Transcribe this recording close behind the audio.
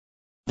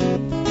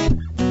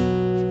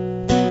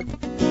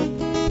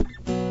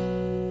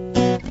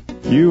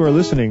You are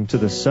listening to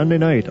the Sunday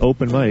Night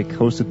Open Mic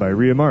hosted by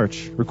Rhea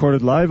March,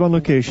 recorded live on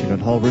location at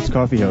Halbert's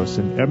Coffee House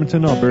in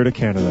Edmonton, Alberta,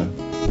 Canada.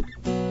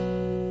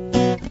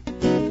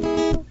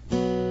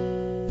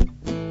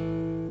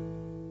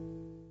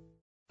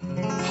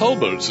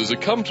 Halbert's is a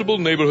comfortable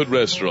neighborhood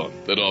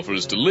restaurant that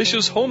offers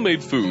delicious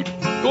homemade food,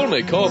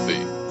 gourmet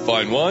coffee,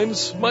 fine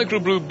wines,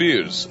 microbrewed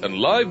beers, and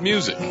live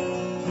music.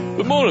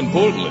 But more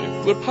importantly,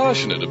 we're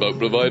passionate about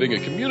providing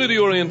a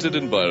community-oriented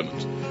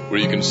environment where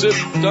you can sit,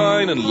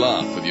 dine, and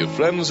laugh with your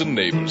friends and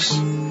neighbors.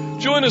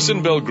 Join us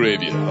in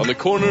Belgravia on the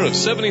corner of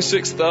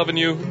 76th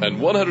Avenue and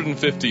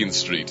 115th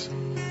Street.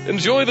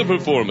 Enjoy the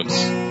performance.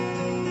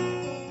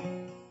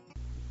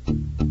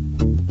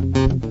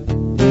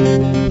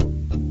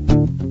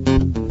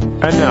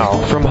 And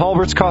now, from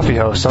Halbert's Coffee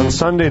House on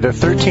Sunday the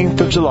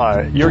 13th of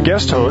July, your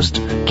guest host,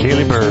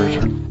 Kaley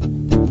Bird.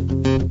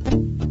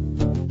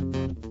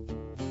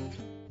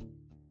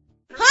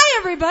 Hi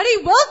everybody,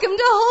 welcome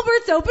to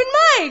Halbert's Open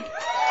Mic!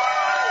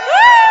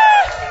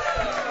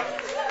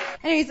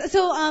 Anyways,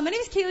 so my name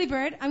is Kaley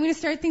Bird. I'm going to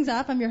start things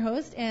off. I'm your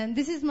host, and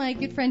this is my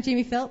good friend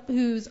Jamie Philp,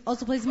 who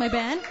also plays in my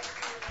band.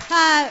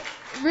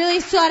 Really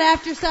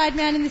sought-after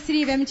sideman in the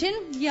city of Edmonton.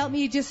 He helped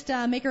me just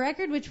make a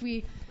record, which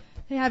we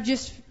have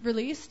just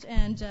released,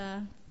 and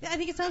I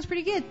think it sounds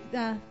pretty good.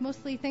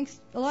 Mostly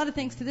a lot of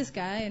thanks to this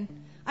guy, and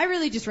I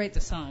really just write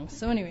the songs.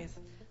 So anyways,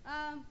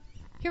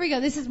 here we go.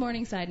 This is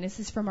Morningside, and this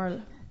is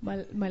from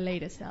my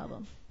latest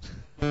album.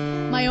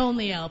 My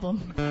only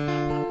album.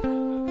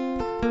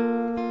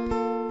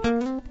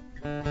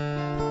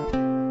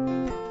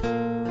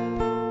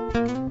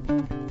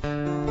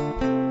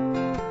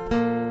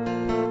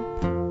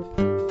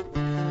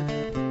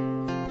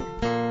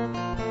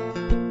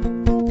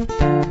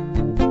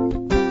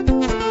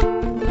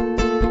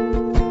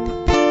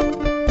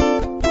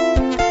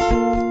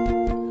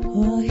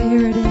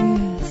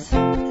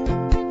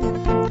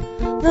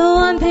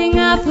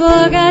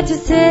 Forgot to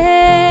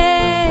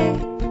say,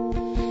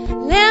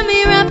 let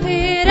me wrap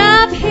it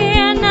up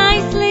here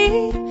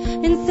nicely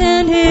and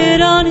send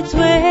it on its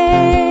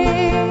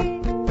way.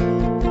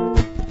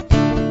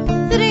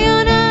 That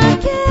you're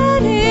not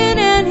getting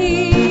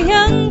any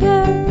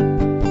younger,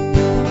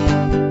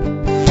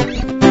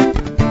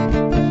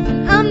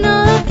 I'm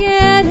not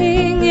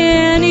getting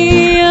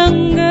any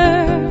younger.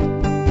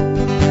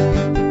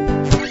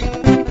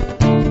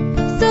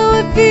 So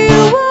if you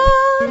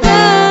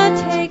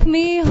wanna take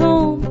me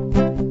home,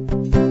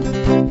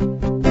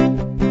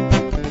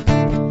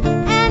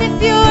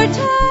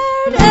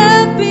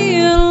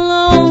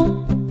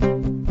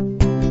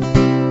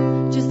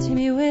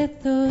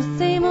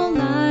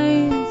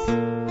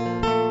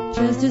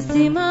 to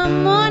see my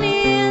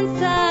money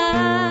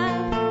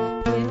inside,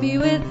 hit me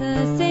with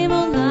the same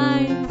old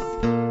lines,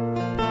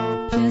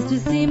 just to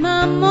see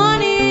my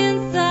money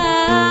inside.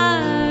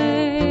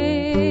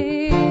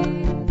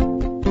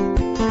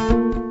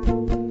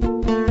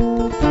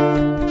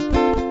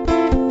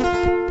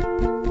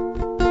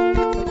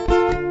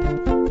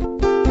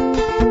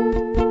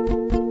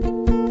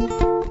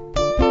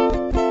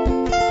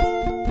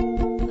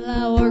 Well,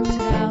 I worked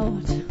it out.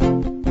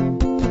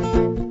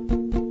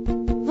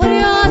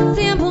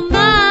 Simple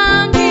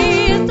mind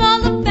is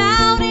all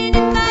about, and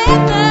if I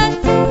ever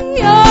see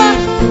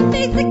your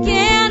face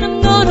again,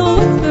 I'm gonna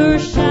whisper or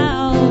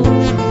shout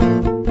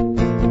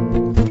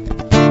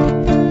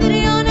that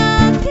you're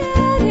not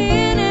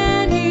getting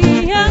any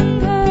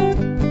younger,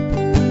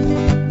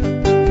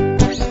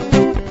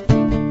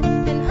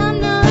 and I'm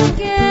not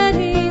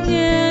getting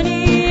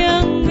any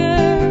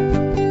younger.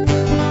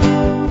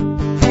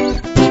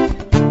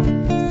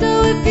 So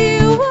if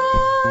you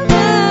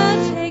wanna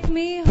take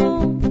me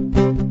home,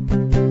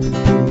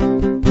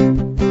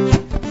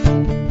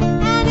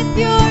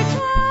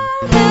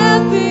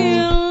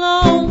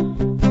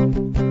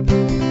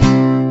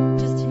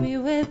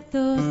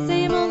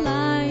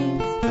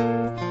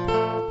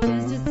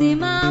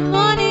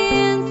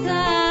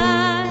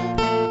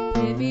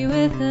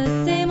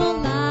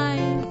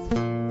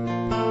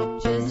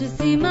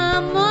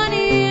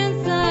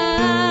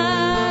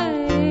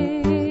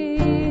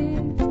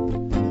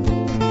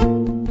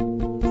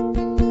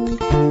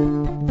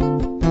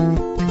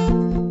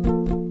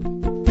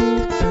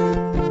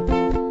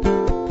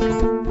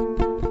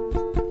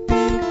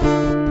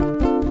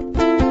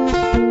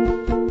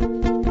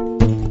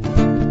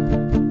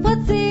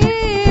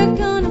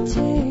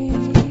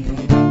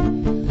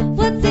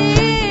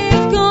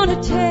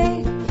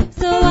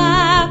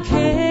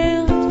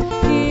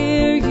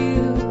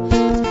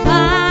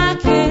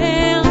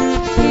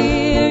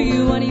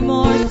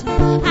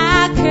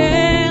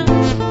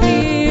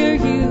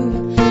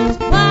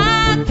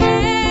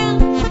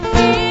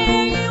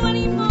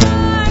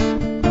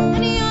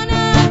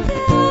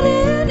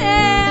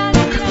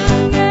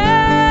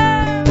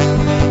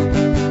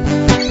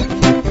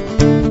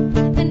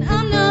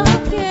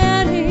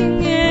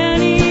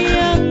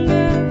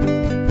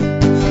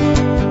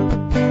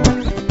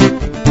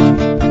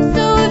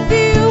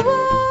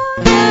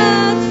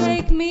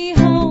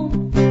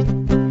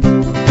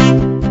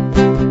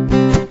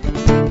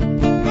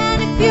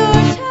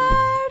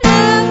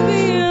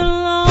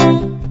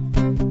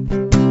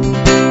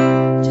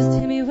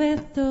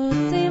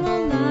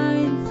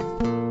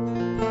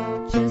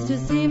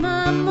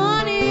 my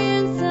morning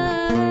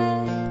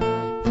inside.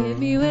 Hit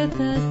me with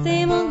the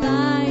same old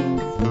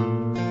lines,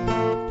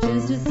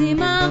 just to see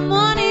my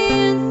morning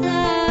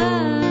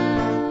inside.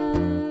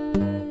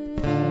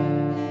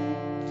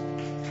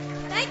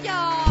 Thank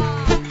y'all.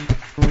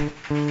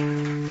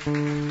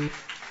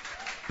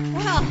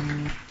 Well,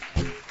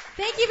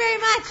 thank you very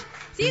much.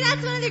 See,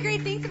 that's one of the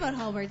great things about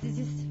Hallwards. It's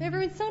just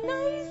everyone's so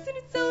nice, and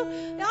it's so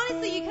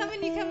honestly, you come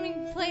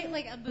and play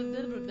like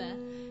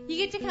you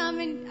get to come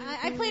and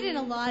I played in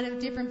a lot of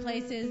different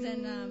places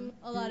and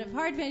a lot of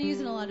hard venues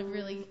and a lot of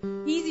really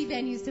easy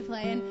venues to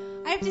play. And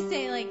I have to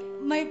say, like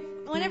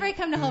whenever I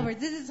come to Hallwards,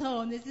 this is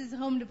home. This is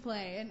home to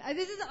play, and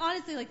this is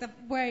honestly like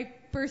where I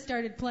first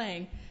started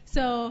playing.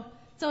 So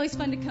it's always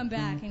fun to come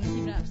back and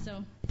keep it up.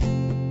 So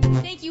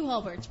thank you,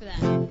 Hallwards, for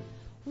that.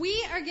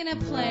 We are gonna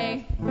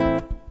play.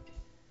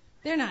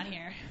 They're not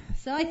here,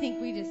 so I think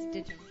we just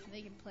ditch them.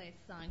 They can play a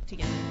song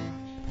together.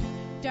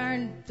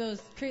 Darn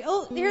those!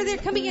 They're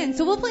coming in.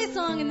 So we'll play a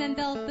song, and then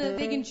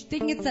they can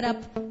get set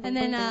up, and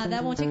then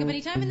that won't take up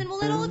any time, and then we'll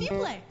let all of you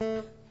play.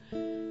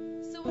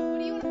 So what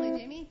do you want to play,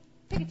 Jamie?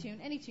 Pick a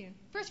tune, any tune.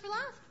 First for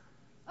last?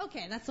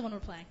 Okay, that's the one we're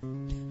playing.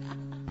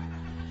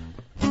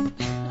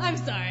 I'm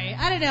sorry,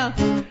 I don't know.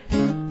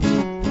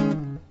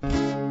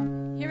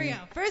 Here we go.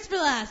 First for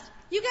last.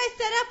 You guys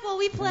set up while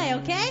we play,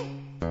 okay?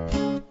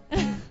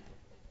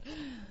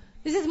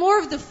 This is more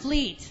of the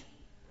Fleet.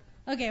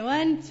 Okay,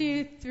 1,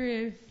 2,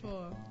 3,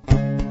 4.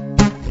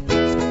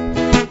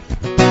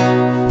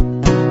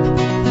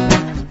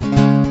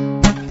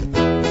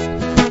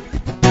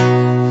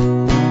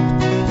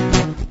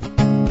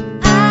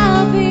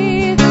 I'll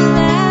be the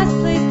last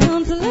place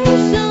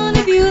consolation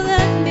if you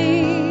let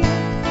me.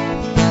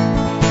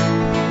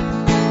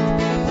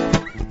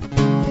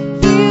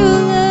 You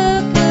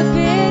look a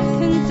bit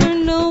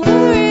concerned, no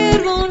worry,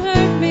 it won't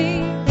hurt me.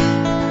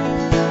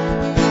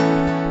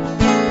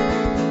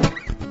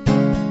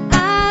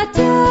 I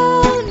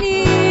don't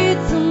need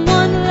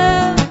someone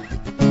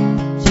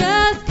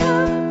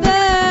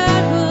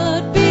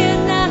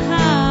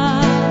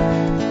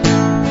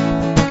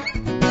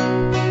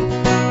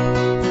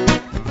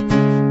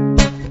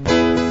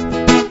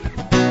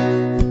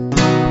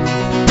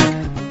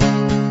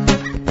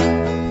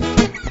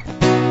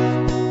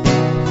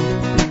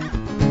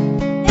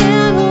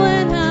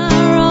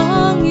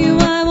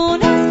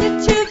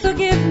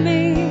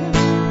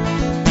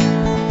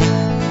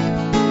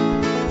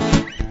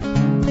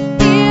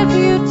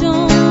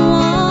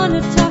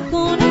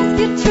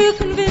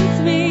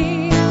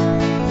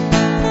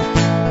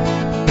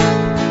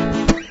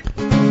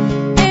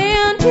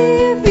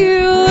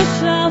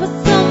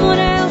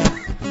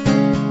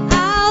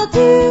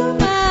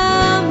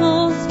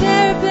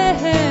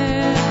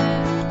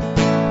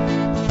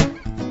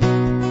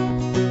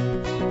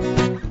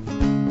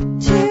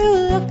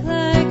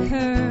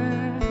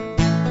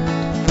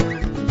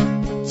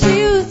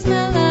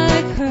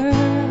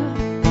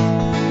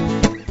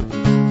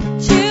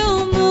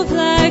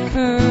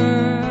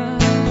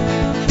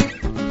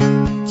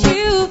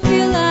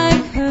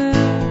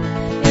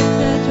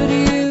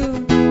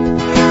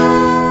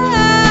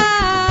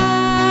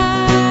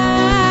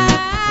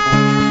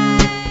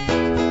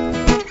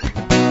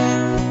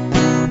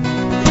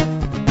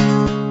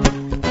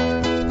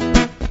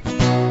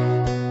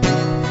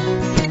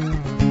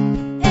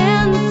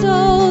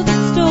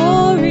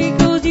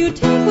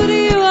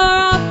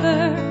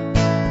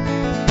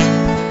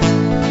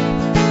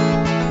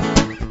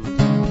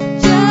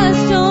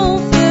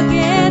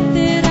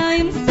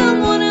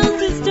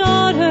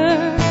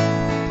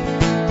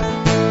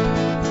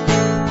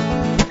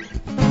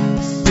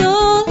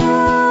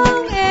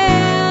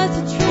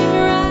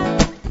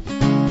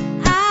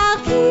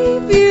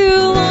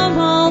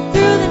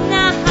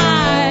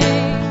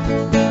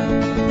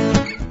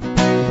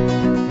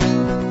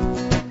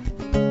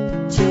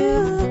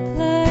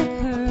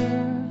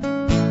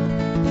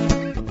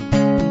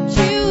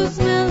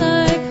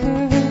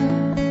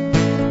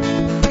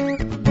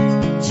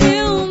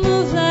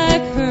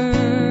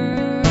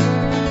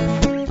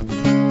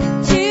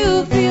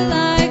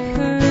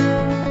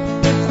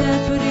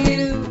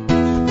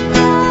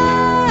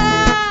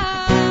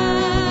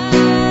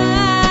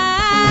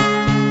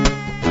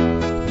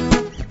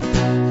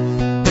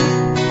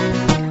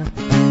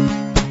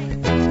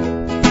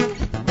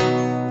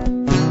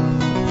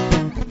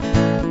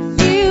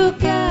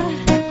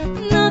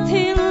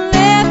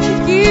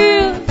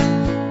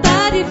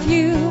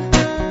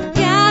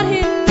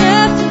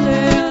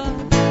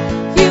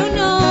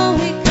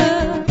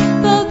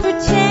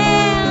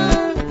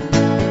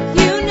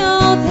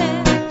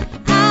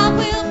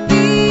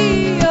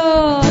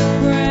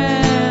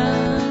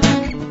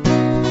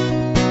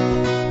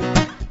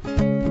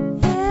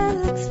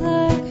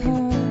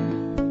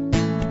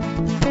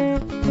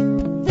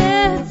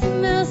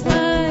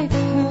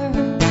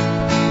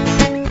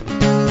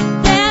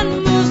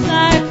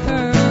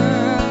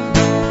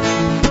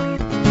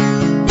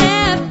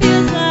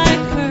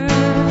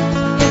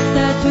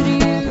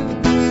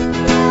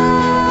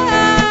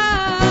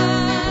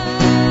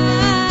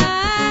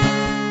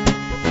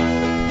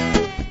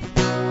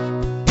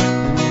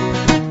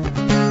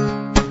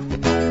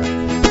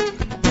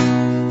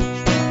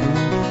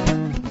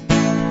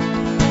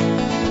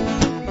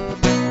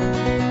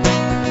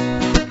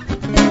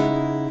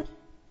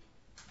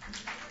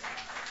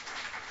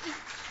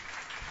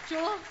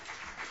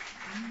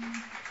Do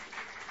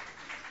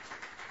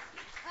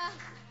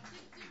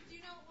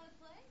you not want to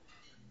play?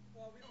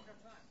 Well, we don't have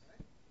time,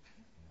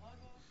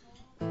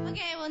 right?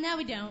 Okay, well, now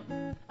we don't.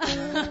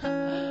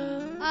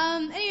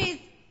 Anyways,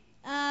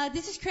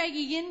 this is Craig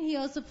Egan. He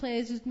also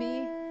plays with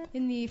me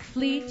in the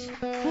Fleet,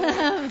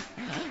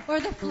 or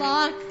the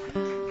Flock,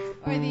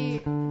 or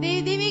the...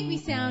 They make me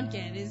sound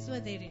good, is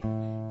what they do.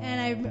 And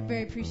I'm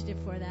very appreciative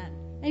for that.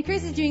 And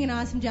Chris is doing an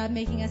awesome job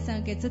making us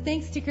sound good, so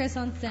thanks to Chris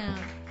on sound.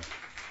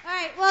 All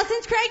right, well,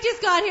 since Craig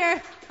just got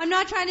here, I'm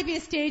not trying to be a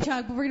stage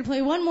hog, but we're going to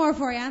play one more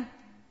for you.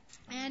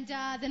 And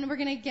then we're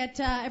going to get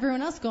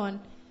everyone else going.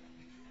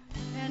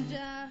 And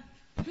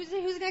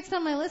who's next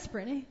on my list,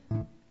 Brittany?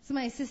 This is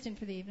my assistant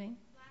for the evening.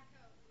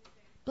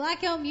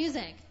 Blackout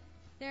Music.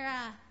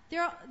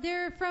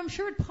 They're from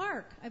Sherwood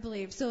Park, I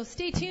believe, so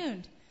stay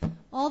tuned.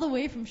 All the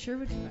way from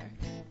Sherwood Park.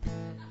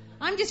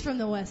 I'm just from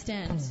the West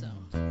End, so...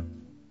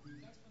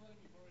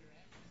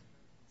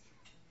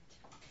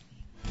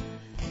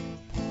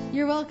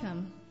 You're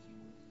welcome.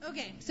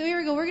 Okay, so here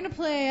we go. We're going to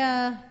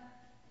play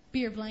Be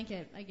Your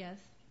Blanket, I guess.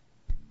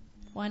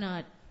 Why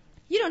not?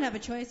 You don't have a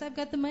choice. I've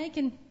got the mic,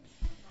 and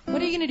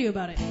what are you going to do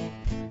about it?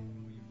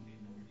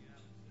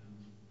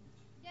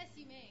 Yes,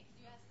 you may.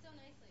 You asked so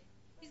nicely.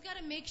 He's got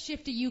a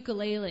makeshift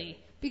ukulele,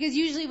 because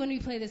usually when we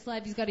play this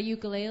live, he's got a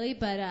ukulele,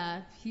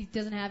 but he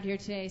doesn't have it here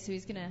today, so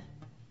he's going to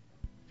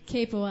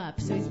capo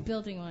up. So he's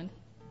building one.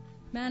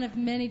 Man of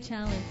many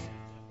talents.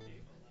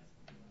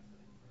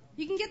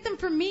 You can get them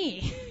from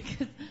me,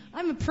 because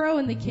I'm a pro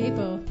in the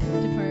capo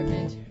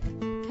department.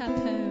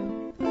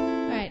 Capo.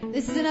 All right,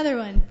 this is another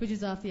one, which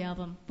is off the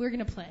album. We're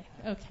going to play.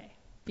 Okay,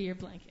 Be Your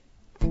Blanket.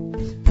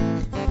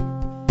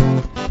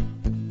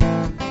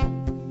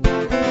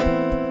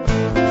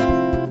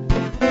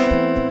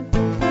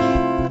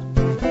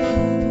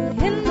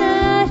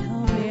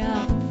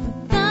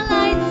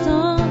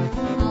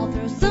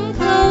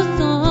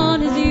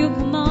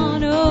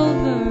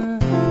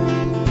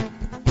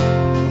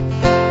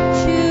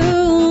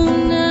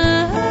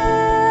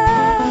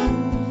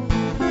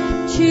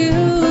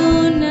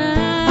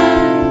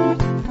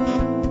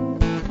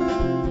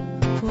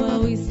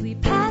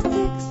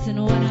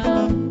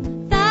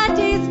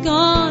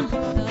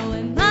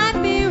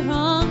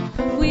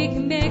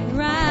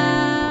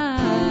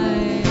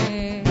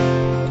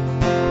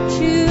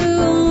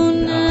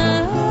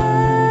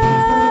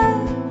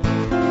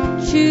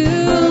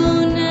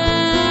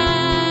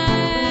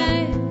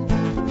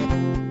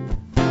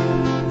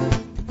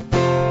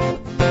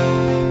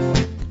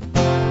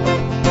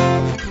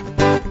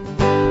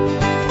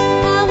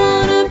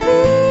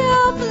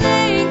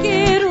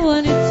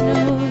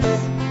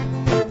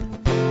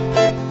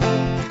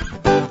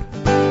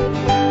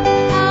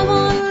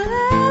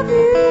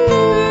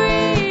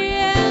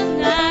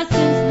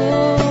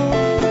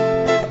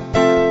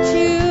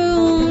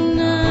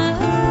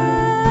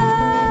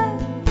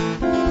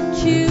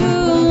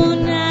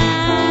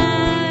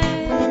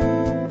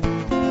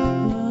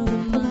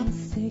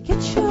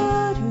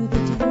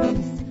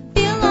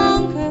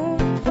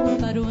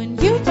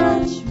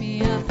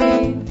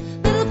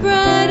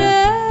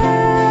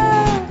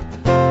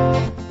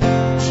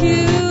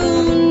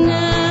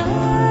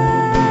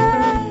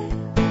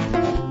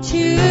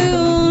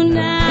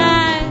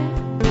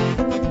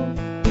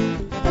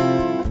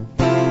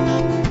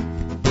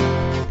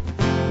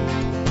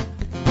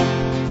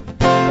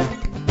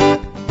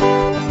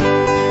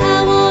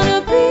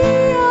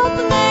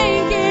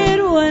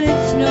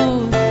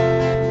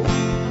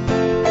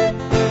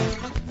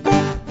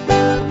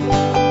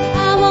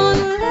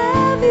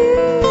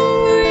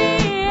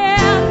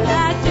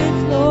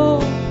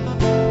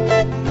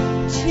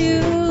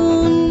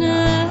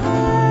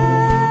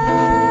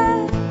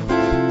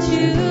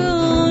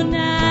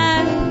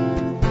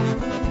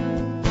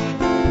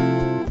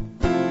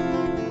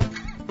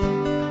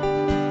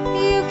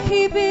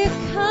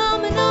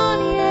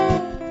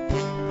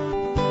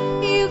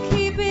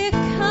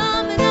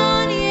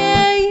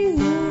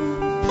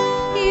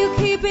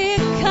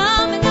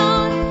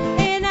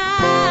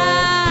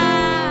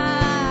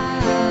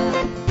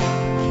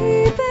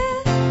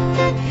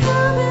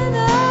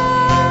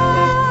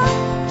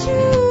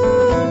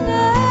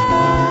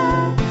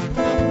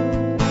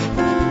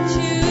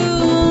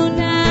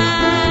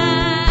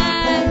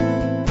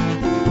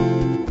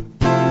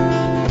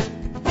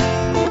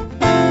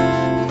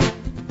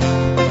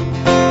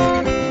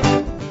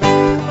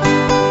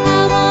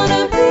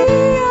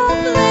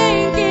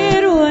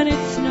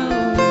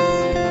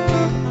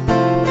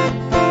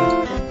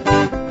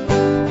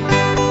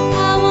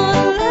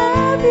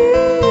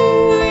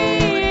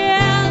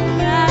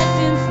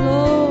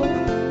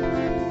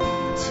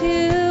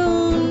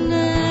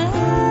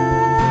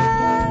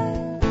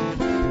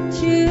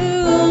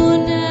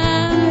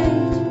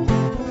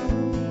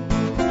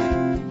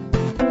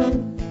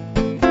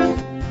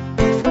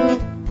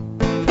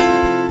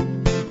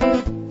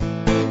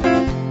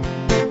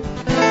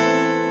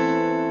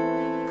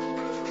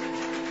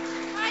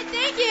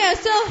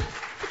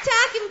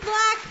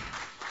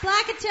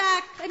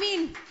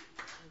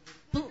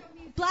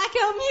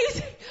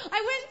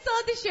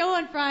 the show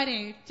on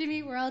Friday.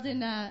 Jimmy World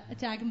and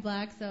Attack in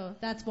Black, so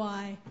that's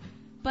why.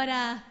 But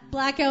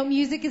Blackout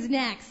Music is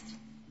next.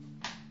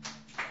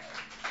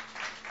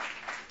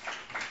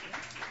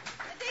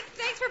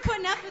 Thanks for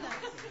putting up with us.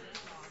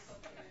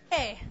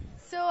 Hey,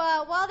 so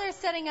while they're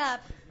setting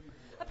up,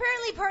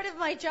 apparently part of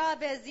my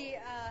job as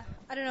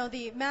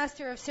the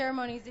master of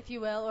ceremonies, if you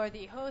will, or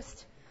the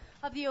host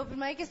of the open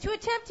mic is to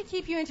attempt to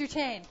keep you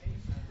entertained.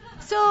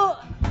 So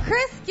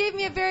Chris gave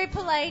me a very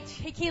polite,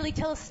 hey Kaley,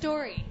 tell a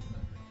story.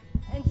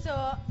 And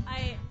so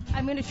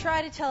I'm going to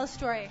try to tell a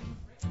story.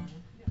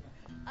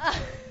 That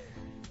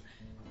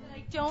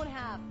I don't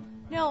have.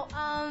 No,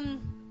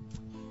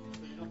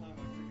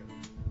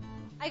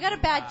 I got a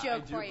bad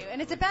joke for you.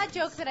 And it's a bad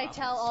joke that I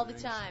tell all the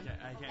time.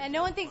 And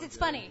no one thinks it's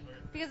funny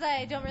because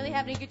I don't really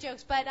have any good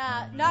jokes. But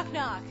knock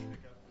knock.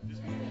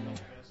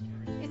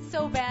 It's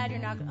so bad you're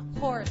not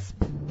horse.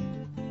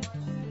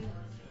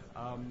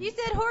 You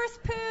said horse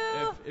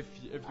poo. If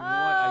you want,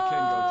 I can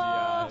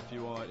go to if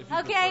you want. If you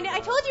okay, I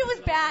told you it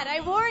was bad.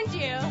 I warned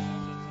you.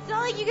 It's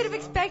not like you could have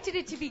expected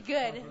it to be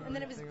good, and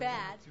then it was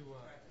bad.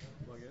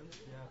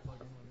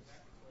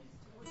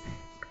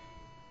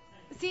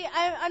 See,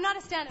 I'm not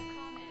a stand-up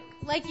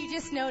comic, like you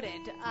just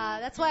noted.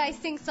 That's why I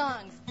sing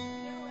songs.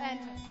 And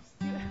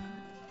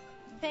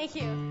thank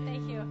you.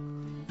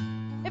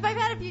 If I've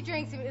had a few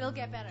drinks, it'll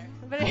get better.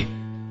 But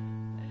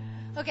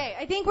okay,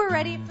 I think we're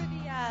ready for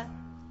the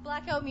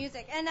Blackout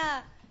Music. And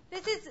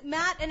this is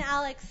Matt and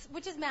Alex.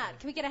 Which is Matt?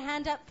 Can we get a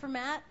hand up for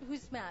Matt?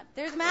 Who's Matt?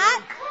 There's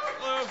Matt.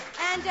 Hello.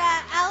 And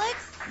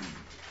Alex.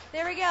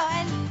 There we go.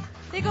 And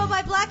they go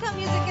by Blackout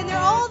Music, and they're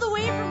all the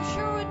way from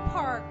Sherwood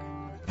Park.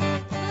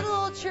 Little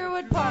old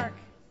Sherwood Park.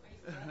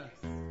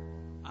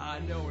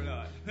 No, we're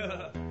not.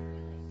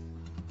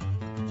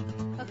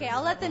 Okay,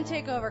 I'll let them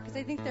take over because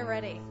I think they're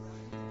ready.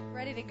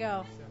 Ready to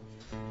go.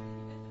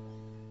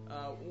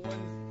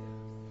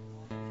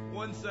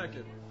 One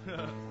second.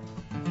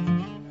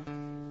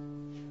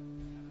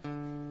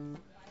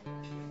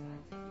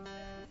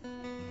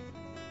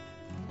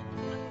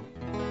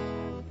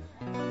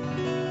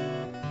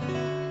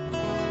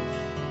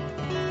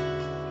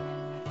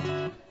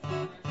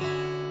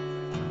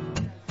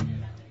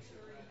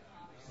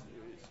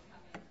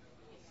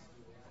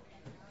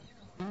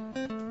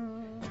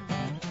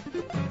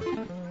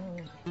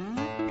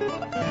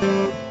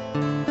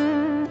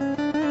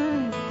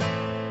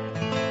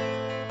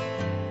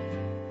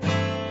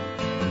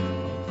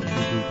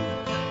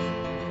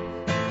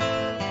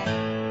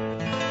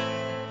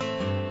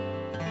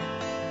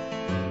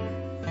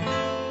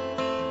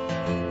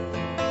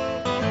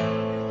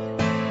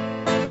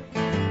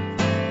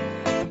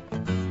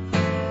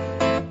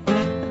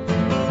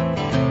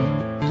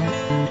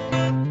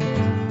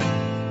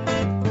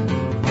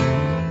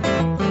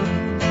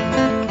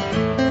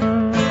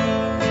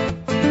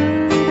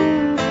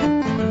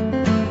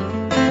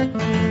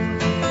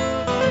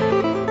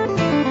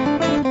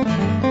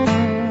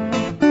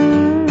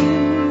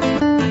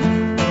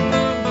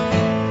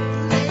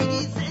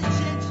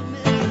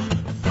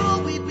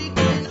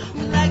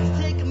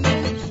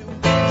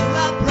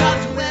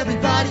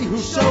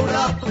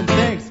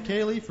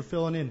 For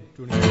filling in.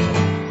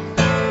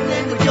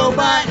 Name we go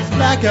by is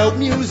Blackout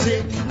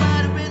Music. You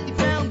might have really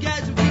found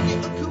guys who can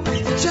get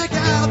acoustic. Check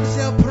out the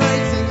sale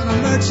pricing on our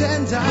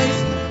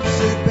merchandise.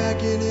 Sit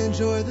back and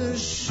enjoy the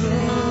show.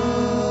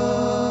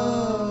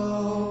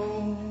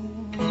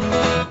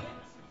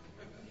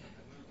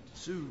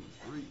 2,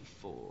 3,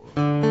 4.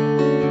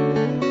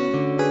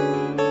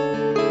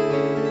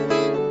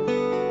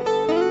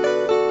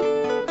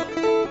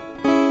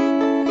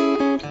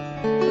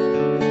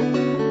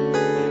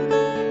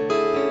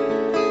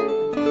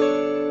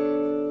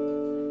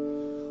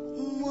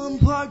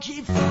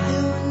 Keep fire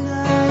and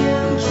I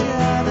am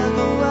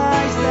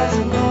categorized as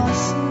an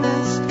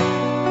arsonist.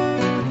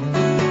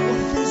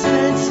 With this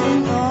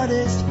dancing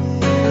artist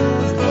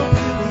feels the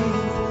pain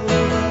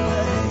through my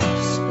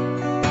legs.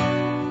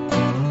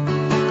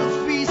 I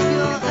feast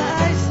your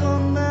eyes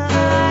on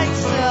my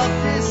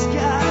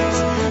self-disguise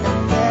and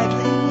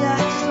badly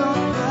act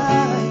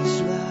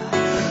surprised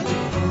right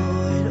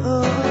devoid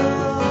of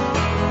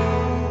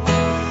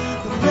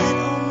the red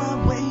on my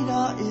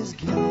radar is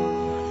gone.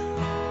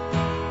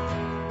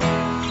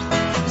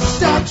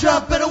 Stop,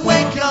 drop, better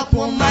wake up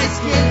while my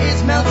skin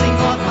is melting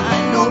hot.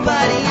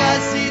 Nobody I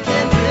see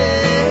can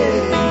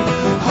pay.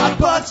 Hot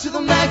box to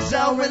the max,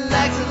 I'll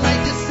relax and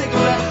light this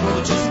cigarette.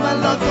 Or just my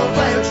love for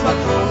fire truck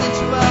roll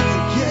into out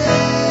again.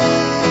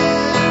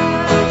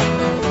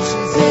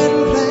 She's in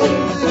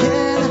flames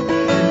again.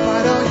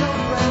 Invite all your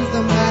friends,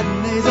 the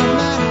matinees are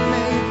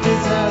man-made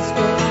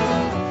disaster.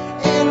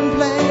 In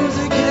flames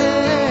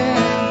again.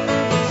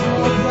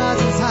 Small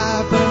prices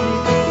high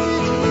beneath the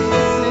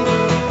ETC.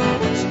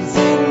 She's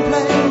in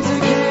flames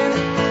again.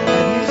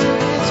 And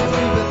usually it's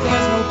free, but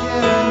there's no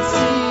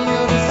guarantee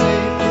of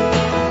safety.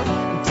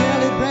 Until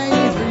it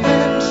rains, breathe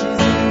in,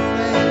 she's in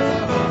flames.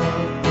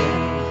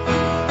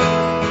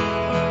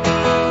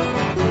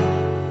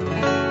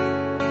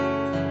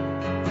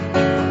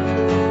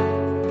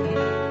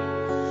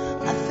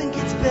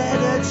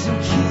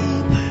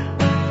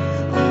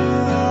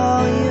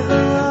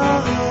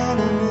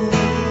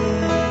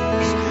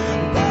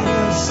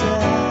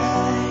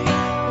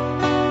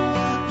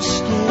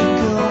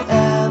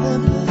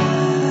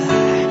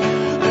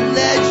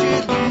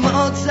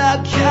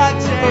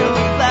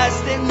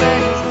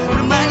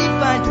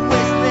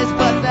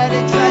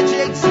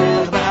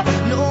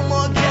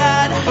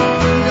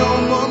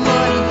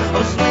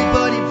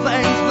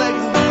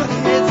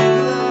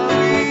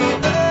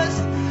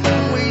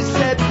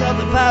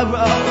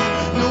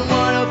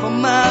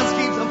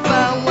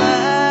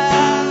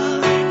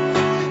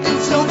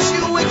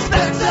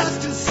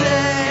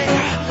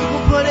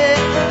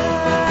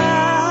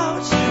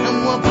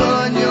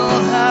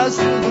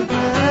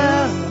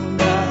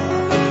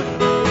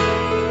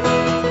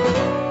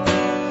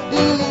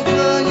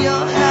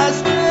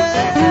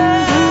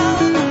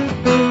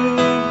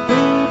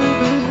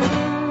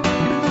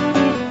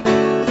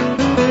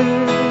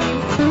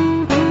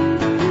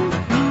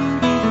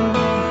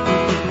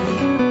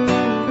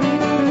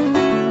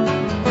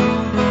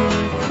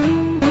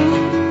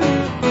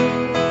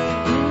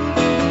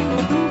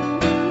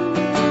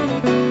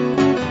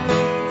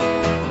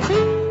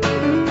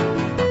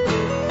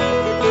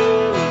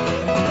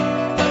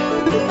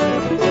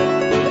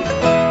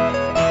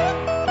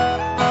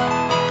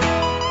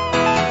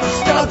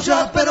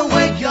 stop, drop, better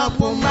wake up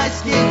while my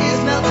skin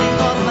is melting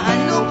off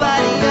mine.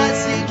 Nobody I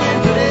see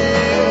can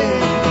play.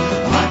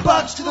 Hot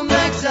box to the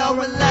max, I'll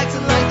relax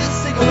and light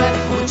this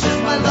cigarette, which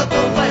is my love,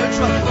 the fire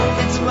truck.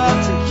 It's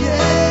about to get.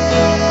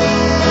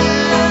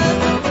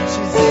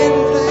 She's in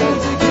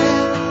flames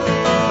again.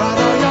 Right,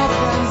 all your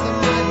friends, the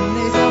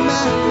matinees, the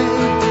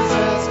man-made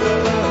disaster.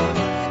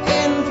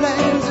 In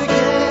flames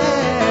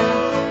again.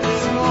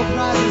 Small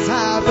prices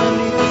high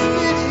beneath the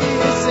city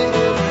is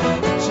sinking.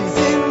 She's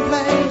in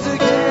flames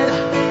again.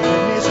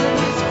 Mission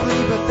is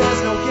free, but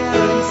there's no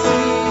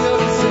guarantee of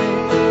the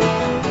same.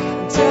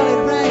 Until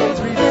it rains,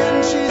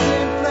 revenge, she's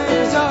in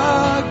flames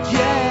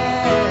again.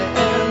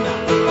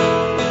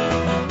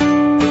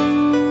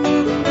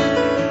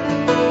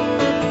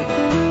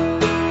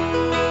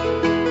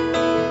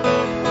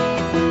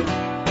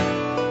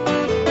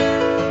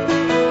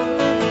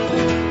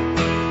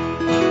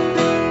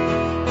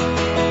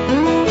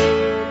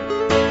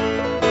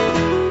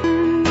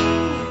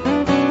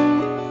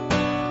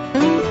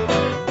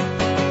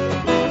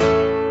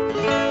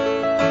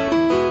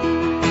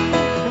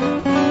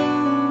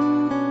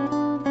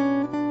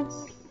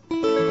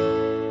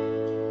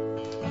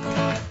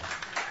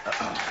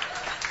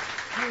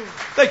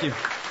 Thank you.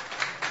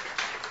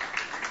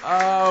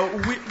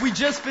 We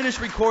just finished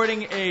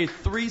recording a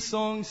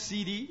 3-song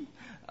CD.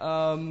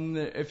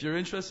 If you're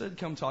interested,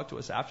 come talk to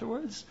us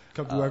afterwards.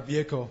 Come to our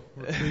vehicle.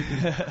 We're creepy.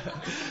 Yeah.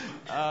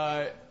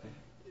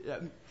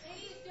 Ladies,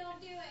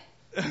 don't do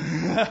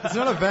it. It's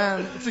not a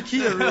van. It's a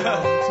Kia Rio.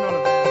 It's not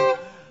a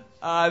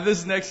van.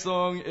 This next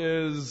song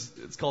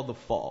it's called The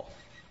Fall.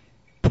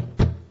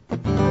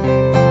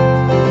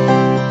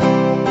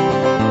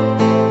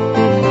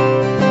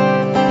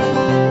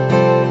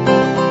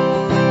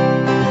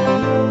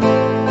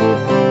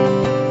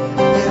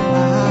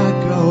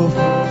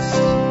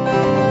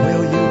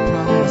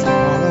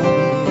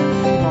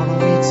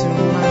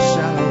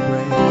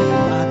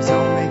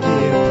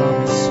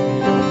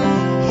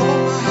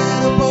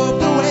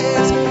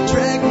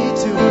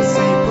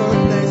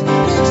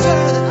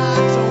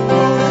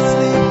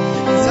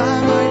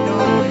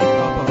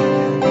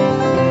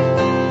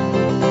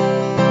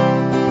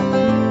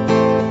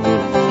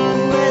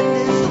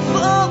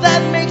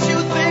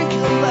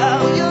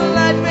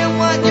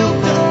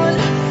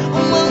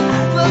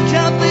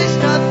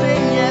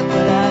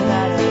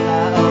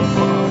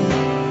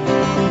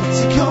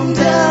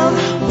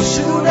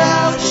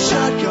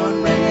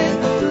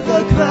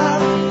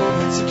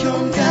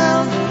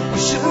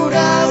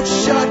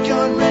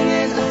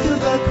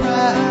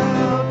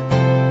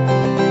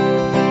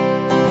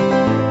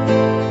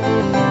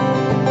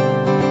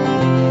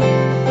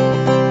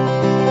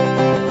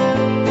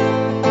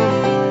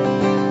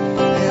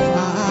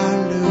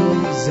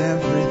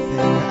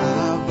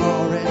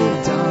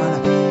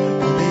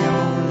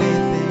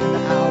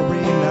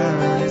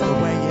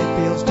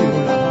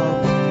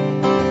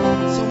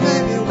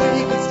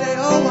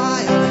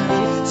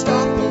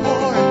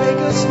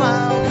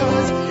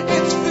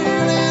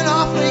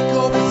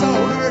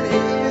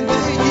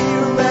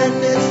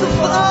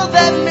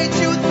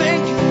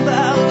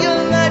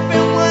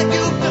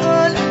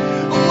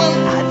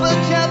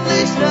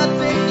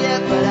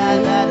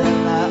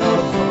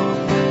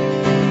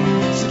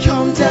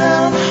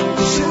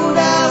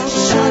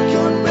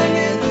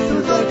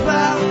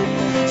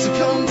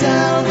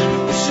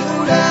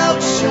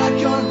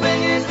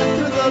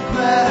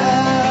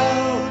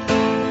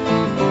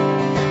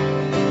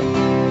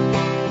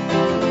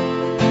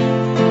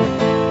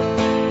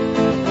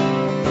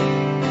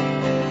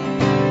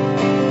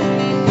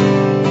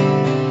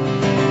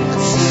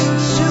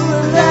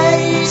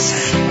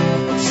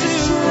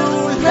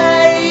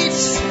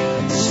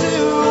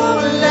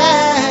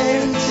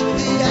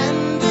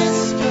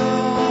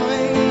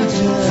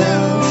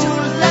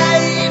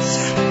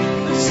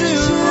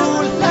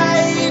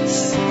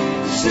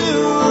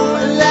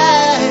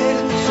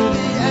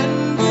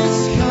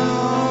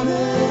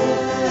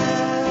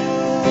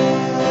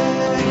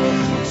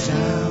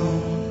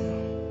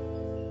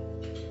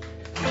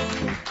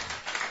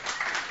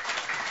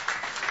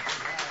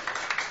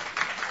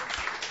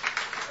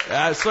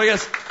 So I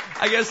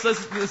guess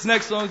this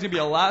next song is gonna be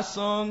a last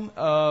song.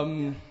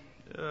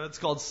 It's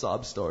called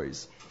Sob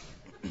Stories.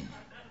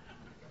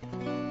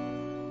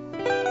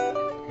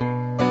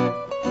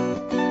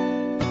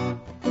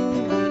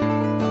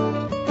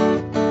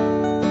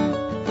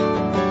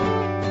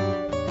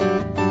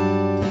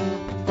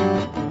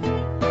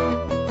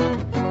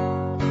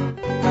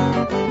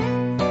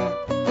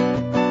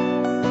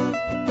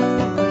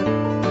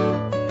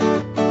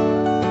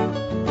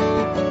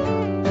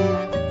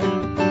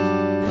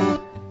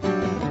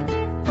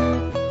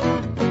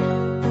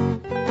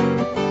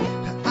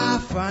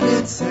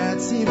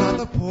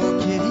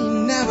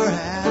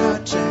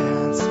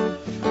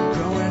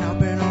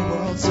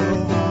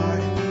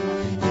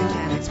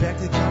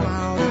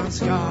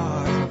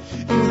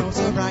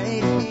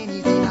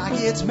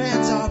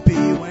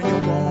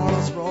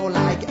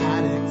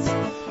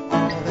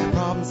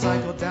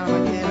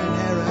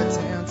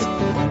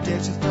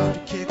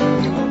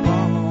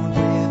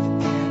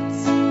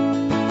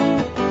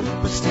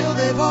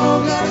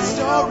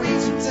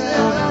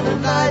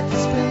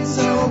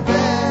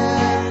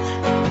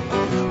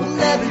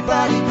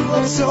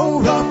 up so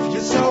rough,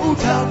 you're so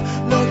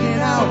tough, looking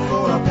out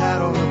for a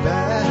pat on the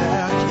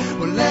back.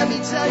 Well, let me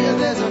tell you,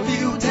 there's a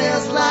few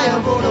tales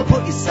liable to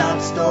put your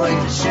sob story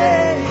to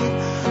shame.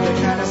 The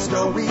kind of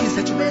stories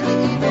that you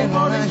really even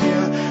wanna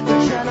hear,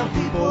 the kind of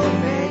people who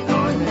make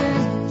no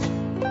names.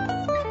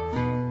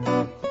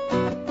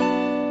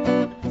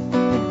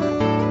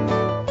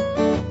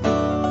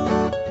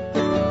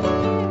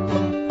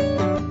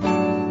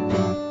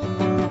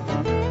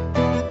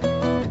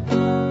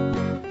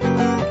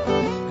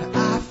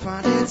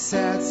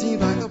 Sad,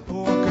 seems like the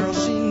poor girl,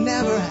 she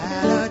never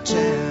had a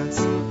chance.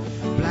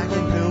 Black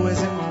and blue is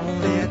her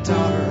only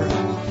daughter,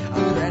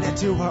 a credit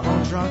to her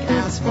own drunk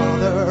ass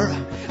father,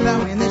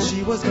 vowing that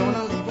she was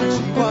gonna leave when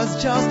she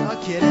was just a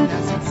kid, and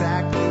that's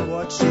exactly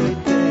what she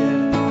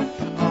did.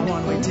 A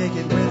one-way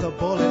ticket with a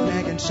bullet,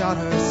 Megan shot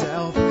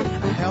herself. A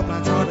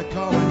helpline's hard to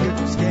call when you're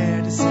too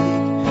scared to seek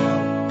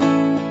help.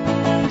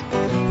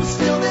 But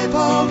still they've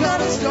all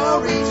got a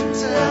story to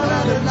tell,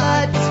 how their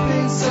life has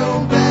been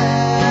so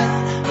bad.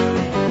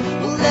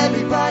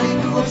 Everybody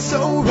grew up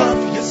so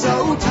rough, you're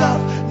so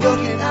tough,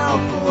 looking out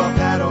for a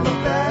pat on the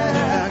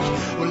back.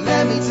 Well,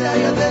 let me tell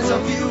you, there's a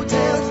few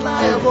tales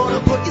liable to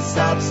put your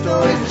sob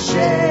stories to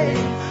shame.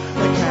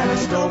 The kind of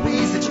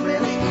stories that you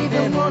really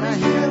even wanna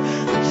hear,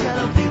 the kind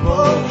of people,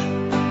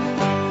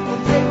 well,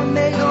 they were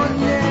made on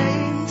names.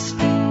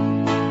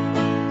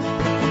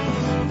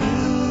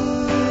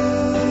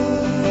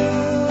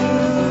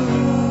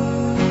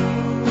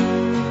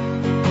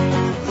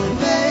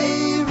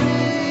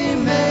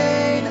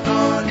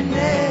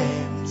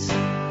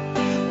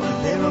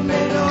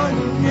 Made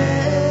on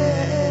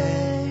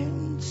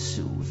name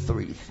 2,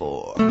 3,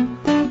 4.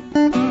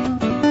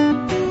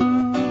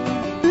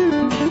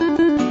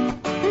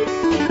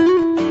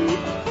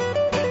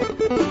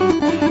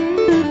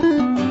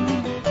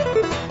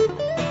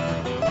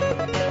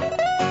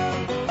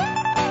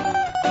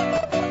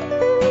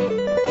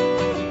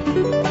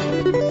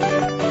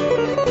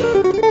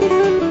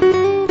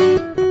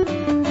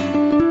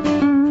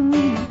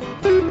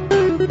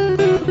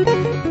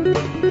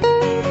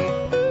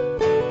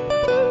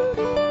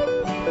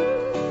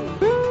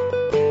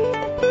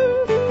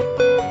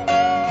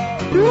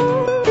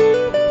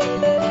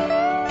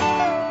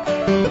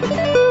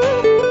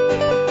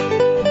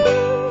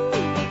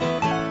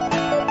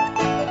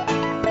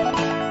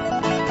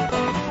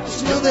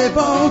 They've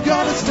all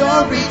got a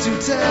story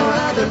to tell,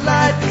 how their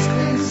life has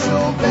been so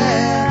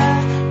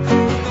bad.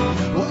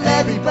 Well,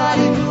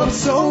 everybody grew up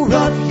so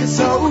rough, you're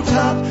so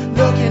tough,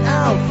 looking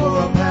out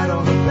for a pat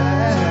on the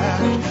back.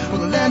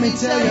 Well, let me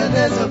tell you,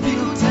 there's a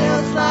few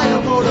tales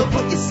liable to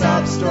put your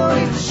sob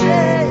stories to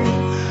shame.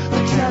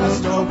 The kind of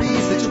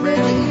stories that you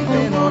really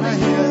even wanna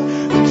hear,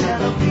 the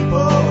kind of people,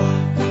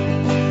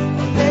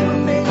 well, they were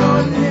made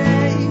on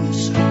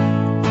names.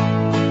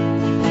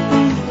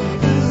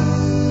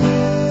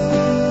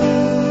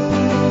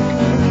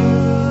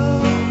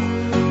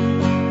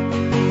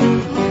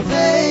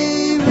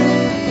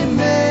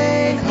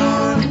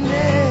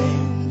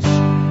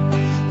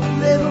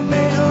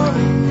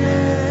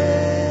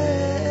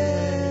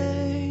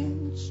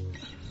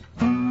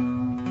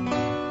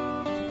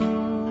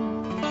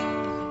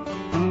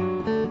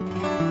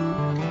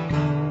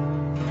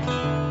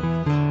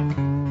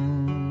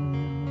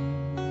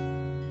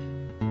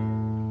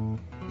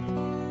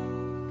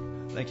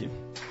 Thank you.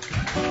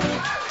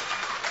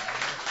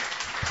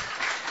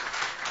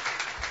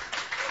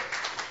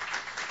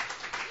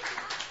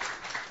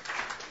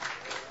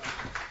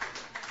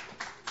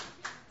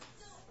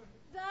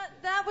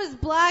 That was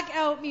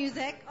blackout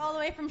music all the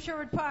way from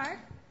Sherwood Park.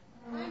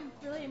 I'm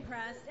really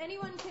impressed.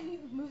 Anyone can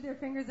move their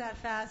fingers that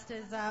fast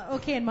is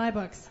okay in my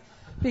books,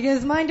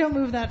 because mine don't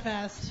move that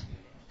fast.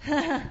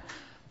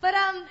 But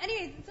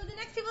anyways, so the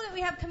next people that we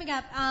have coming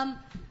up,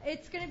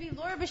 it's going to be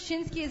Laura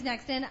Bashinsky is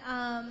next, and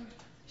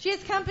she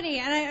has company,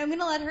 and I'm going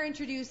to let her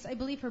introduce, I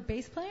believe, her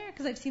bass player,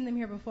 because I've seen them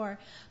here before.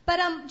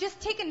 But just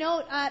take a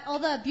note at all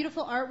the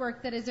beautiful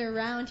artwork that is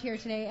around here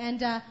today,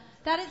 and that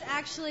is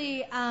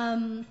actually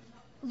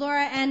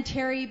Laura and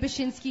Terry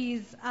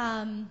Bashinsky's,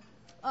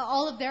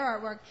 all of their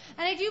artwork.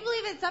 And I do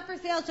believe it's up for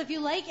sale, so if you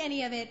like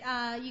any of it,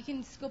 you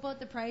can scope out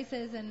the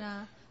prices and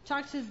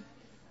talk to,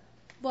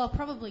 well,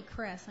 probably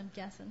Chris, I'm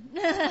guessing,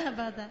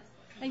 about that,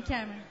 and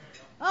Cameron.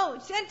 Oh,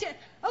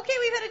 okay,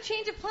 we've had a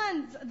change of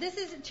plans. This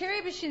is Terry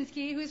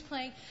Bashinsky who's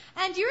playing,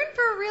 and you're in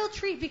for a real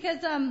treat,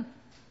 because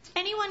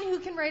anyone who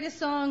can write a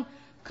song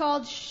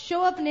called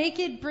 "Show Up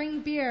Naked, Bring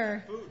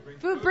Beer,"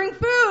 bring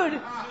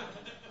food.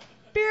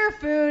 Beer,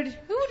 food.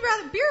 Who would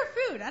rather beer or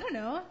food? I don't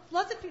know.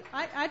 Lots of people.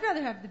 I'd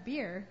rather have the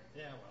beer.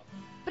 Yeah, well.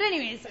 But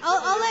anyways,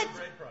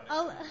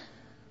 I'll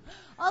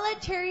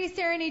let Terry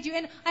serenade you.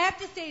 And I have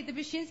to say, the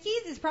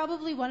Bashinskys is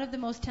probably one of the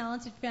most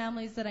talented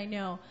families that I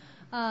know.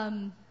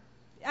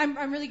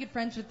 I'm really good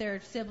friends with their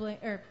sibling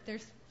or their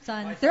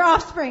sons, their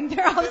offspring.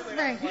 Their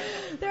offspring.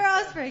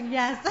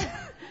 Yes.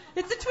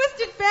 It's a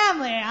twisted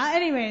family.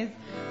 Anyways,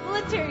 we'll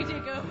let Terry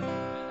take over.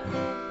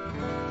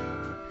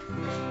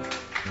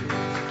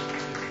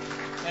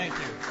 Thank you.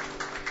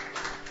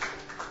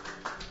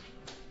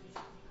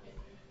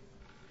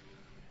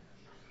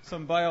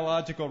 some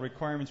biological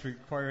requirements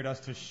required us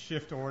to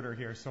shift order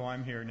here, so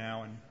I'm here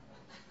now, and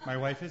my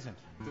wife isn't.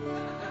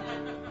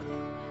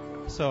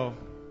 So,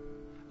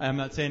 I'm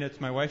not saying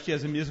it's my wife. She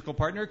has a musical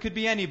partner. It could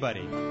be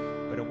anybody,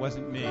 but it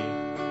wasn't me.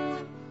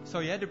 So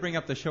you had to bring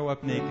up the Show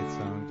Up Naked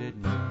song,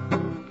 didn't you?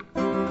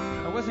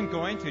 I wasn't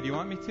going to. Do you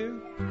want me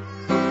to?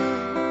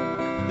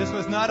 This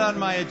was not on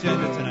my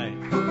agenda tonight.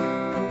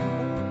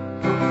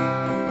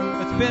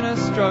 It's been a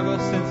struggle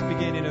since the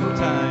beginning of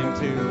time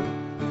to...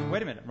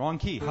 Wait a minute, wrong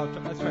key.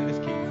 Let's try this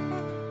key.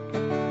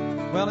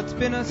 Well, it's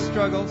been a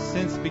struggle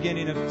since the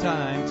beginning of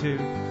time to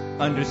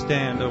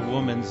understand a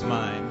woman's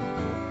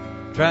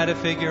mind. Try to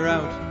figure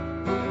out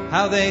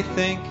how they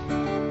think.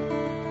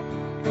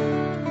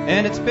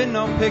 And it's been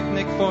no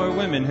picnic for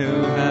women who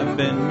have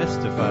been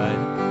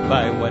mystified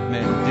by what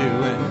men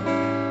do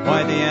and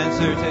why the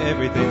answer to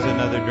everything's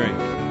another drink.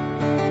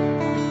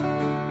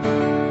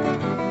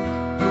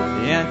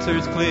 The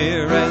answer's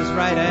clear as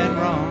right and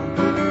wrong.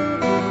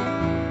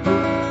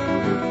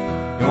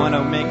 You want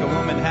to make a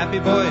woman happy,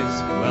 boys?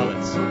 Well,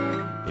 it's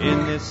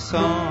in this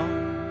song.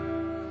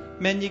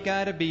 Men, you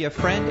gotta be a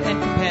friend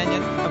and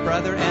companion, a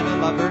brother and a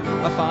lover,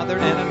 a father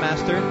and a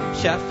master,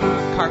 chef,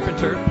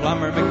 carpenter,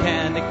 plumber,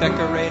 mechanic,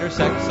 decorator,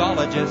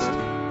 sexologist.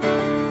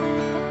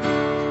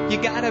 You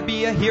gotta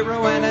be a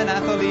hero and an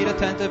athlete,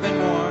 attentive and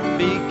warm,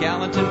 be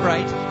gallant and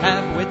bright,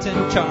 have wit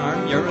and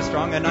charm. You're a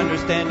strong and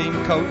understanding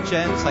coach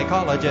and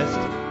psychologist.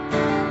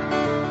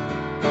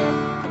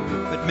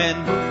 But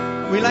men,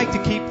 we like to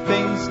keep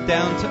things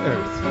down to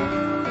earth.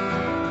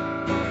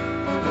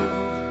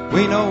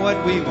 We know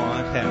what we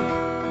want, heck.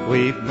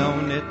 We've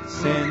known it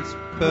since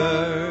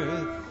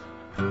birth.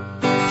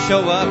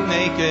 Show up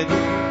naked,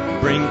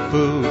 bring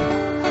food.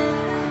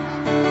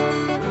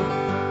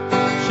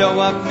 Show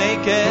up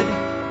naked,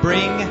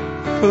 bring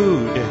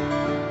food.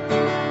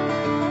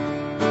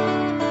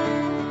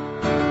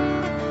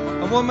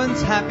 A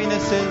woman's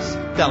happiness is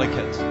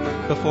delicate.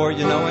 Before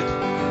you know it,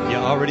 you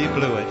already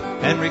blew it.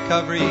 And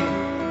recovery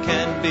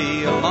can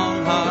be a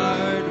long,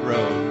 hard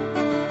road.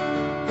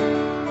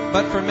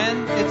 But for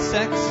men, it's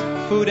sex,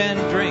 food, and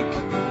drink.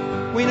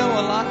 We know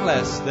a lot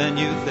less than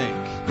you think.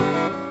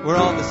 We're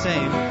all the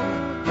same,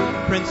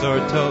 Prince or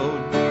Toad.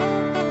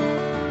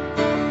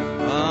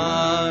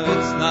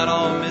 It's not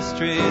all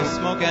mystery,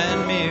 smoke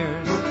and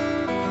mirrors.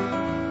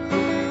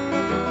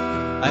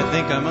 I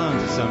think I'm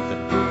onto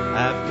something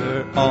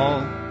after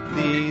all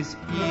these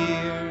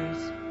years.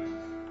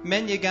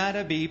 Men, you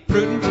gotta be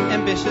prudent,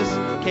 ambitious,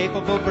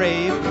 capable,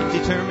 brave,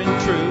 determined,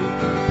 true,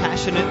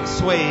 passionate,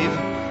 suave.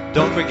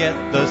 Don't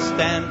forget the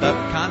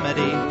stand-up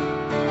comedy.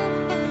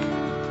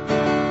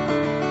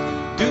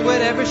 Do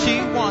whatever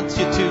she wants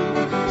you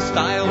to.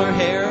 Style her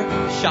hair,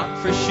 shop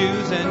for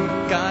shoes,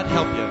 and God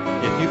help you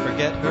if you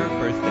forget her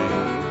birthday.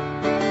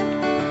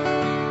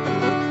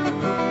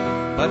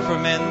 But for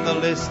men, the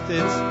list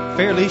is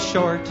fairly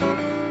short.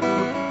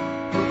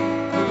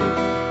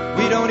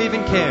 We don't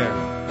even care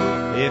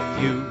if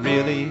you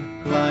really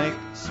like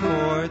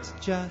sports.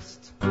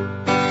 Just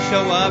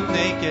show up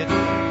naked,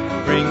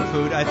 bring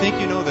food. I think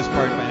you know this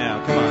part by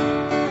now. Come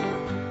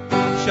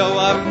on. Show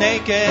up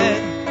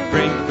naked,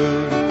 bring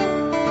food.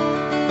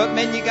 But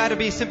men, you gotta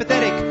be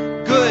sympathetic,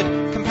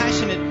 good,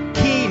 compassionate,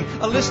 keen,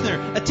 a listener,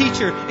 a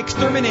teacher,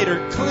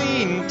 exterminator,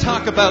 clean.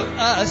 Talk about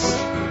us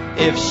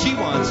if she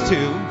wants to.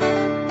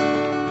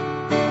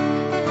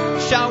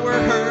 Shower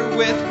her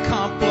with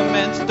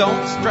compliments,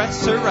 don't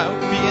stress her out,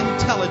 be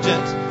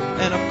intelligent.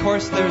 And of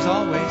course there's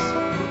always,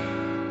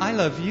 I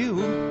love you.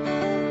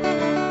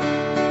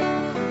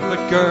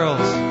 But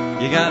girls,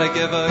 you gotta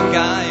give a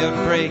guy a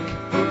break.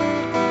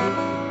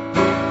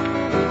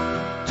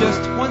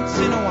 Just once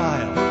in a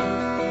while.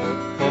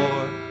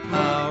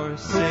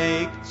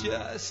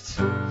 Just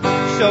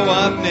show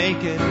up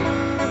naked,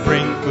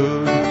 bring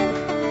food.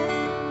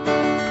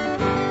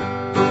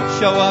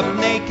 Show up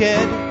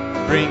naked,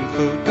 bring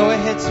food. Go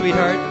ahead,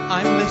 sweetheart,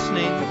 I'm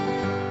listening.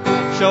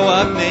 Show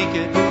up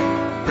naked,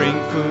 bring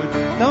food.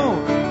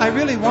 No, I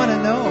really want to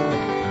know.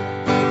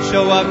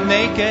 Show up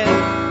naked,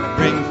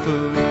 bring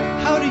food.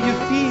 How do you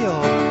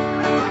feel?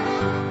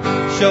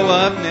 Show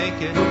up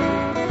naked,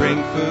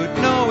 bring food.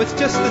 No, it's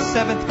just the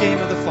 7th game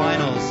of the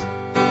finals.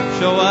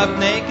 Show up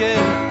naked,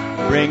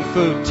 bring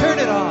food. Turn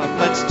it off.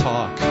 Let's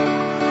talk.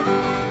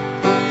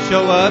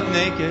 Show up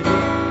naked.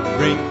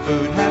 Bring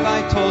food. Have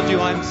I told you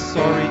I'm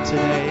sorry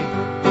today?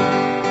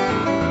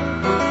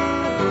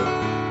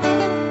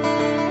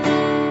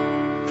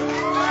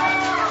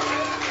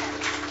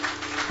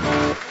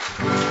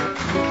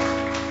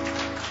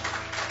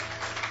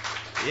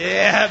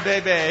 Yeah,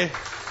 baby.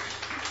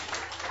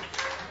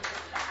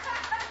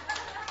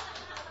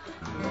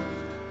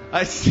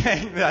 I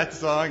sang that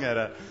song at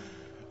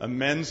a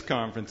men's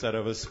conference that I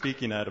was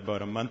speaking at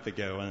about a month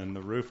ago, and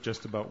the roof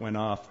just about went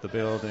off the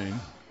building.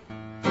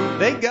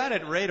 They got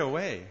it right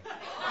away.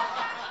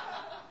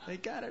 They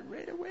got it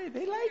right away.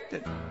 They liked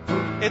it.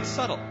 It's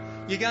subtle.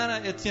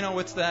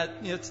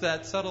 It's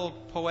that subtle,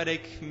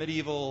 poetic,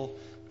 medieval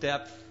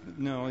depth.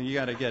 No, you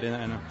gotta get in.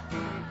 I know.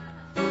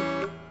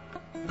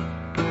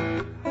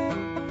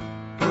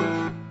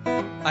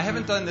 I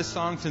haven't done this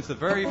song since the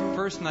very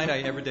first night I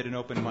ever did an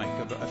open mic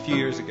a few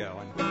years ago.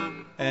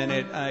 And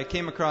I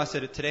came across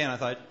it today, and I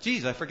thought,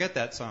 geez, I forget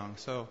that song.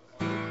 So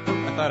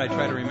I thought I'd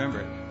try to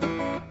remember it.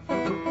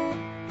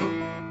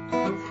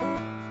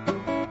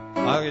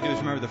 All I gotta do is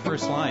remember the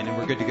first line, and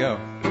we're good to go.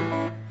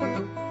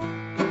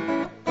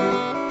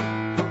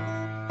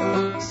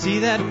 See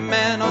that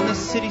man on the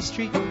city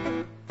street,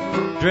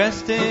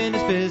 dressed in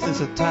his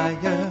business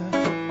attire.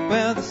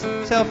 Well, the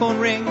cell phone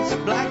rings,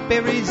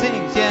 BlackBerry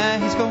zings. Yeah,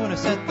 he's going to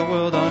set the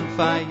world on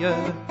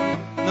fire.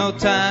 No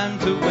time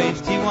to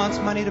waste, he wants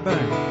money to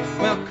burn.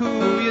 Well,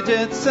 cool your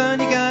jets, son,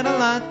 you got a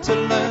lot to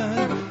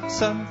learn.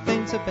 Some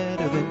things are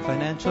better than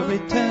financial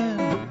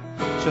return,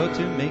 sure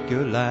to make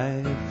your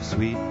life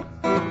sweet.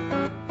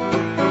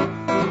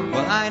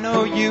 Well, I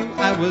know you,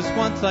 I was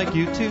once like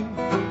you too,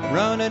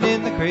 running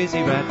in the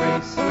crazy rat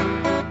race.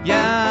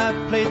 Yeah, I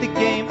played the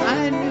game,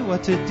 I knew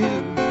what to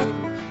do.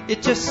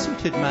 It just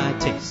suited my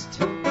taste.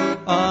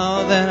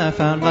 Oh, then I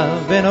found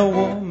love in a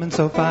woman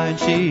so fine.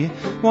 She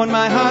won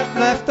my heart,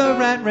 left the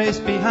rat race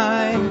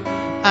behind.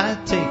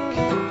 I'd take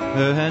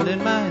her hand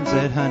in mine,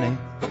 said, honey,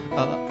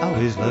 I'll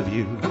always love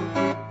you.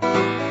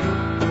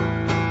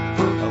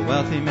 A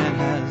wealthy man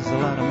has a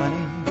lot of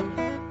money.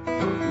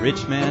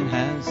 Rich man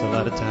has a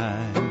lot of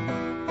time.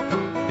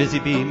 Busy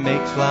bee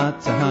makes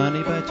lots of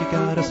honey, but you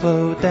gotta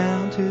slow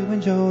down to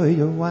enjoy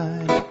your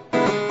wine.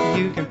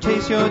 You can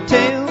chase your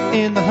tail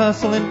in the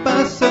hustle and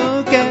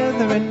bustle,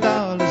 gathering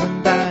dollars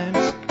and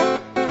dimes.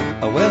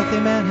 A wealthy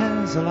man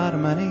has a lot of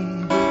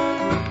money.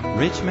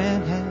 Rich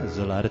man has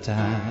a lot of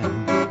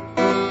time.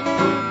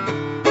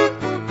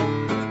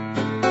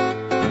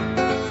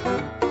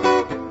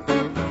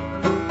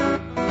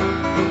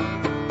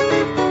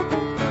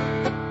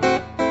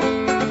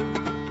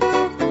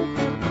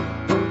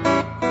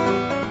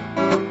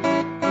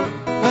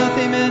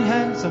 Wealthy man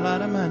has a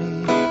lot of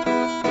money.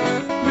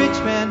 Rich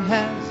man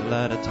has a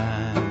lot of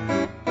time.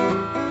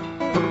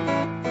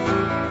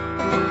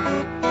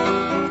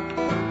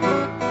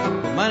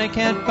 Well, money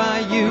can't buy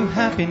you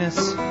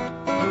happiness.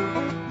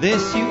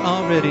 This you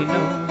already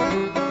know.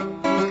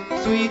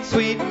 Sweet,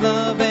 sweet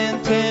love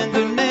and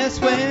tenderness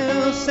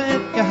will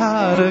set your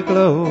heart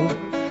aglow.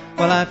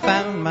 Well, I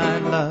found my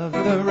love,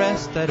 the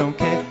rest I don't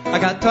care. I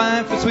got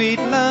time for sweet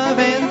love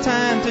and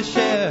time to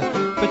share.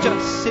 But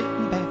just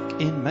sitting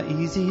back in my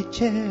easy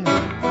chair,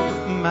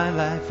 my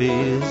life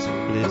is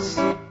bliss.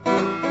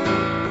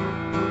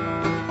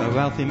 A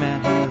wealthy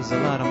man has a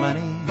lot of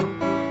money.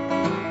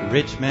 A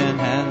rich man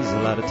has a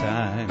lot of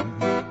time.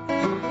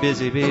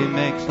 Busy bee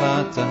makes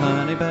lots of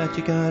honey, but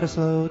you gotta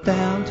slow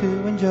down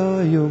to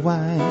enjoy your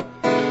wine.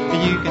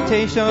 You can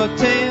taste your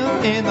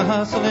tail in the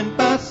hustle and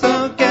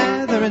bustle,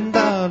 gathering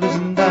dollars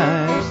and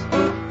dimes.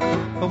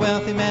 A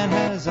wealthy man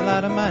has a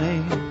lot of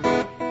money.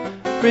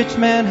 Rich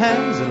man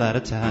has a lot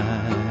of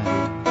time.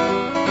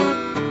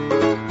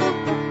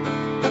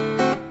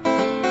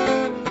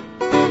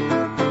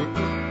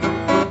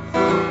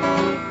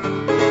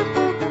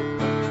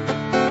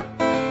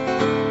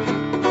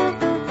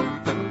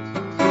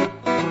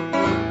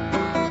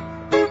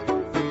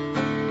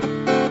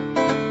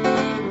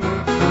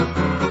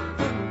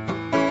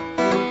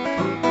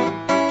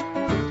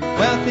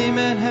 Wealthy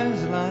man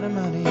has a lot of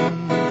money.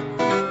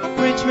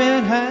 Rich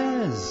man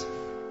has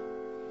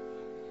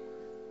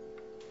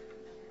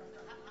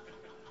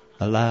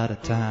a lot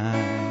of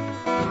time.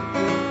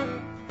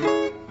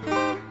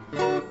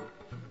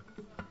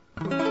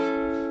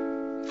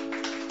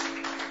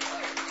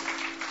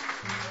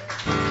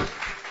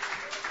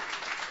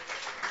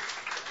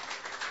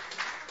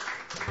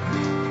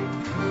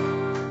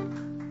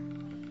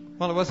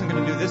 Well, I wasn't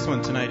going to do this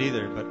one tonight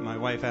either, but my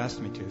wife asked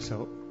me to,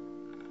 so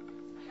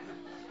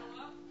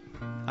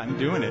I'm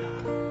doing it.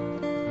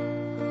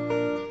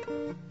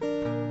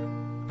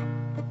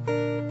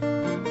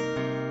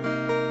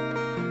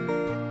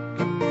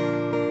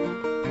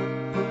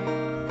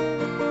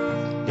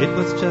 It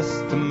was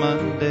just a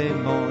Monday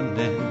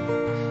morning,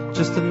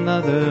 just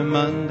another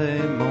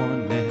Monday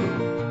morning.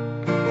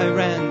 I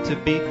ran to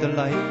beat the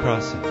light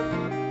crossing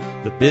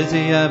the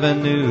busy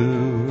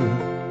avenue.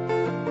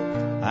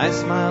 I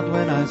smiled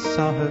when I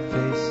saw her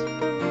face.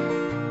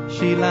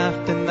 She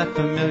laughed in that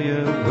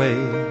familiar way.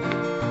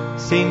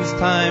 Seems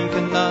time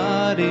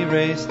cannot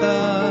erase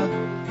the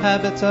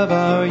habits of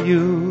our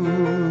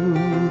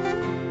youth.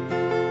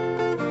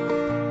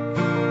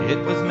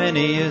 It was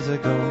many years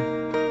ago,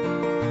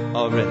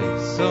 already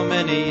so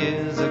many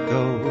years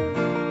ago.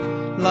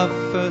 Love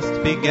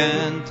first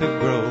began to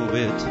grow,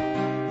 it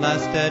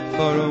lasted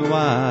for a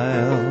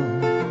while,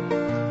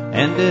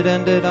 and it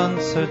ended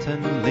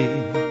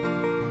uncertainly.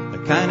 The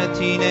kind of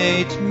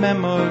teenage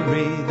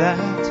memory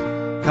that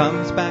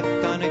comes back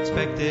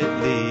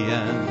unexpectedly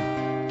and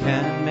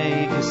can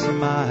make you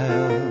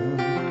smile.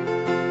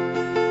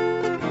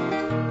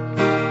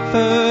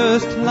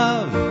 First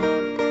love,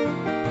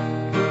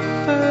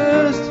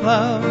 first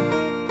love,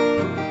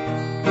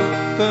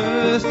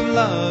 first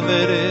love,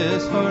 it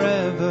is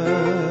forever.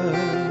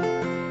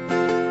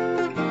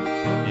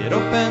 It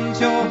opens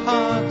your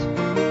heart,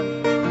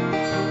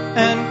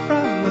 and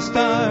from the the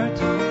start.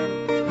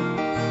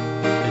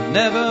 It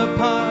never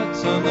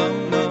parts, oh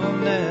no, no,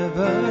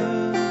 never.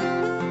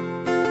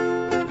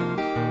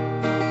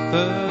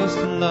 First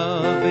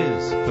love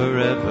is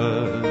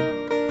forever.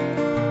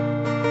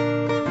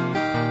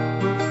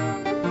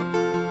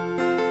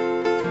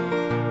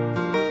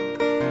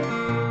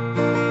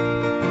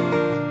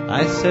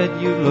 I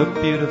said you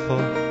look beautiful.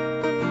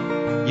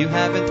 You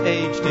haven't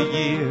aged a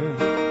year.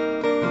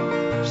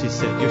 She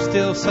said you're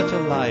still such a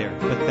liar,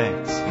 but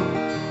thanks.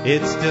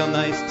 It's still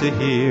nice to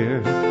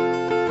hear.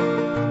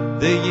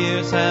 The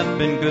years have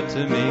been good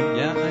to me.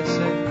 Yeah, I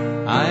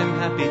said I'm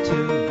happy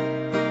too.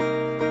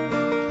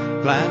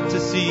 Glad to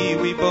see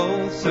we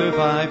both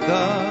survived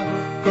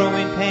the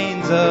growing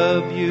pains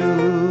of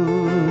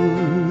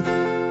youth.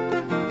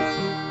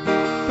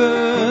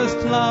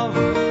 First love.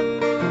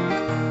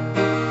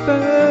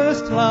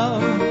 First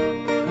love,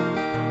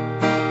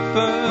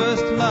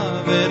 first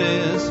love, it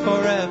is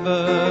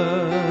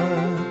forever.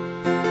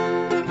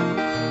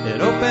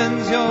 It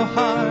opens your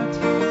heart,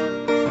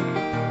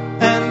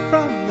 and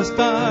from the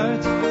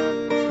start,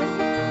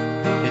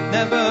 it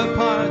never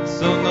parts,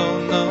 oh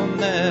no, no,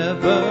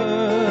 never.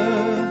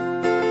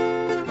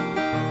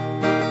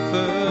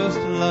 First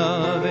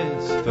love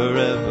is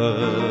forever.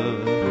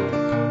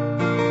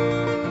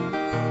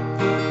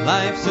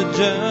 Life's a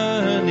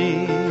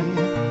journey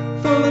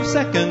full of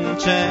second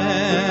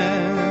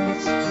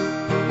chance,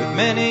 with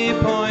many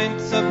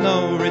points of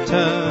no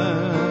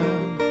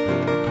return.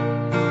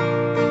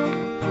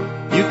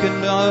 You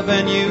can love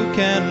and you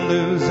can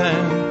lose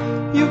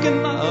and you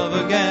can love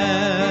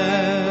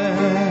again.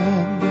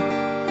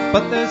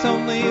 But there's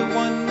only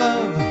one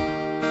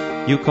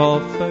love you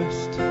call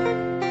first.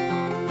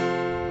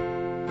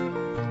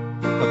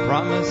 A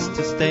promise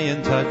to stay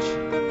in touch,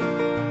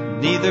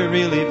 neither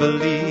really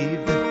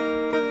believed.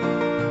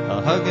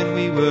 A hug and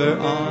we were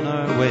on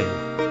our way,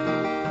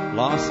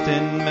 lost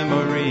in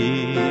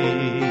memory.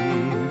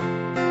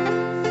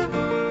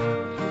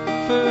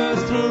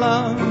 First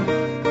love,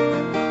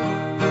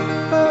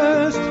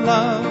 first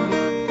love,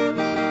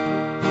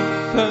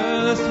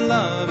 first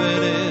love,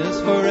 it is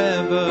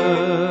forever.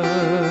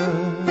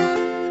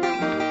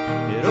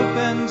 It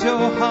opens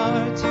your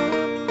heart,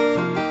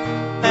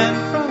 and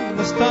from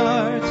the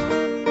start,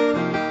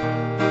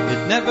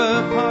 it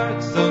never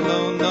parts, oh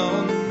no,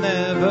 no,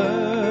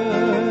 never.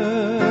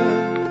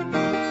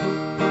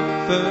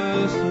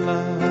 First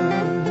love,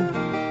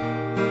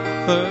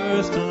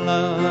 first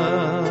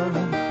love,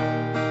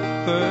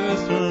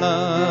 first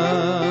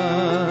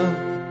love,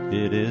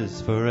 it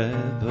is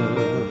forever.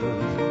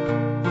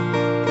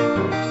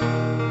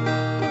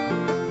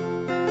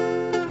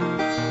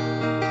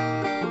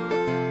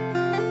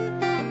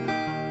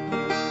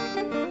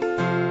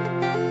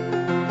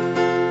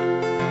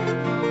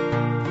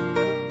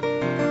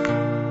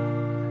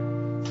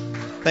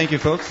 Thank you,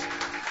 folks.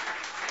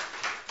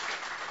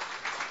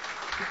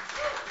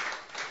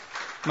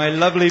 My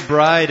lovely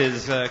bride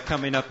is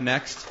coming up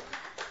next,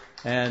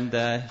 and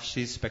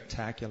she's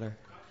spectacular.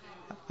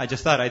 I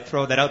just thought I'd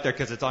throw that out there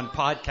because it's on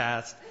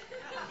podcast,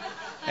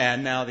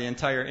 and now the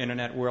entire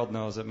internet world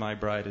knows that my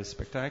bride is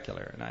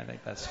spectacular, and I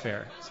think that's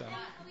fair. So.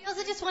 We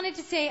also just wanted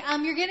to say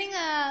you're getting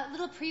a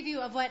little preview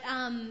of what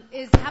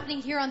is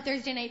happening here on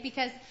Thursday night,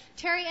 because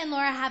Terry and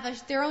Laura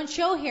have their own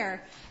show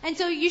here. And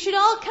so you should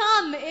all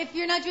come if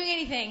you're not doing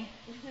anything.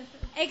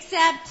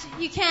 Except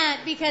you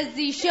can't because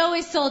the show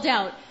is sold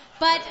out.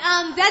 But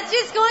that's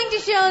just going to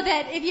show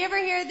that if you ever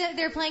hear that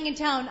they're playing in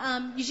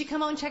town, you should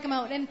come out and check them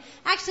out. And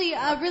actually,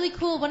 really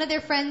cool, one of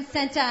their friends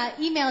sent an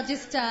email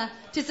just to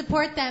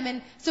support them.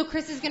 And so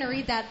Chris is going to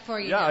read that for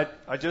you. Yeah,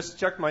 I just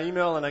checked my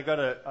email, and I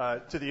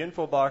got to the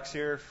info box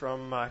here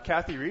from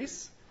Kathy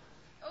Reese.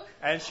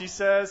 And she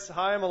says,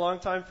 "Hi, I'm a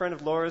longtime friend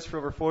of Laura's for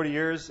over 40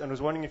 years and was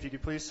wondering if you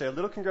could please say a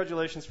little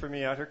congratulations for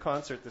me at her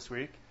concert this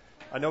week.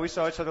 I know we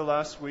saw each other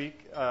last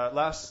week. I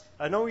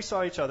know we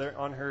saw each other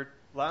on her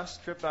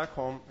last trip back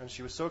home, and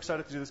she was so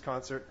excited to do this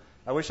concert.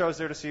 I wish I was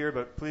there to see her,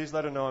 but please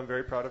let her know I'm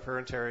very proud of her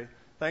and Terry.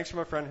 Thanks from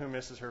a friend who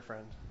misses her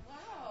friend."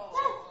 Wow.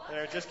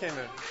 There, it just came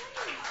in.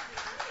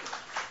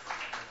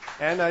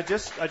 And I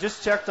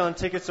just checked on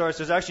ticket source.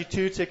 There's actually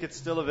 2 tickets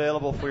still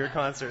available for your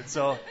concert.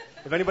 So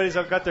if anybody's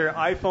got their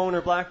iPhone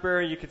or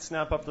BlackBerry, you could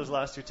snap up those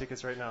last 2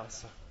 tickets right now.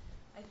 So.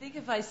 I think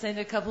if I send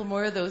a couple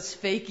more of those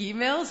fake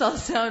emails, I'll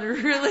sound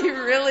really,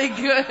 really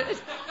good.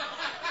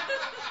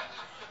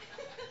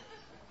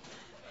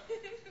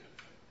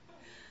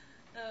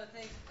 Oh,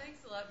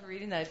 thanks a lot for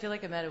reading that. I feel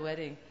like I'm at a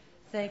wedding.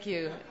 Thank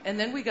you. And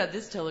then we got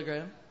this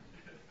telegram.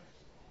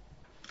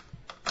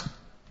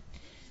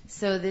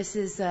 So this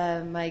is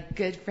my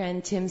good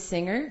friend Tim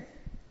Singer.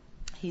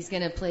 He's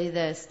going to play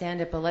the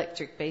stand-up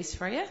electric bass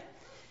for you.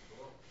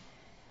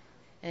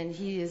 And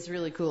he is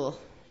really cool.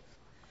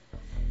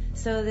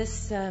 So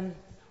this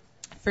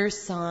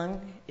first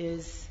song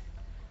is,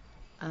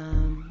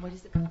 what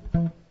is it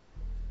called?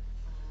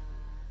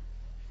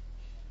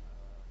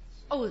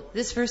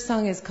 This first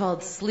song is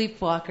called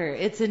Sleepwalker.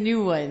 It's a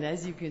new one,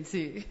 as you can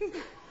see.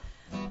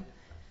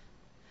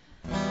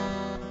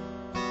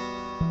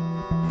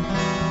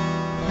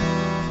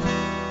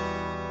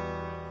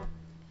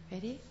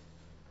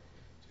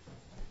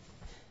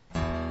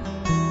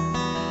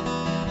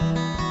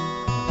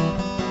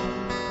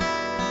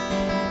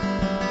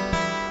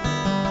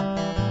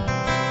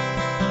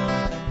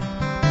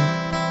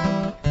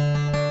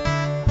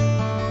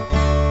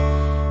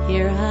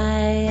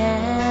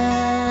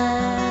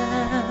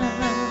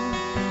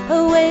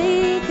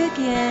 awake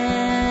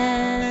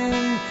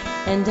again.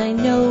 And I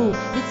know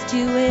it's 2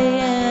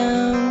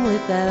 a.m.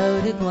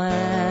 without a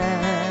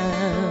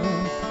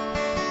glance.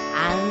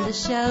 And the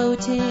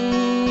shouting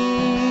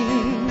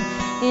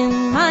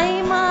in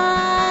my mind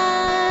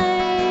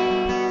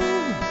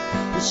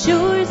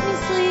assures me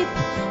sleep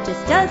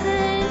just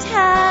doesn't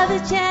have a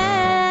chance.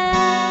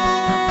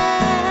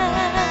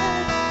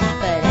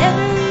 But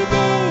every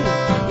day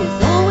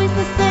is always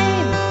the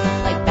same,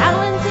 like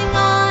balancing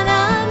on a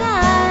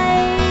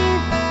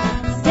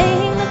knife,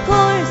 staying the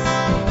course,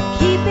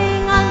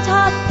 keeping on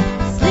top,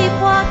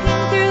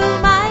 sleepwalking through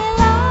my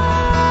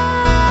life.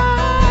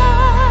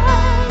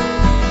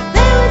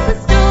 There was a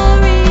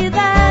story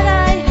that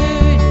I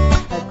heard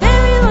a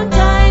very long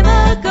time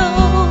ago.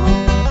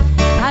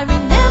 I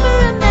remember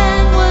a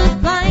man was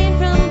blind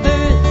from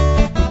birth,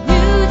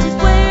 knew just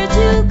where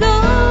to go.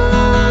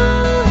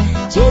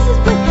 Jesus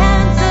put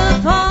hands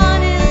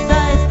upon his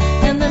eyes,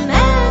 and the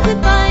man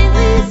could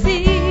finally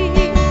see.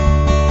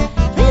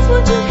 Please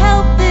won't you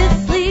help this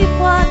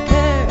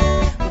sleepwalker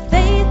with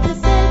faith to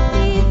set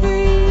me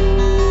free?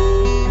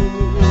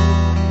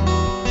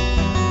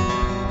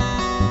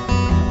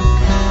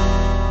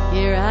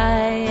 Here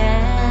I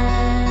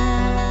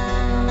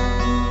am,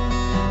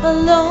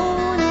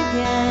 alone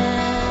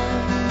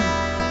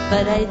again.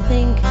 But I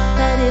think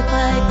that if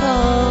I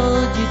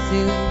called, you'd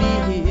soon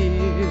be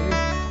here.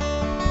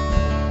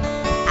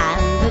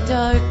 And the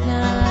dark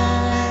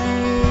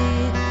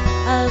night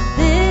of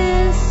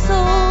this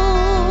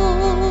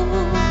soul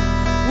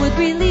would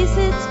release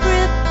its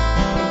grip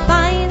and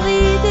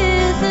finally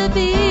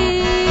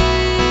disappear.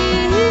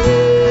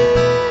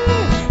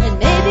 And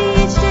maybe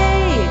each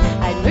day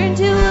I'd learn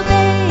to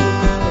obey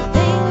the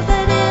things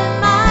that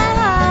in my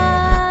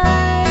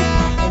heart.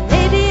 And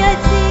maybe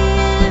I'd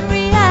see in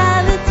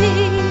reality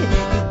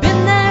you've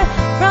been there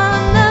from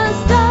the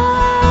start.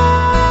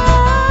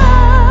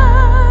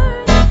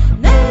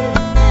 Maybe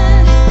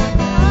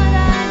that's what I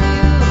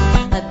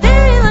knew a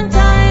very long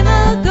time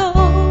ago.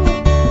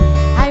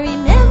 I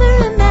remember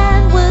a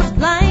man was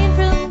blind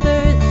from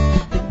birth,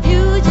 but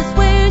knew just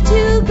where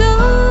to go.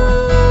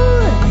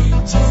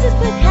 Jesus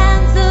put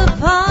hands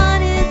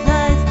upon his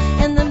eyes,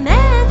 and the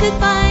man could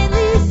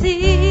finally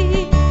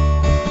see.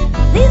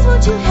 Please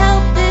won't you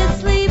help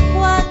this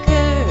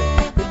sleepwalker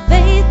with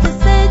faith to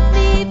set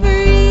me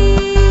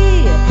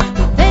free?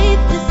 With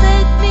faith to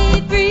set me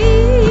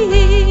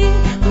free.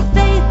 With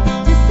faith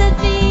to set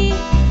me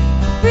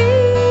free.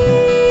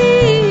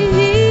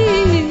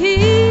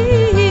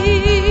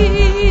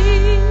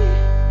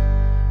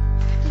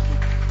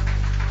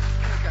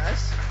 Oh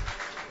gosh.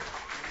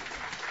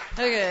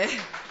 Okay,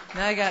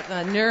 now I got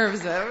my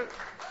nerves out.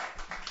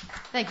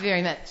 Thank you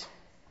very much.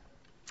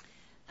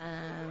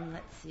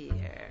 Let's see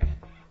here.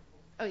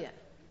 Oh yeah.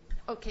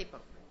 Okay,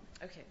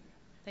 okay.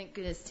 Thank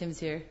goodness Tim's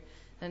here.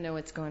 I know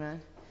what's going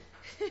on.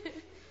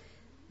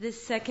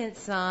 This second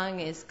song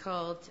is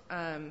called,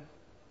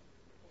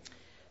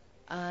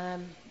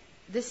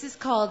 This is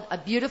called A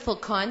Beautiful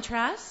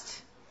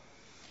Contrast,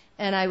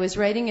 and I was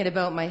writing it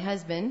about my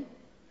husband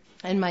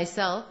and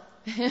myself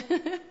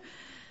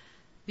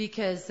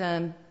because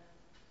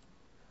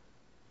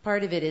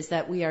part of it is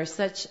that we are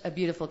such a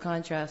beautiful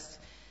contrast.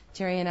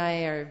 Terry and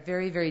I are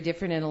very, very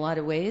different in a lot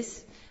of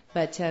ways,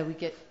 but we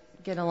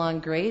get along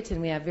great, and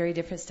we have very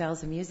different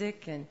styles of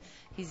music, and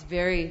he's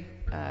very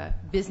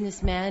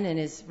businessman in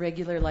his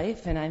regular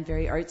life, and I'm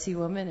very artsy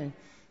woman, and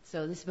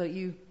so this is about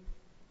you.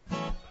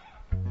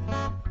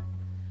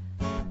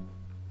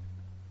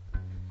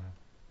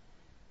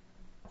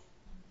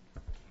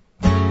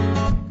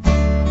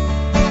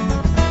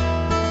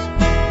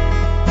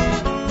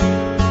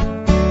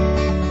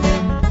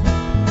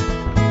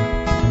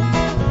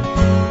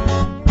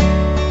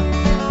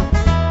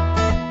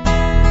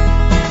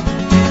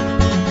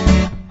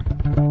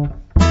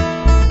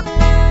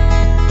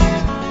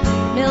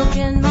 milk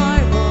and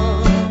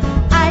marble,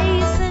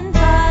 ice and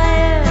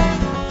fire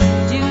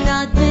do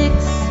not mix,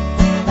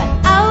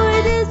 but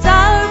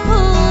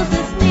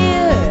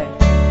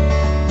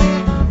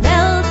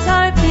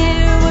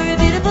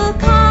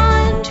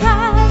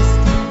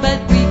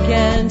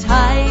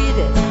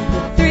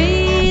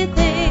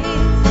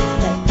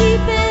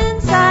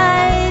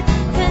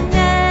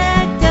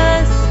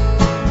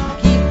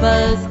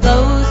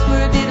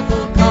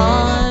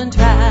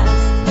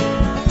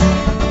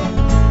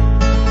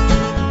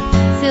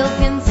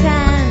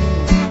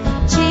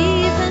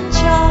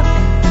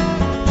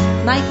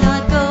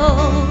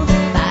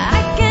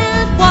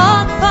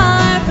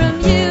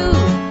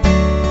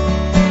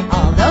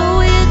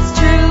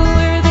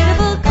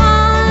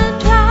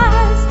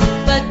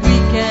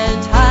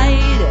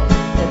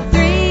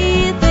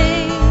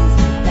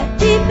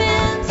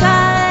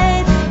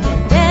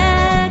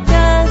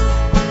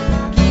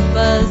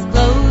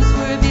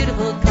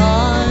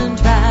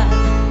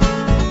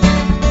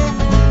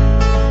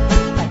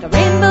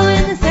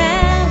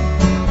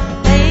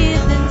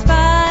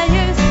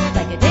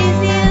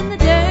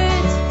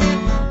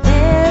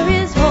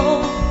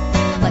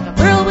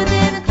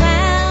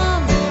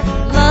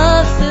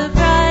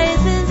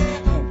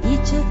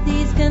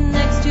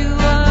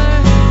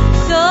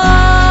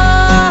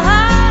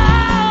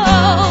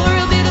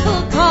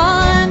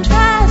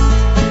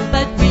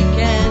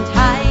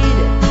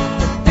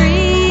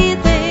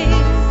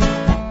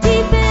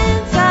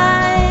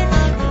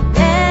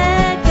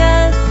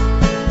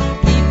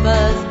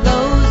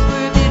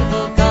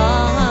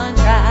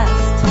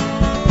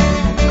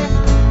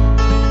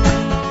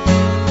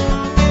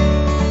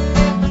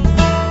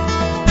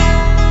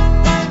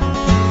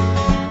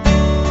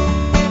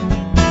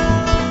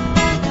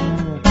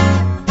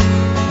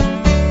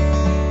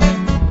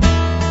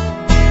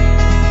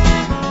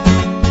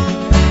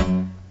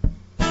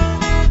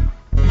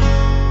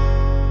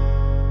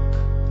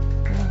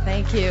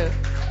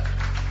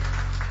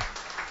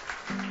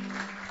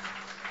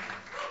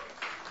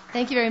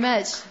Thank you very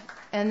much.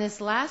 And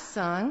this last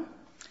song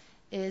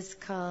is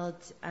called,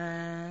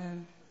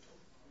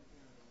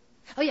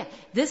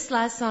 this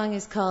last song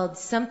is called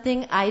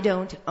Something I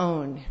Don't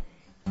Own.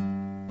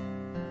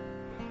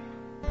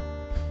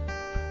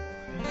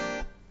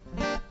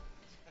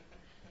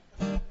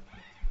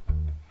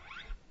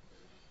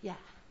 Yeah.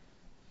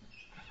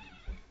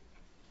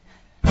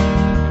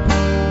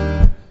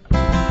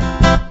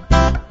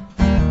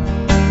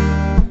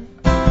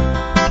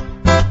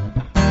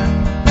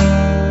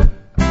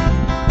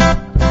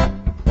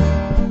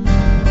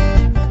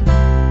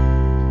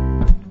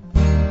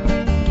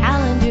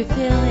 Calendar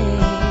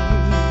filling,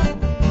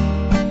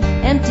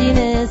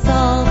 emptiness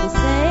all the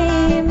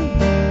same.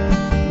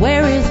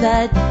 Where is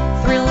that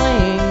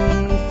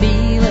thrilling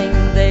feeling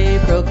they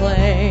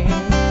proclaim?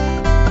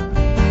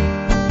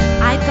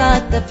 I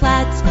got the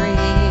flat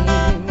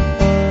screen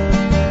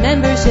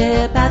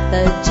membership at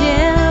the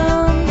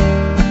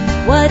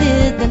gym. What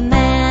did the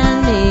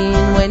man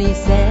mean when he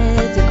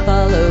said to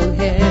follow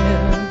him?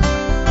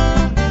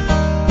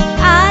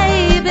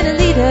 I've been a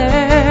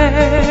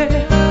leader.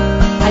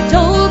 I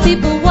told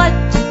people what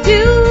to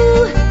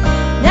do.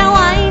 Now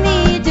I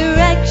need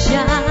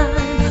direction.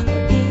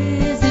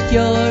 Is it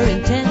your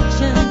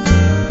intention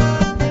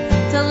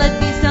to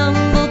let me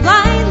stumble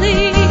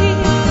blindly,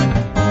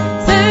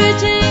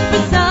 searching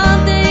for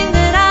something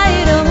that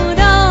I don't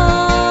own?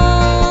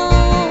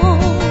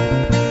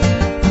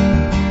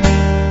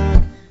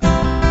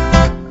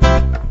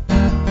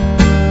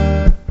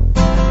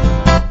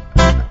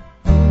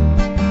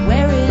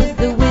 Where is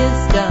the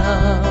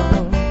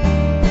wisdom?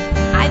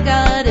 I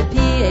got a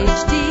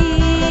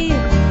PhD.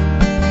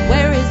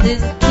 Where is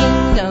this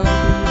kingdom?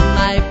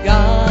 I've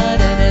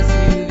got an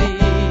SUV.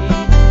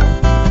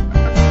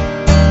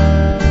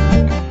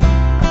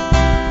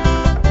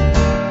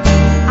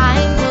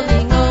 I'm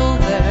pulling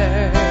over.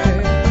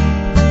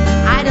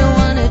 I don't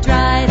want to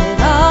drive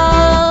at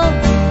all.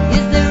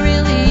 Is there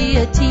really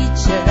a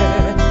teacher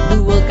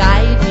who will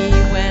guide me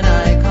when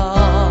I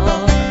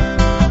call?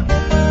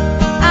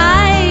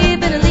 I've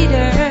been a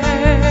leader.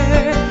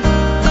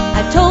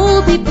 I've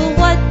told people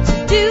what to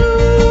do.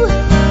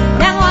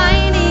 Now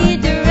I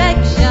need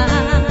direction.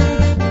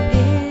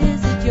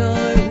 Is it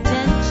your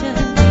intention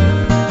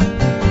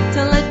to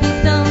let me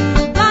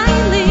stumble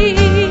blindly,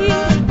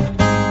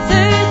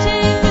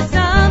 searching for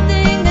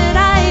something that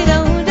I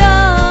don't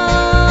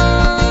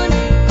own?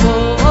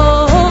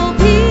 Oh,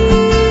 please,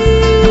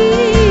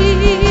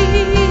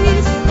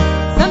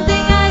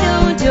 something I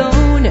don't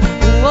own.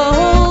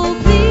 Oh,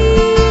 please,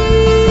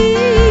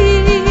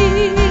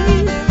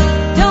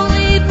 don't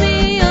leave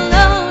me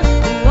alone.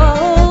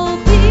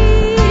 Oh, please,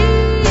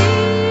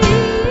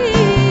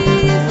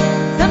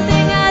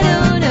 something I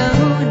don't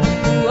own.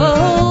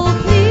 Oh,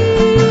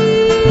 please,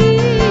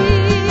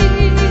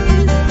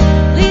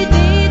 lead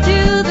me to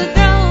the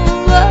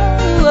throne.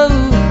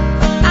 Oh,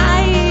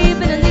 I've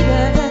been a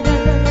leader.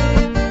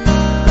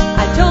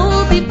 I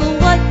told people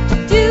what to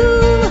do.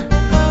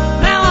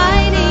 Now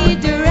I need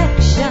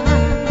direction.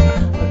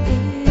 Or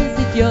is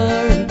it your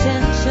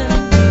intention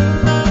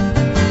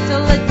to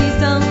let me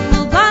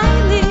stumble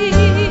blindly,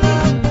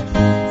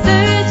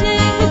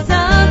 searching for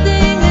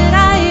something that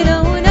I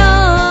don't own?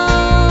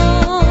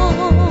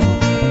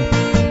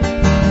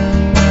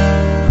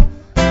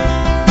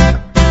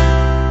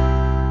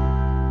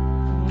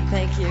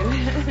 Thank you.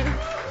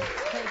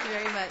 Thank you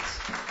very much.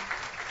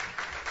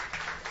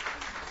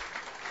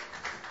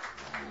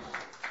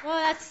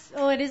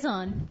 Well, it is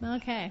on.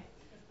 Okay.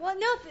 Well,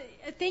 no,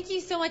 thank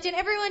you so much. And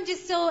everyone,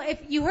 just so if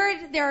you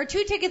heard, there are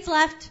 2 tickets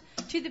left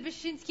to the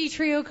Bashinsky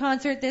Trio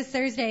concert this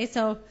Thursday.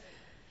 So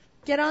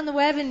get on the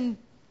web and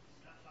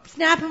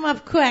snap them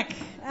up quick.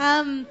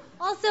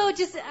 Also,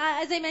 just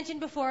as I mentioned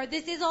before,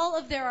 this is all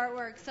of their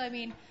artwork. So, I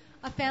mean,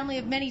 a family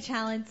of many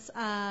talents.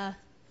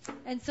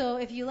 And so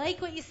if you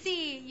like what you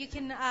see, you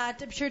can,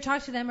 I'm sure,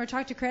 talk to them or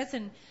talk to Chris.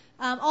 And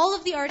all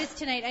of the artists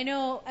tonight, I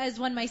know as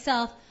one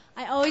myself,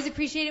 I always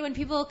appreciate it when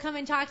people come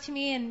and talk to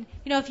me. And,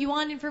 you know, if you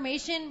want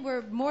information,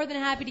 we're more than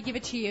happy to give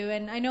it to you.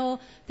 And I know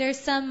there's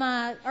some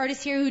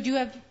artists here who do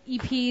have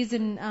EPs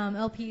and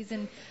LPs,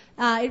 and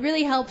it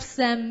really helps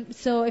them.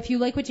 So if you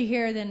like what you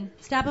hear, then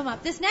snap them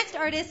up. This next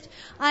artist,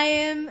 I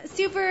am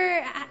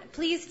super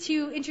pleased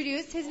to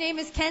introduce. His name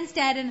is Ken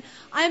Stead, and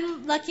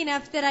I'm lucky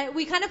enough that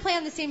we kind of play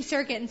on the same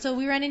circuit, and so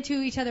we run into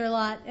each other a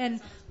lot, and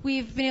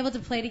we've been able to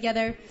play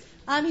together.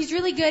 He's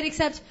really good,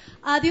 except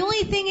the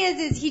only thing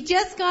is he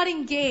just got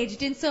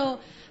engaged, and so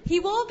he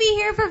won't be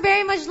here for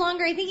very much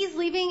longer. I think he's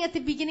leaving at the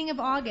beginning of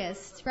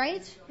August,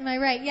 right? Am I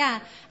right?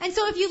 Yeah. And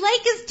so if you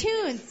like his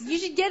tunes, you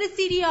should get a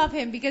CD off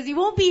him, because he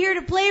won't be here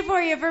to play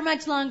for you for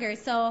much longer.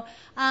 So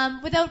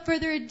without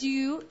further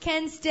ado,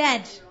 Ken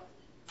Stead.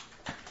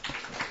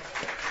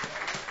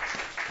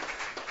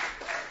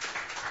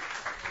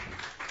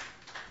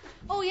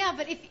 Oh yeah,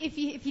 but if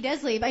he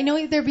does leave, I know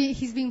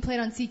he's being played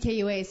on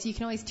CKUA, so you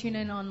can always tune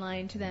in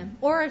online to them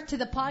or to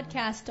the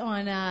podcast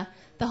on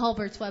the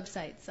Halbert's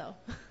website. So.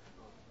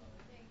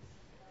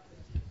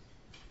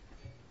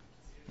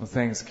 Well,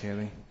 thanks,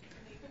 Kaley.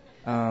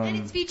 And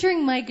it's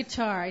featuring my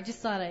guitar. I just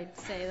thought I'd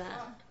say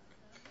that.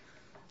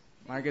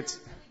 My guitar.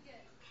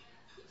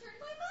 You turned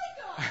my mic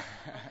off.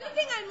 Good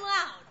thing I'm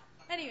loud.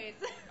 Anyways.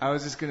 I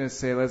was just gonna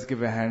say, let's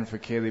give a hand for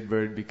Kaley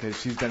Bird because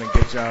she's done a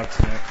good job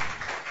tonight.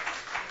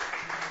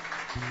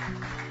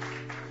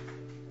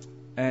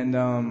 And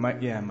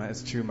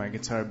it's true. My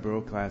guitar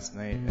broke last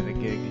night at a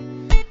gig.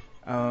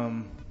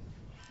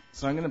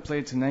 So I'm gonna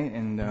play tonight,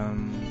 and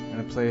I'm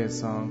gonna play a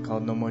song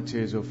called "No More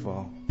Tears Will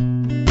Fall."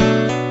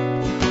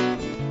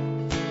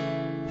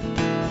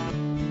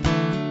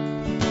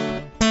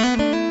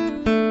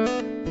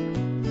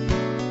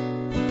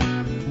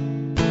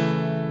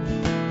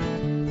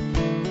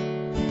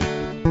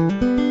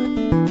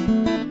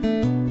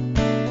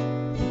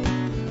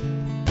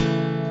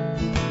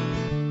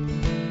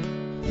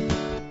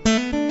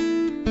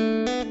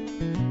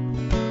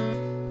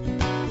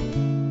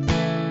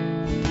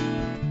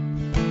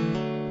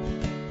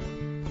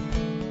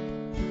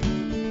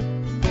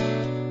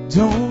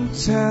 Don't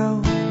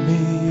tell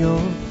me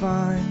you're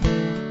fine,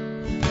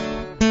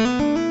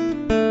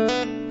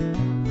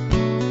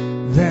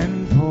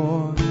 then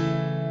pour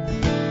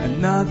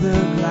another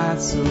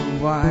glass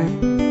of wine.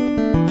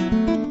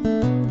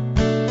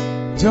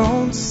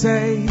 Don't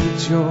say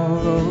that you're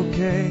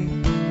okay,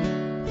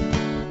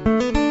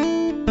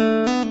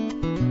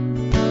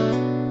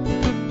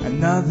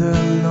 another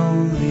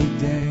lonely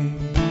day.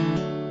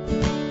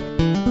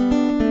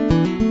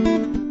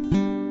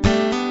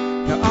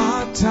 Now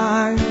our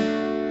time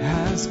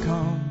has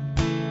come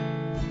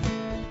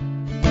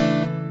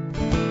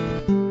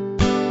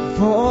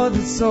for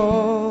this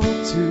all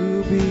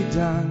to be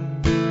done.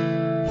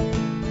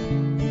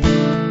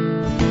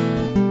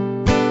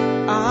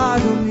 I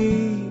don't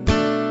need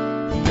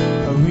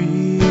a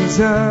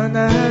reason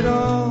at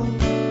all.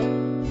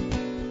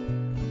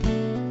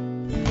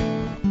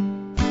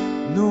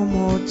 No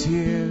more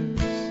tears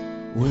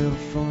will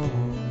fall.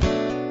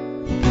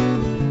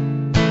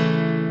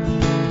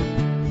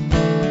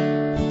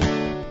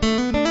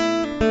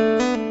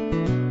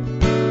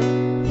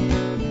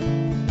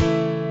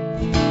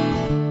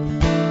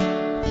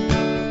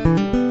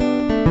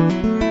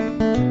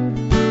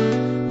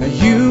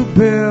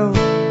 Build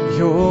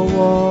your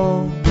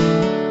wall,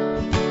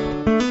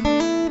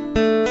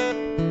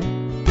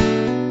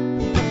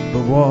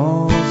 the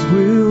walls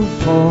will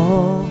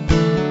fall.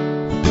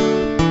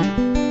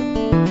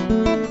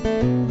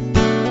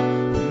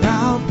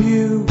 Now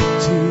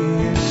beauty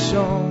is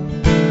shown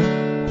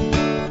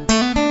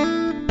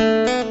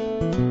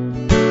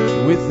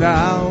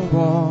without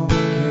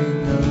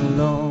walking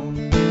alone.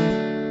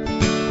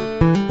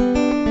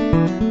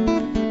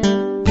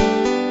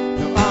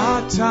 Now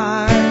our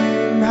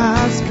time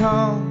has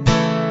come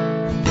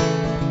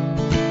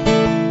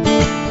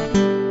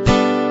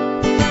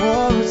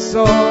for us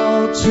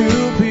all to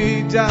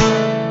be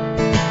done.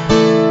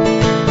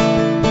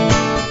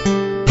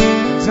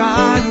 And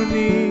I don't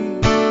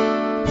need a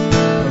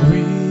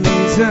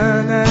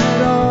reason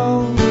at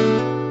all.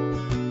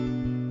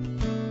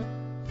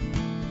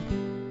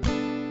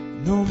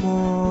 No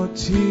more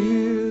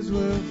tears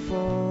will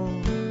fall.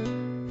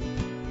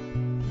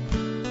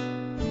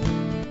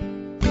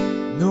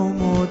 No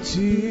more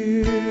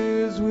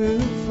tears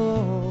will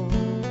fall.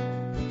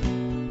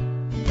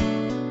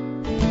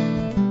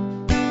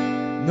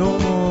 No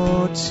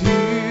more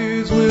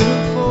tears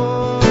will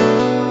fall.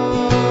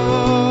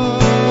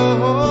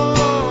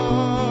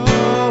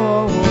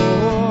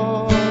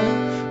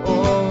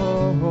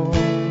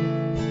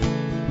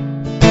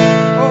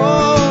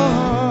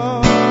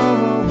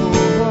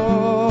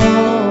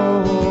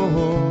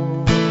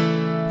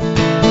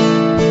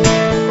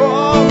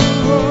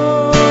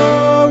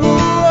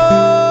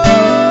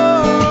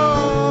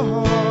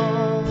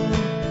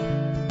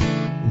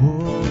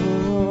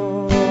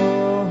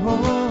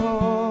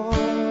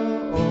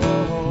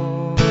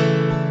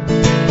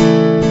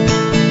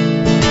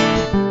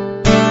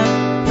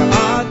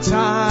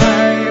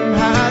 Time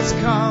has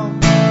come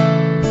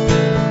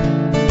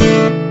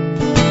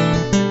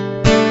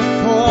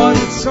for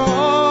this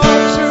all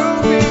to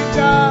be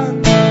done.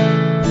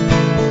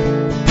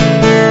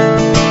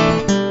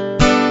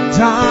 And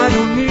I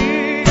don't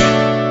need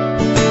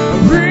a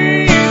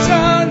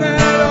reason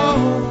at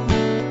all.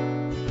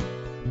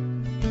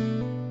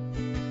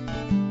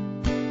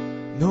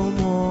 No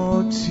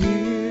more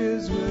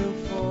tears will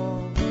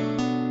fall.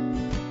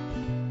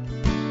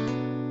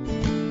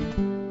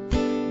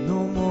 No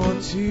more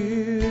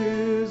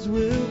tears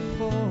will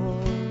fall.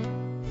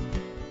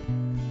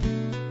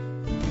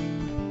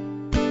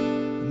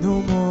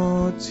 No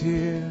more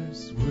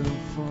tears will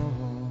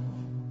fall.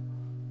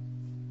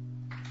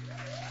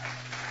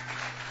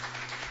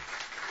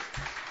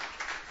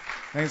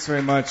 Thanks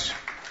very much.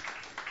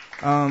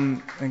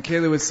 And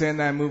Kaley was saying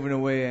that I'm moving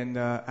away, and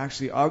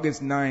actually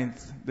August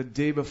 9th, the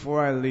day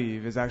before I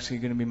leave, is actually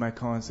going to be my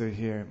concert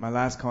here, my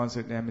last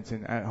concert in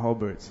Edmonton at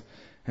Halbert's.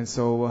 And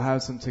so we'll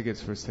have some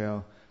tickets for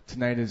sale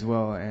tonight as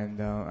well,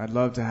 and I'd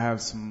love to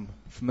have some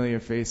familiar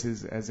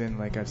faces, as in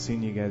like I've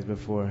seen you guys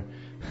before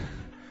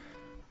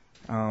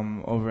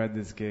over at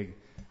this gig.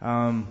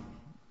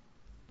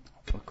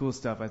 Well, cool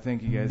stuff. I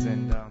thank you guys.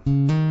 And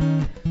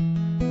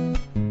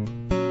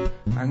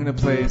I'm going to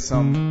play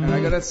some. And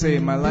I got to say,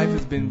 my life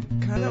has been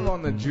kind of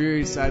on the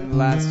dreary side of the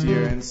last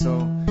year. And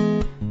so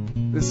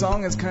the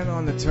song is kind of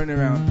on the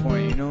turnaround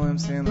point. You know what I'm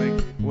saying?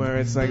 Like, where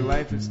it's like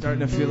life is starting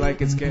to feel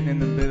like it's getting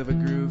in a bit of a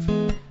groove.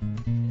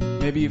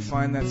 Maybe you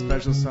find that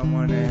special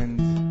someone and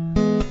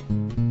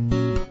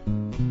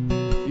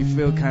you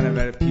feel kind of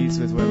at peace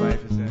with where life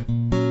is at.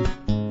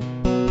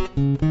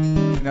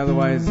 In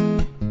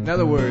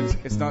other words,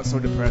 it's not so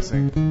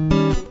depressing.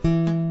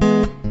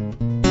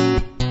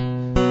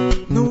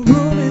 No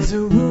room is a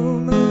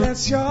room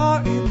unless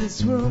you're in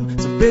this room.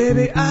 So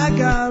baby, I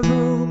got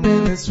room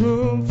in this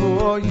room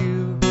for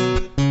you.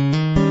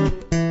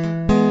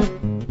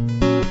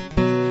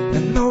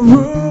 And no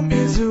room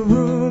is a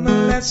room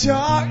unless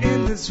you're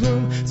in this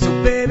room. So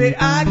baby,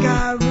 I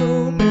got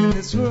room in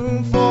this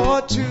room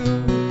for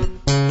two.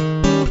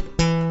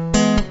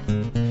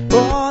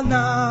 Oh,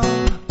 now.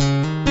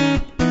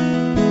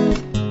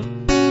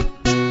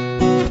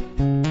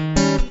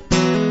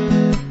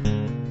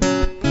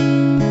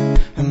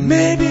 And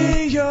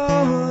maybe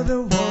you're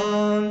the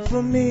one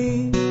for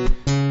me.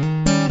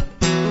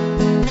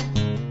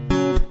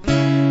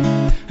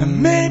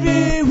 And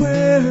maybe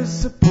we're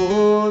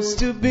supposed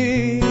to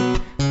be.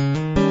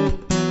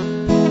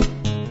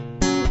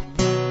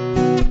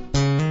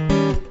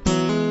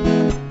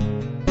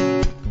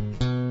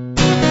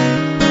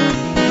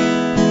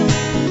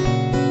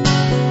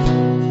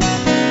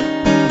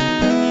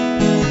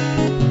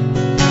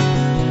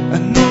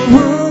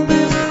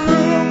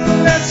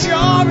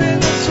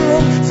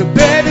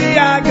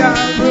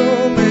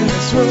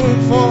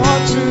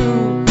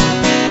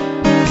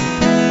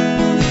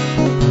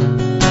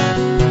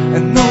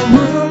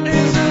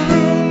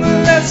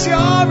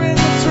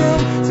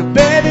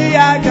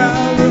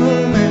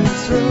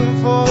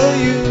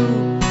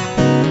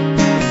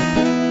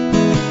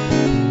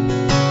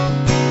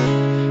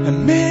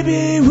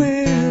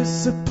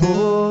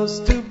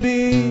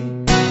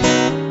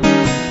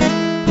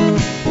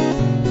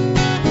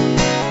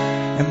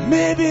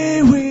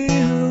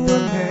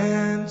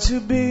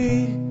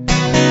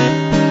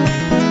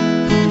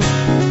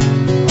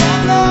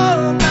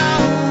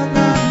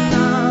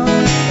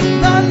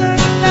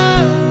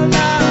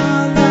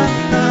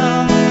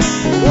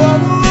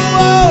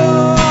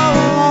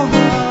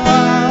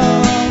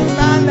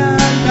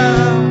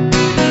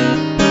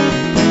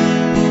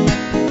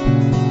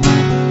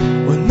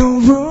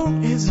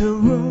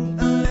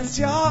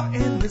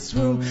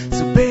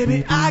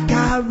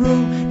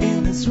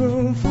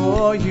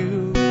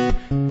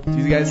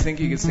 Think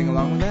you can sing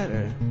along with that?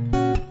 Or?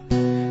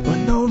 Well,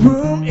 no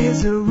room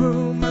is a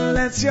room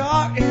unless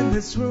you're in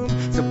this room.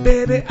 So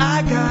baby,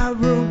 I got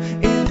room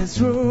in this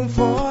room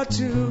for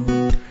two.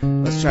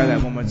 Let's try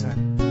that one more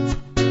time.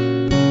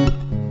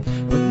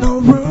 Well, no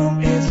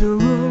room is a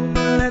room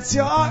unless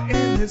you're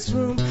in this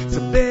room. So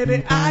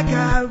baby, I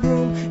got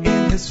room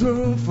in this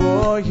room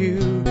for you.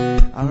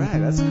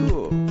 Alright, that's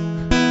cool.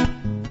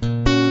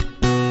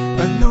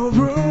 But no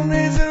room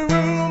is a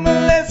room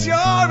unless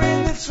you're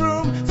in this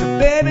room. So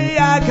baby,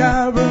 I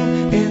got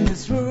room in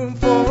this room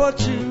for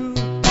two.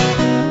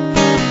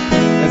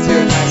 Let's hear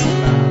it nice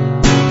and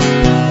loud.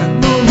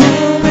 And no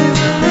room is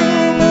a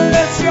room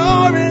unless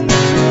you're in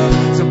this room.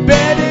 So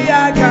baby,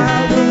 I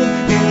got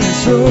room in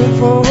this room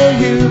for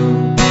you.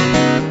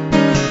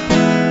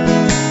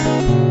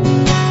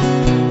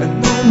 And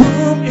no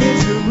room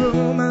is a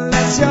room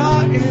unless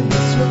you're in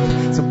this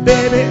room. So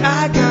baby,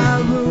 I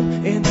got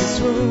room in this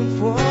room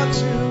for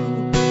two.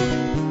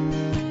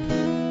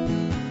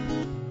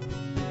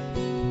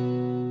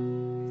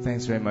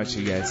 Thanks very much,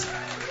 you guys.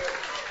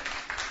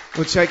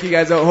 We'll check you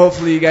guys out.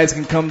 Hopefully you guys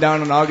can come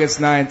down on August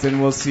 9th,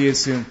 and we'll see you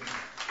soon.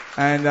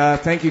 And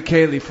thank you,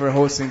 Kaley, for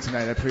hosting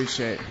tonight. I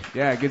appreciate it.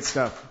 Yeah, good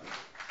stuff.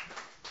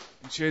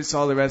 And cheers to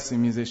all the rest of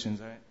the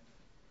musicians, all right?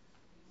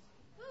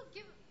 Ooh,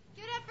 give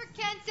it up for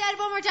Ken Said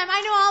one more time.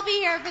 I know I'll be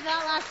here for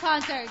that last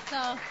concert,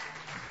 so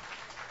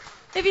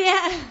if you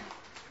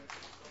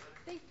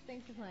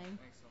thanks for playing.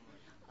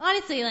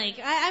 Honestly, like,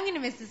 I'm going to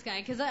miss this guy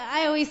because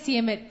I always see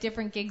him at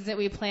different gigs that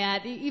we play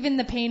at, even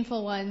the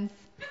painful ones,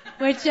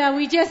 which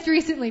we just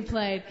recently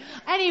played.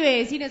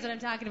 Anyways, he knows what I'm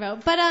talking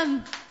about. But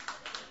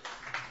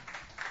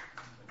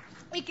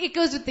it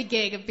goes with the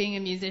gig of being a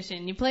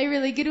musician. You play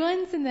really good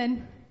ones, and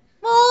then,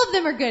 well, all of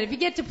them are good if you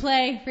get to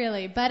play,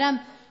 really. But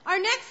our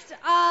next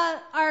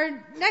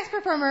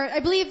performer,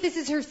 I believe this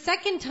is her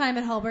second time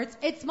at Hulbert's.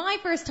 It's my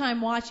first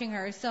time watching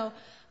her, so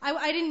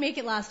I didn't make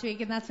it last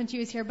week, and that's when she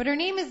was here. But her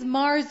name is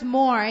Mars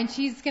Moore, and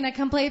she's going to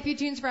come play a few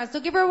tunes for us. So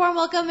give her a warm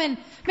welcome and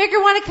make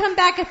her want to come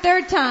back a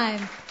third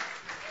time.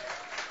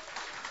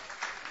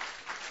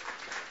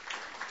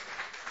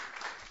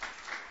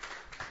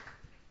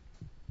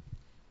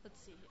 Let's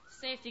see.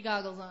 Safety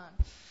goggles on.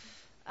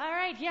 All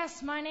right,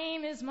 yes, my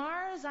name is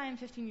Mars. I am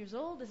 15 years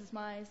old. This is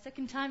my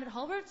second time at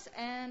Hulbert's,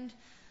 and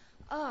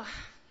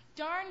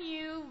darn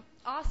you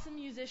awesome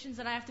musicians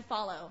that I have to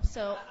follow.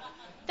 So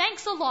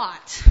thanks a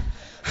lot.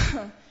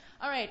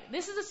 All right,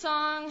 this is a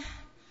song,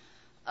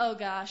 oh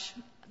gosh,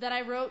 that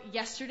I wrote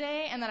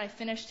yesterday and that I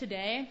finished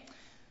today.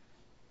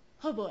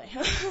 Oh boy.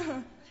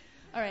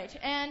 All right,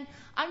 and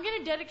I'm going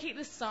to dedicate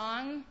this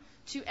song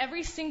to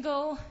every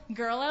single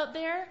girl out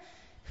there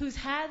who's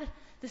had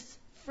this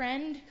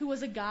friend who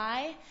was a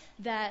guy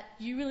that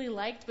you really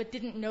liked but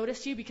didn't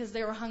notice you because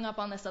they were hung up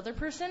on this other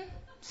person.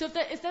 So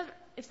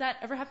if that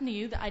ever happened to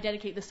you, I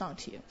dedicate this song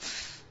to you.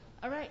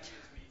 All right.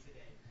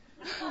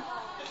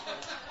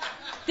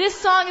 This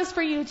song is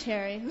for you,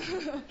 Terry.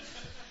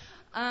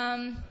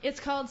 It's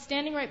called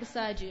Standing Right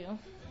Beside You.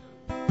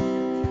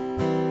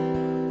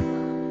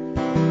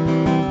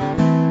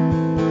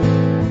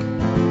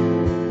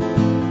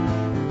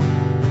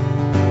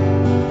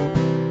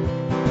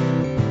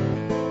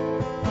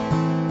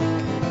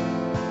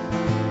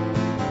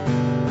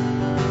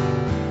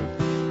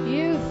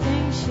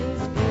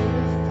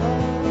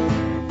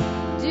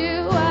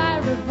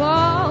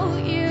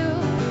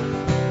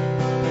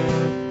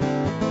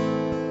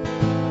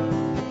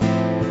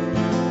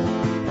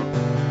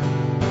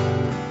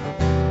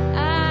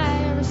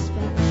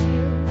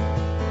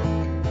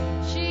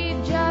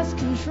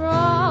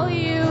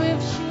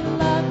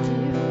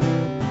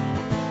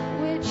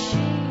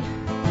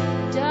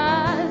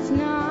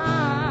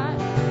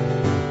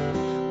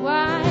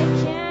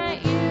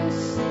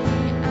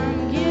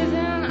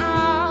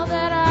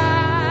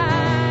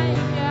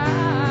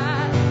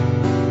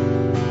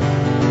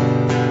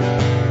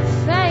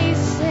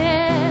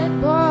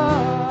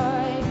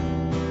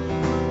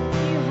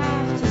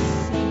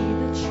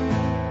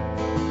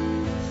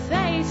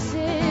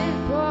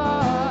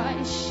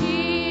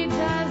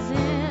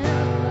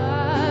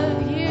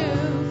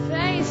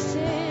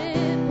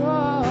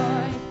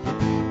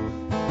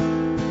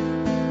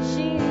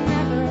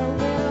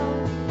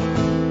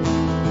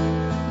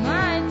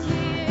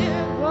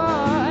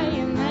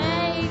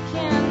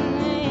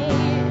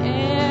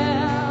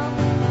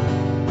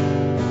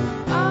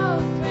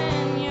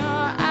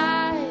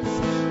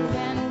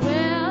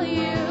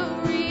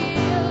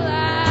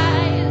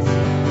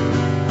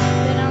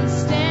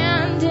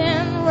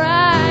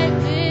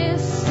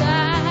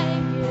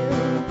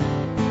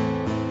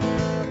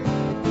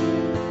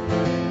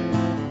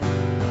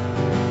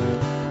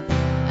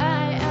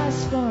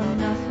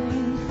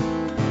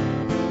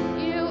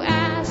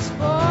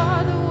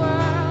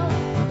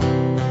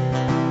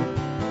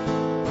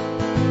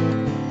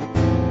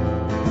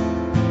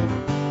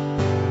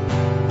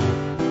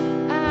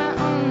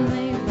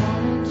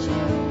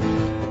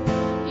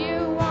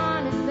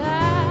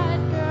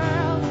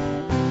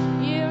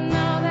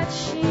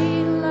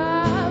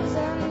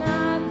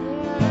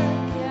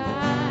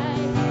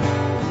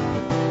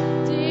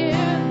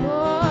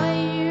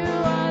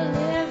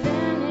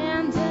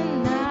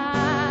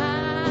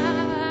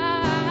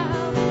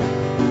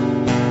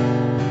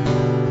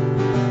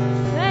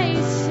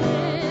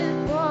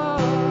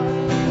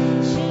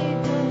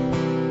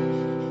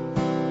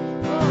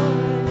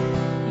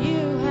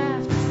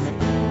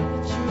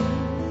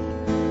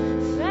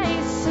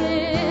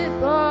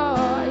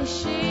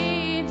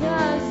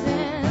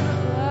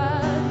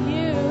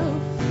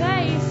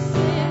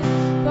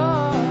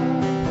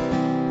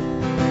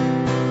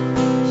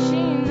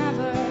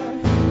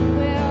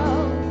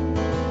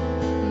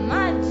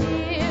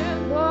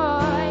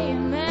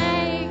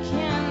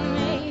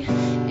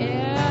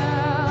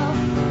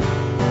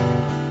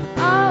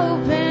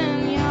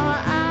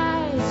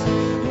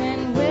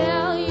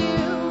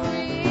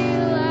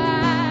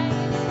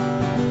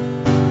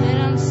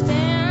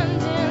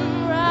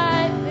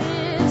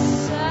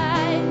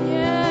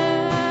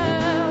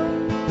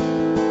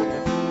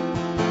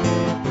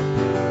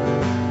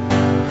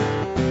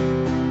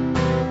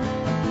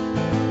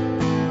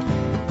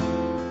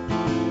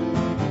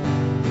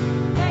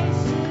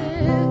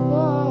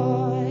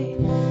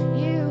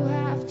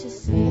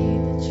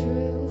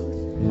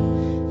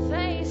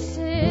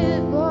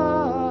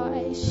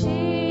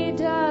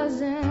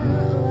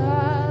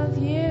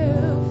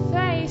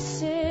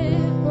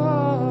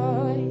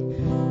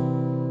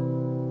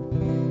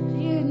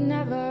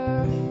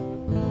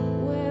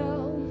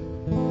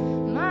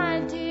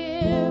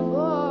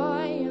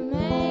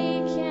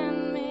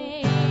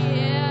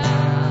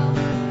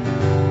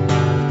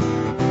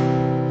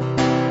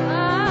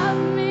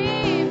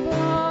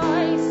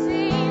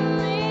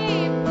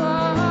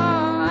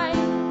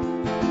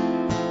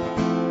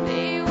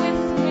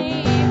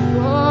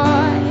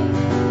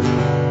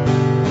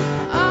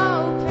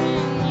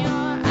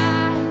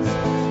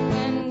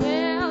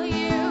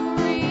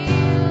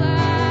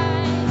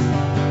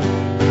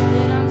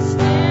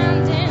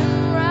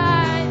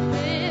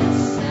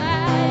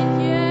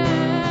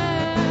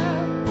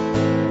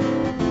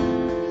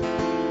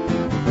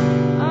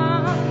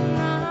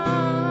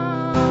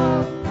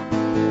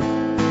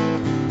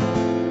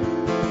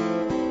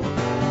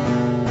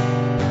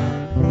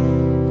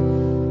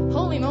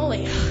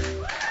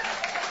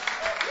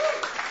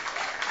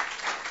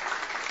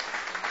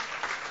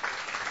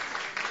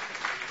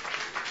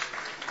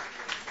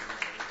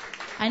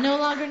 I no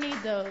longer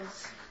need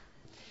those.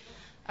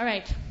 All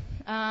right.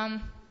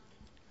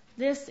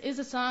 This is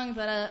a song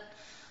that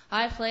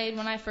I played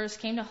when I first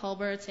came to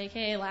Hulbert's,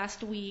 aka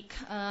last week.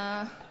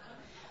 All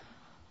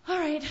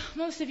right,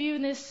 most of you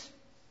in this,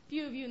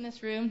 few of you in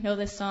this room know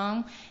this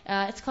song.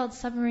 It's called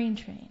Submarine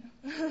Train.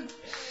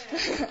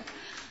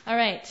 All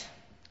right,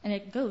 and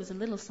it goes a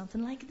little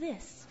something like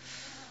this.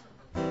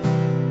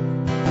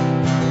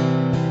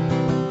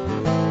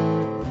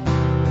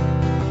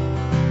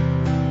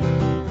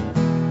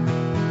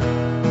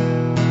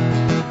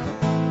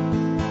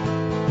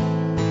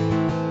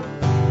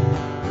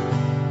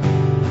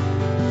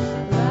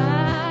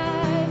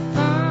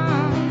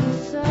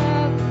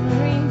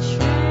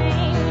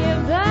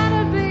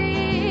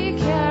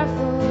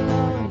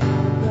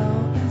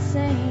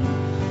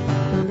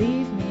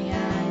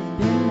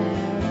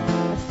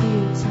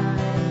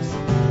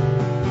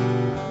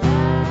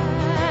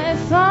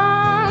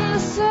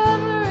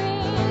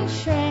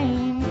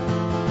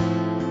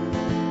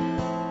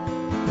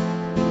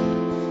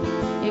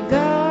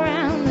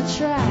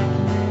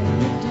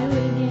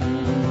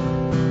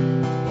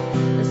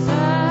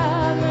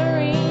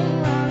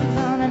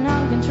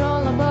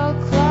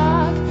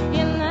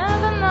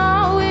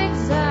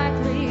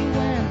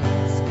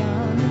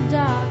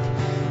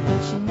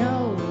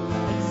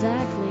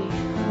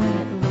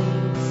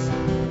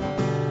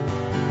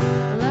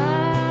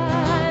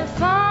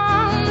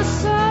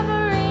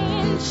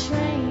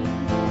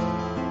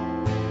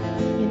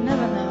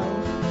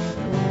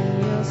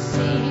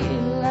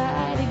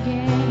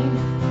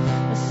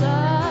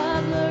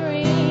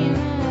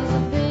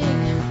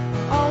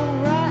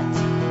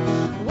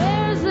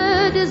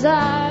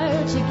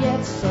 Desire to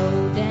get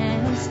so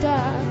damn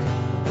stuck.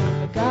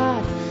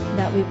 God,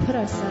 that we put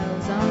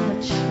ourselves on the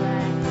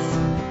tracks.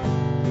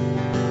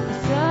 A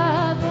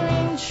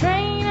submarine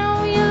train,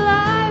 oh, your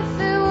life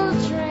it will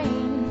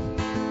drain.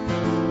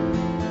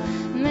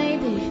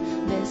 Maybe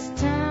this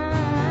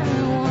time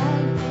it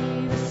won't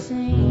be the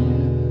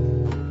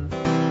same.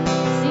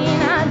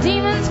 Seeing our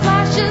demons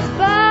flash us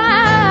by.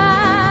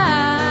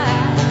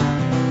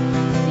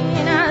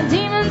 Seeing our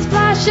demons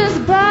flash us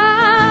by.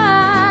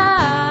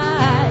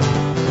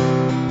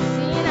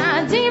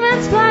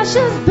 Flash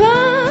us by,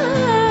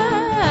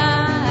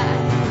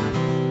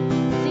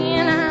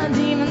 seeing our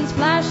demons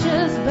flash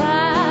us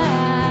by.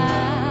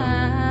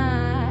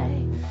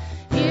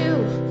 You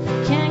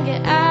can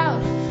get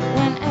out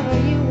whenever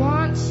you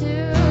want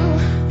to,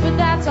 but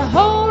that's a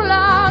whole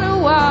lot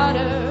of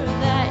water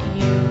that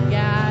you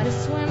gotta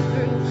swim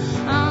through.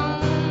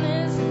 On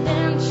this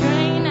damn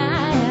train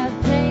I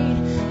have paid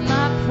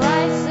my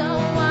price, so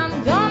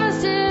I'm gonna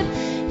sit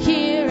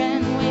here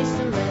and waste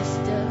the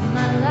rest of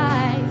my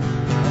life.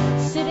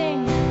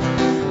 Sitting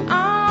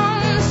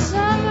on the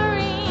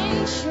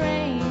submarine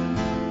train,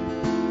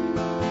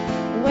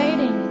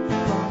 waiting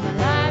for my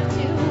life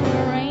to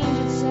arrange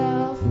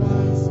itself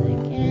once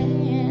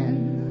again.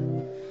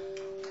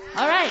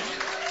 All right.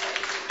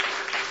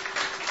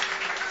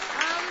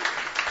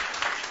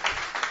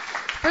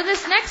 For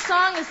this next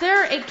song, is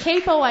there a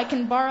capo I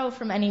can borrow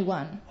from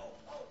anyone?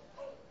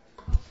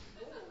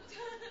 He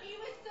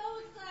was so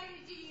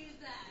excited to use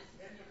that.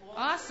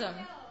 Awesome.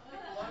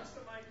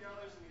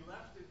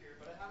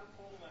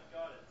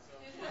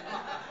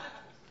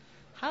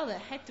 How the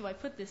heck do I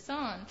put this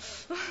on?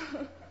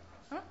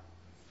 Huh?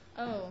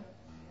 Oh.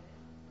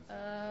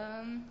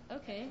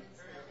 Okay.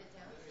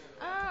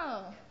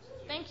 Oh.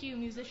 Thank you,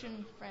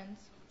 musician friends.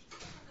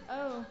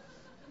 Oh.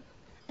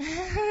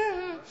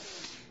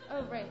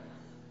 Oh, right.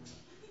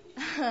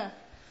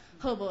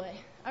 Oh, boy.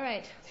 All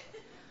right.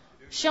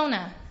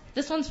 Shona,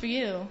 this one's for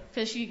you,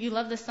 because you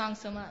love this song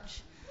so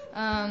much.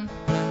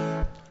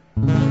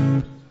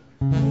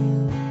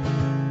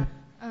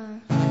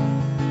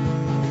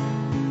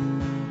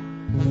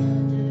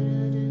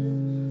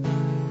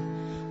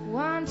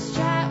 Once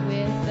chat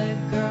with a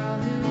girl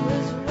who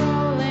was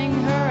rolling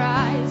her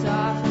eyes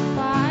off a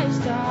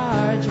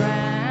 5-star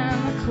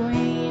drama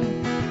queen.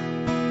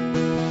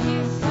 She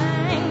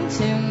sang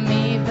to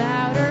me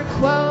about her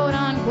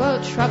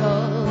quote-unquote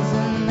troubles,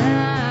 and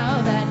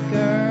now that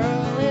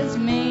girl is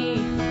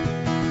me.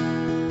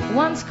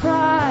 Once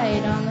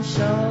cried on the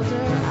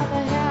shoulder of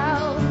a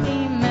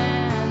healthy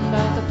man,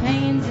 but the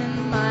pains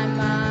in my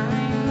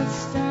mind that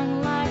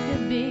stung like a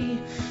bee.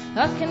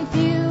 A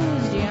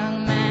confused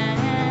young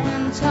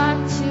man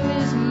talked to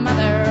his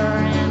mother,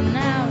 and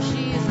now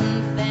she's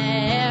in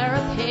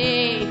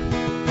therapy.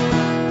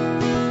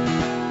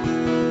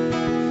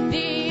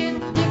 The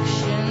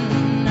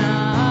addiction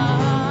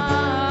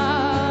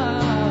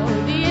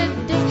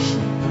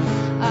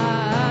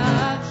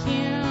of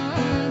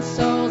human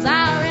souls.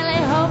 I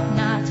really hope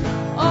not,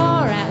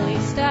 or at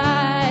least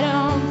I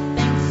don't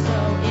think so.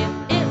 If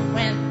it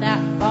went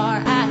that far,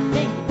 I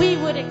think we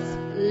would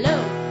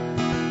explode.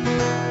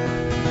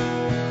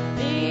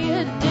 The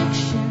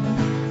addiction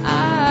of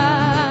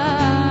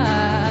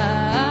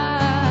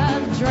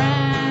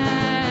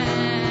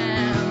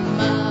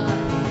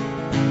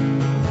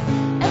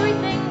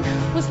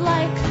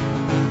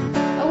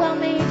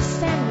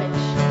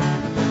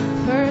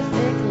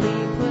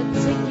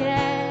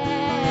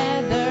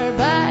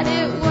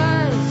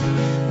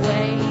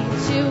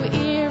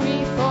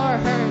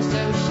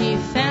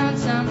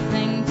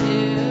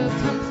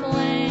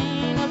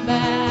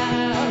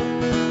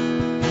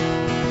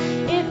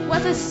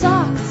was his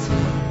socks.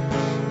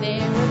 They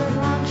were the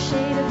wrong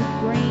shade of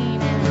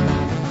green,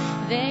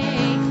 and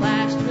they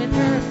clashed with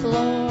her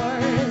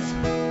floors.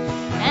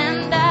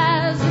 And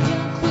as a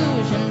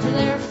conclusion to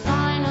their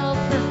final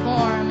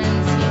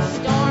performance, he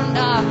stormed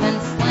off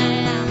and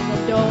slammed the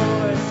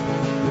doors.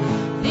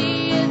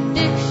 The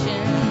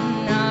addiction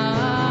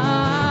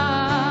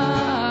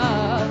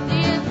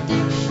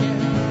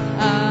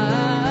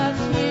of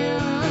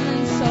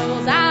human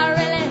souls. I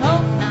really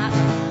hope not,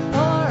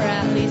 or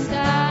at least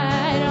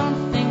I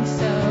don't think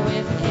so.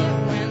 If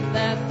it went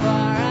that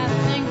far, I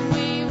think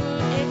we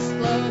would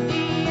explode.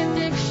 The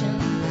addiction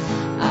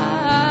of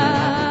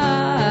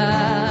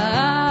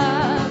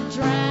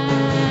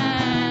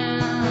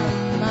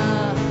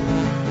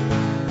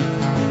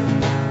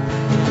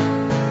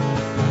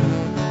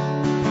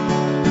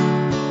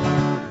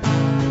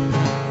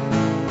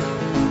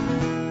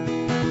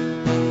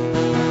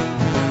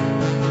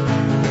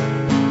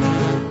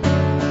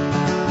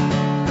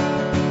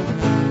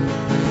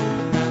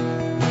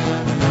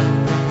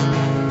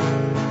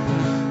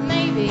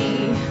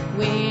maybe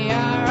we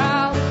are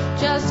all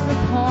just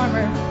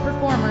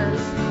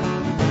performers,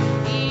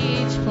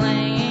 each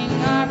playing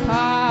our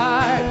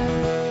part.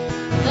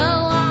 The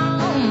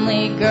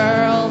lonely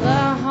girl,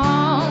 the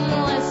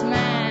homeless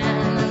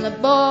man, and the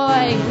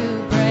boy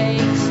who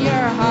breaks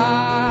your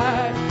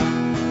heart.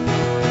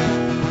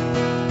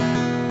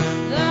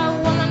 The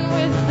woman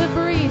with the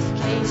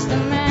briefcase, the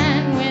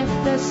man with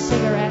the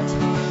cigarette.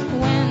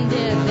 When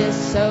did this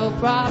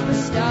soap opera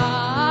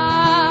start?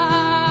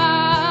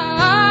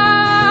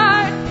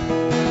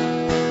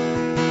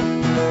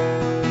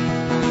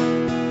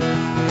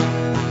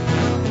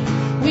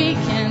 We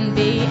can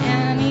be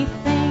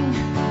anything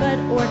but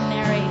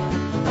ordinary,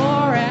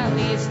 or at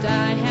least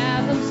I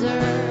have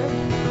observed.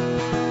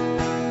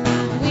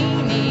 We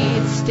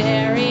need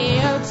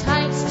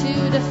stereotypes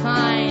to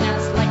define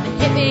us, like the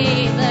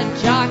hippie,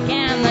 the jock,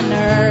 and the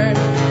nerd.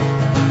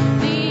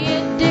 The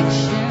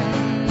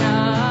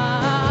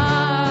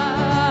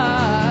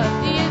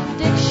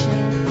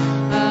addiction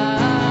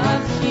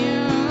of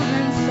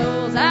human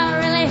souls. I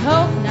really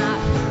hope not,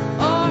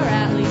 or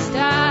at least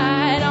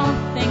I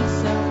don't think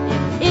so.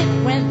 If it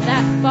went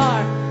that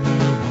far,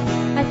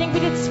 I think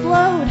we'd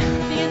explode.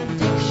 The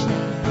addiction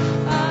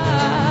of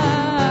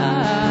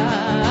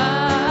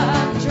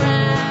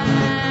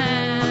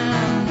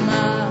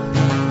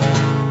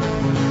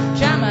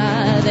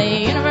drama, the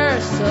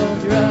universal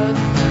drug.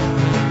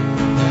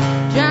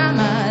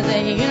 Drama, the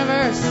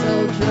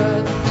universal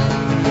drug.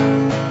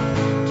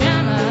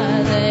 Drama,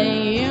 the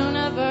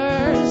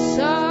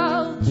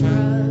universal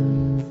drug.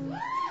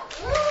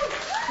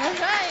 All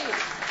right.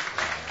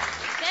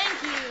 Thank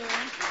you.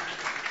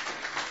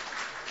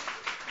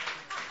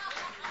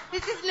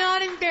 This is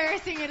not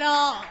embarrassing at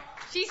all.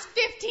 She's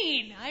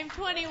 15. I'm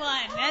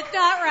 21. That's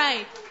not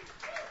right.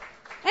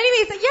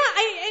 Anyways, yeah,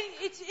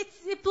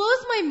 it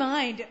blows my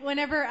mind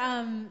whenever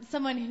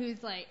someone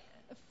who's like,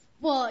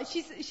 well,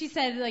 she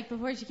said like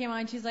before she came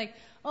on, she's like,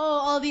 oh,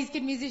 all these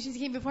good musicians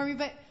came before me,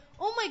 but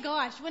oh my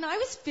gosh, when I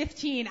was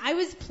 15, I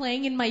was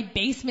playing in my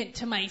basement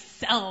to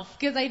myself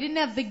because I didn't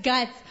have the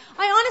guts.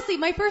 I honestly,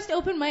 my first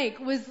open mic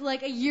was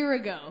like a year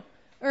ago,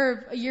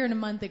 or a year and a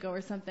month ago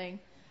or something.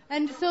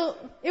 And so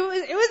it was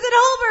at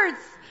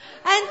Holbert's.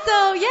 And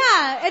so,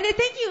 yeah, and I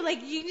thank you.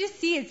 Like, you can just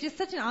see it's just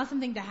such an awesome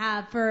thing to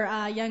have for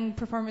young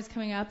performers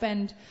coming up,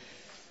 and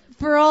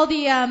for all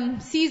the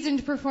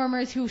seasoned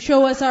performers who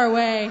show us our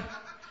way.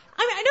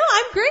 I know,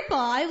 I'm grateful.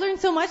 I learn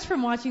so much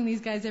from watching these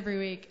guys every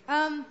week.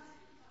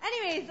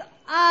 Anyways,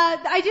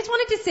 I just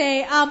wanted to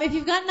say, if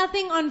you've got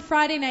nothing on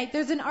Friday night,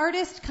 there's an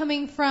artist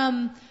coming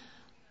from,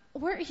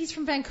 he's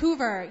from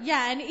Vancouver.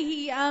 Yeah, and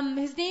he,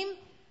 his name,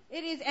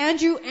 it is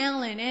Andrew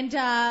Allen, and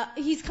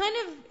he's kind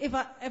of,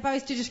 if I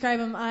was to describe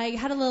him, I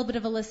had a little bit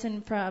of a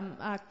listen from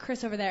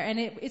Chris over there, and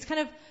it's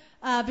kind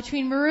of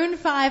between Maroon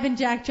 5 and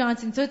Jack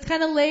Johnson, so it's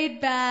kind of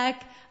laid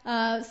back,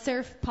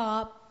 surf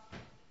pop,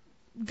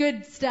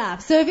 good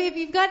stuff. So if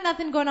you've got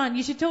nothing going on,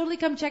 you should totally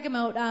come check him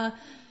out.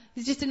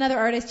 He's just another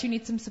artist who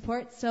needs some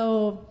support,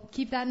 so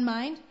keep that in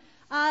mind.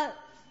 Not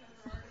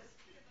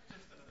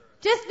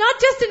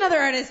just another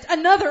artist,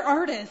 another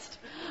artist.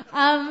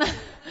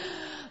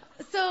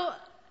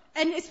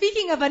 And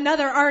speaking of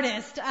another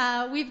artist,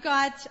 we've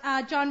got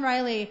John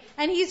Riley,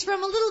 and he's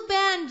from a little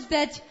band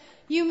that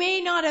you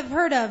may not have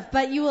heard of,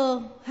 but you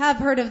will have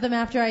heard of them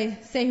after I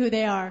say who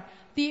they are.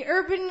 The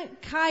Urban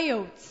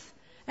Coyotes.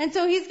 And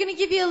so he's going to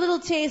give you a little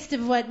taste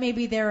of what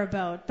maybe they're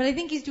about. But I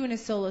think he's doing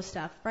his solo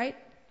stuff, right?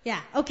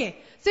 Yeah, okay.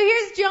 So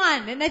here's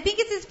John, and I think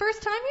it's his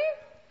first time here?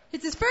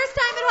 It's his first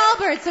time at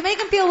Halbert, so make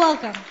him feel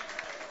welcome.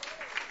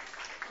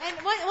 And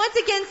once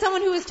again,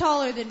 someone who is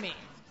taller than me.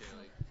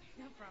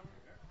 No problem.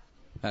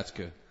 That's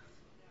good.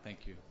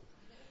 Thank you.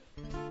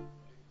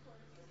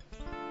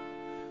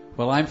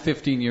 Well, I'm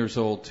 15 years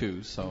old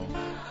too, so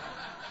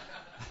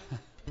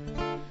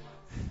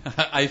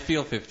I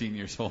feel 15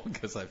 years old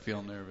because I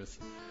feel nervous.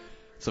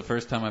 It's the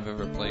first time I've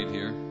ever played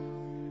here.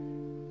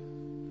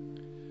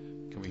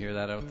 Can we hear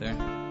that out there?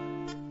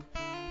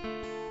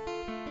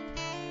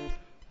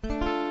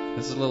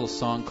 This is a little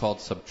song called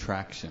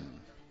Subtraction.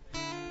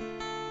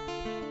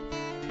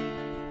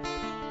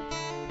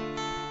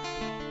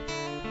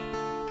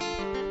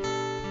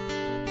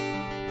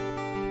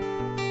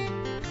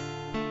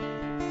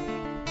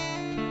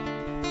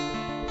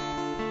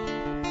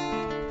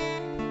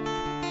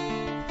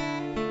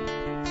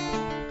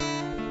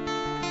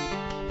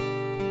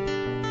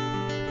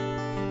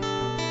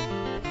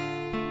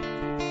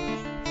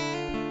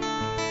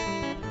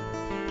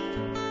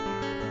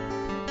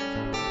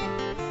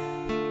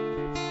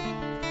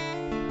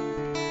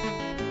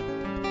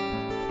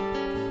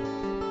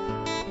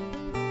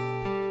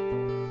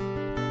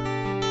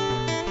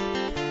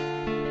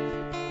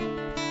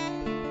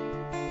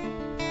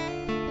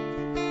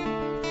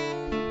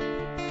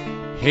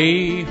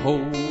 Hey ho,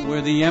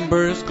 where the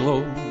embers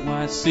glow,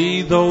 I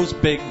see those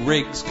big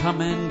rigs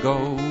come and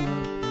go.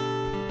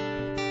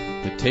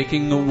 They're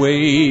taking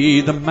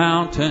away the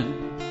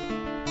mountain.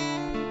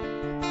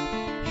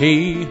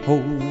 Hey ho,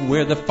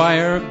 where the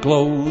fire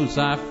glows,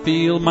 I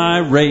feel my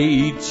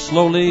rage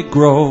slowly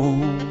grow.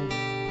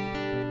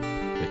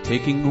 They're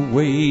taking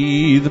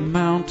away the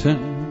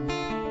mountain.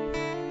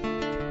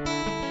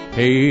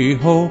 Hey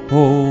ho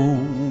ho,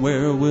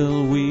 where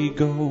will we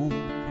go?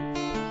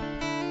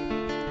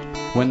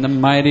 When the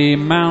mighty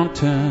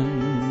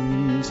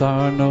mountains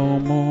are no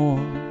more.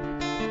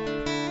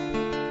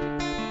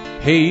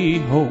 Hey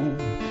ho,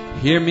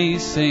 hear me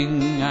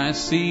sing, I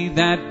see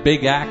that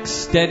big axe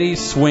steady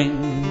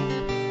swing.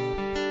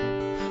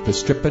 They're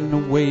stripping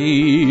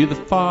away the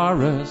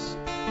forest.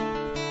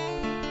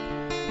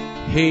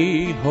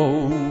 Hey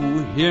ho,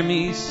 hear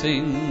me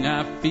sing,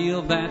 I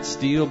feel that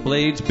steel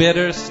blade's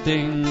bitter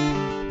sting.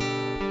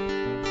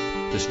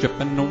 They're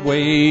stripping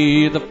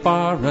away the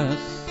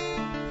forest.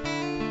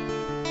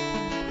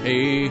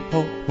 Hey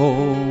ho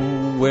ho,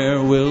 where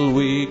will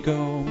we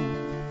go?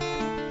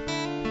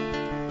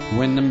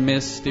 When the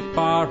misty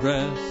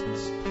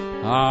forests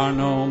are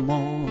no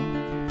more.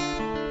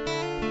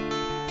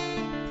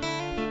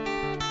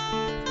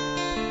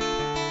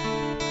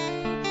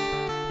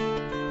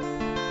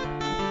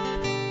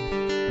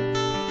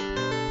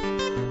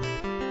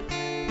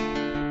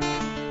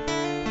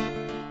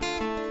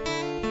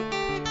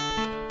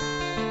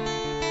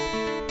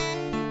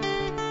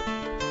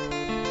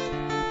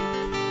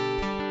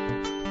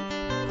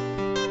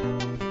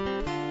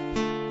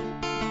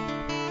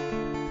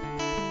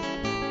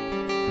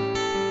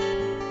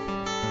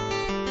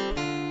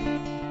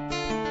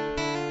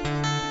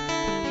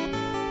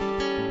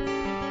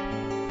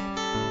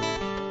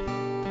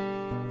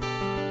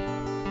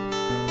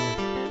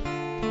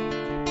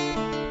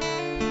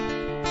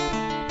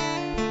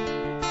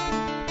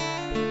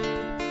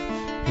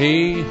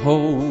 Hey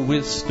ho,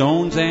 with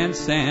stones and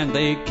sand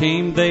they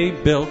came, they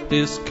built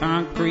this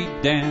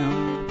concrete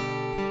dam.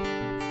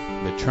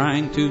 They're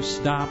trying to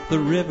stop the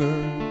river.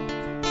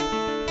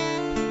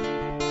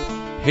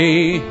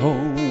 Hey ho,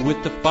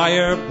 with the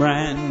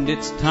firebrand,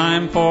 it's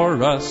time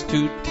for us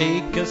to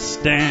take a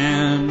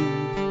stand.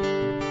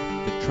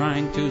 They're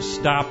trying to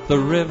stop the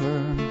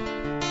river.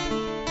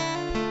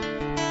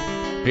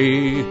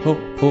 Hey ho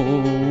ho,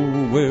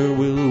 where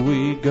will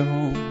we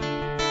go?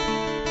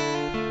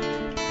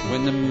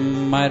 When the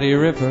mighty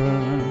river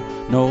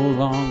no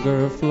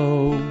longer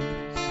flows.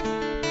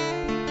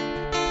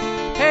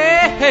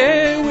 Hey,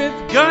 hey, with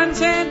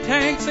guns and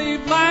tanks,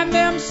 they've lined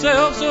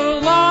themselves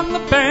along the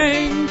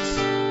banks.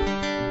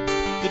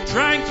 They're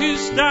trying to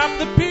stop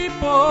the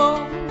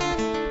people.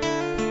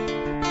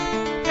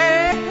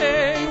 Hey,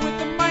 hey, with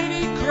the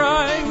mighty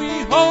cry,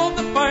 we hold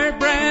the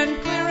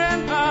firebrand clear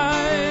and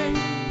high.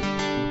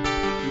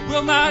 We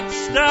will not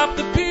stop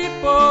the people.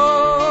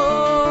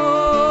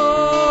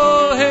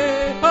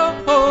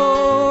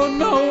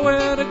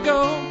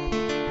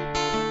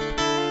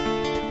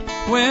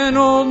 When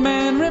Old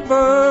Man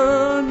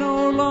River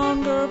no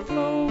longer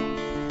flows.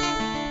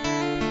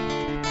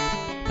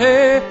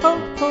 Hey ho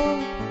ho,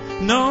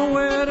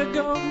 nowhere to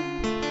go.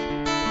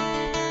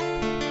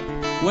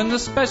 When the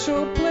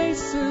special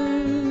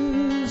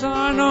places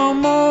are no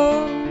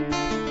more.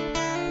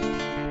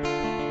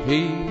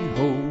 Hey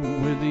ho,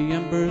 where the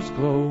embers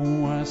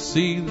glow, I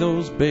see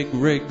those big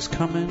rigs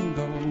come and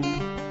go.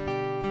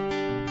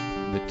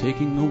 They're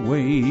taking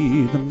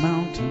away the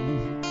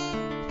mountain.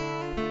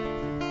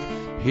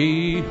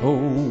 Hey ho,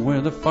 where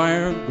the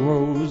fire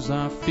grows,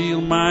 I feel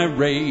my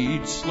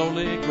rage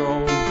slowly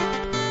grow.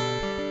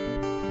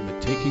 They're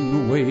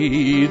taking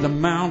away the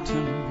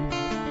mountain.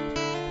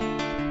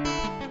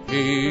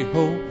 Hey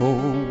ho ho,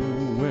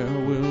 where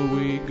will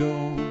we go?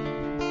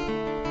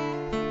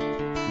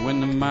 When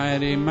the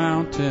mighty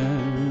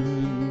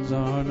mountains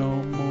are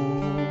no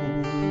more.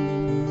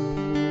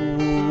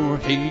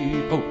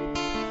 Hey ho,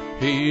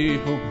 hey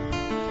ho,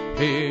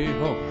 hey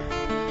ho,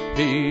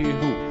 hey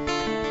ho.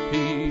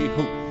 Hey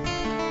ho,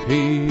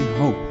 hey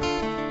ho,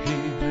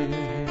 hey, hey,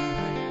 hey.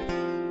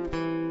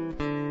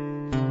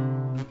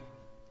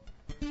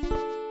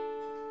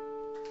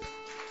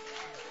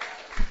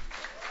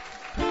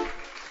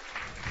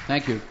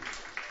 Thank you.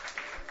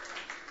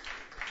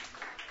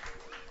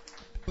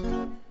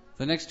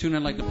 The next tune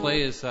I'd like to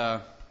play is,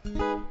 I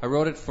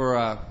wrote it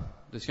for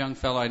this young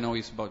fella I know.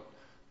 He's about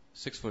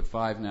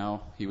 6'5"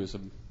 now. He was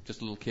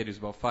just a little kid. He was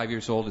about 5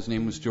 years old. His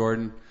name was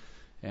Jordan,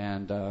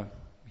 and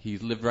he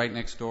lived right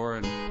next door,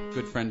 and a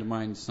good friend of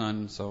mine's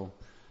son. So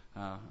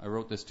I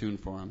wrote this tune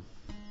for him.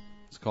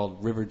 It's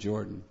called River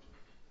Jordan.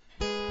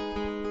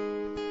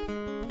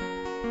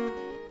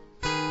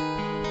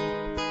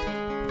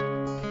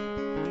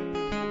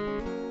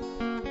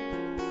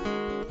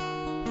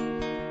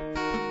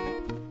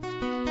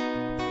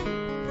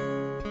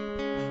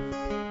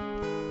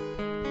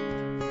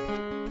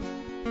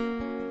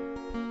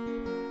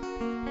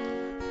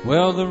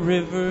 Well, the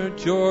River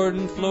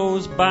Jordan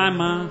flows by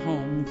my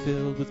home,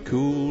 filled with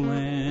cool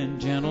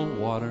and gentle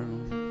water.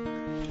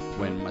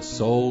 When my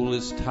soul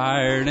is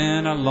tired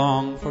and I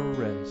long for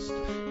rest,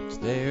 it's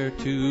there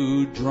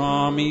to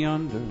draw me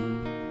under.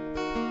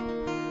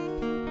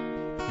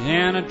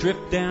 And I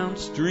drift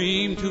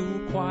downstream to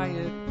a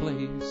quiet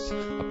place,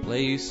 a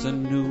place I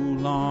knew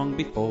long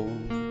before,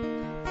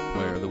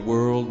 where the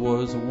world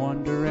was a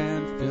wonder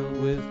and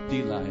filled with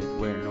delight,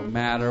 where no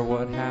matter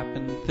what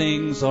happened,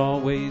 things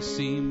always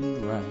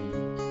seemed right.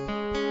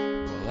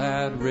 Well,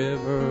 that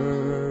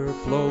river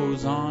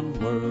flows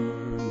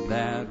onward,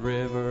 that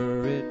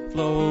river, it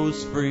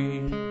flows free,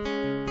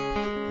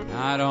 and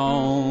I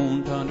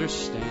don't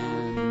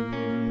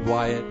understand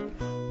why it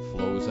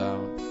flows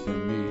out for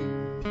me.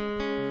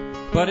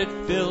 But it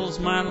fills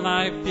my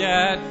life,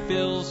 yeah, it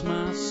fills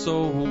my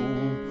soul.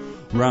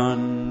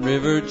 Run,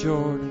 River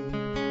Jordan,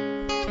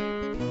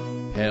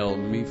 help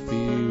me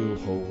feel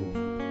whole.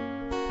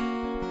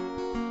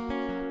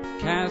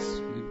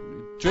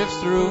 Drifts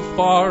through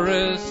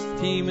forests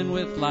teeming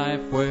with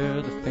life,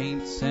 where the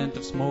faint scent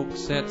of smoke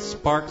sets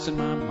sparks in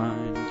my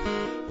mind.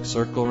 I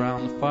circle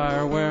round the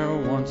fire, where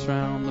once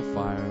round the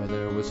fire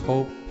there was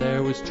hope,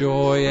 there was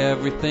joy,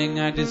 everything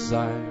I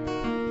desired.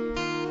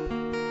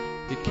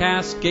 It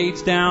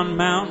cascades down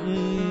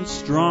mountains,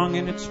 strong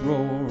in its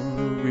roar,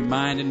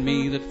 reminding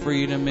me that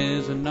freedom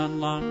is an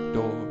unlocked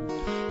door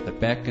that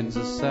beckons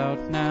us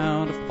out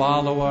now to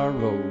follow our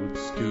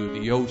roads to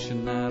the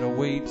ocean that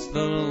awaits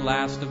the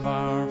last of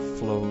our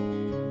flow.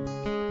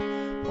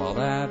 While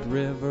that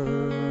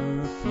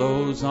river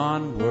flows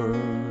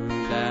onward,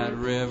 that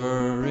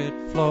river, it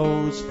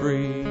flows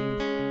free,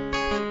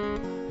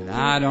 and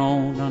I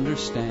don't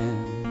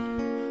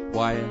understand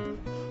why it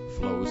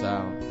flows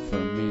out for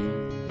me.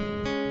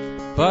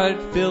 But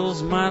it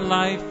fills my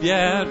life,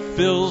 yeah, it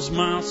fills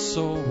my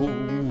soul.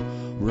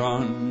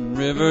 Run,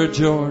 River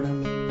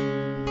Jordan,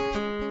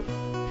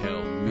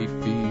 me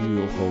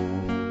feel whole.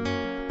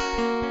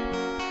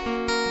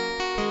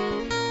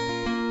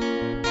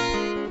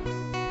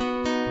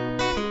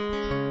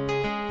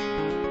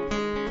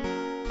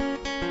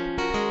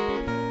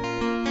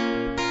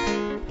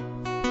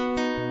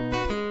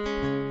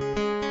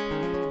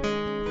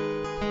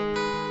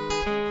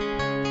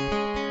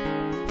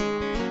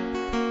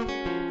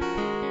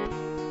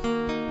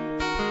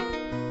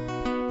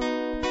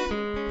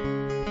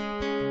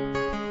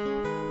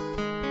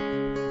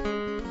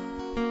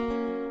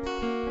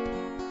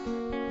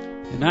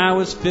 And I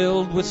was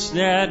filled with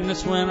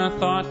sadness when I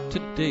thought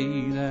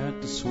today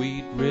that the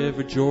sweet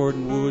River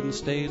Jordan wouldn't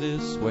stay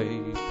this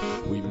way.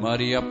 We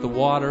muddy up the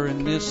water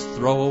in this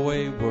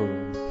throwaway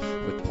world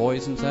with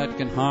poisons that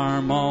can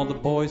harm all the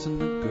boys and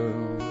the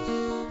girls.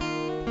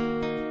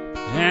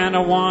 And I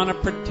want to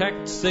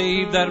protect,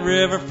 save that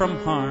river from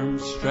harm,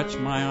 stretch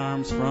my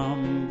arms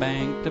from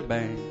bank to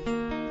bank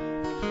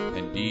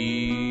and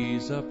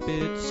ease up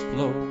its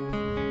flow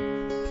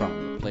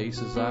from the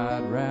places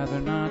I'd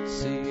rather not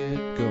see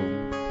it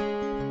go.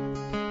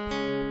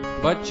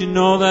 But you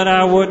know that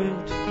I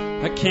wouldn't,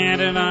 I can't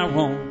and I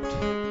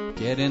won't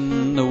get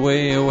in the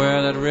way of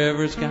where that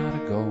river's gotta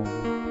go.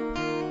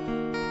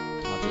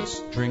 I'll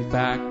just drink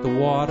back the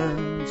water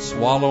and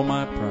swallow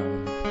my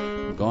pride.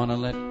 I'm gonna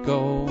let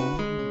go,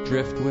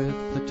 drift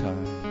with the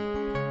tide.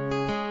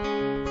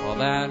 While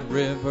that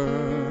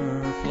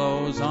river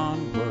flows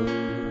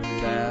onward,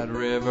 that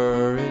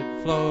river,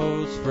 it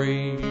flows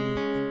free.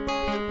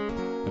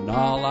 And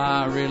all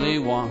I really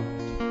want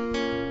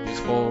is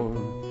for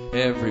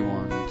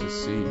everyone to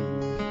see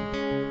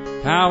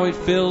how it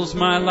fills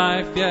my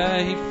life, yeah,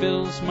 he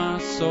fills my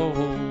soul.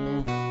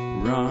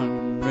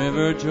 Run,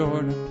 River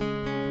Jordan,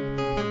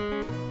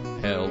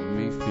 help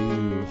me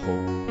feel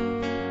whole.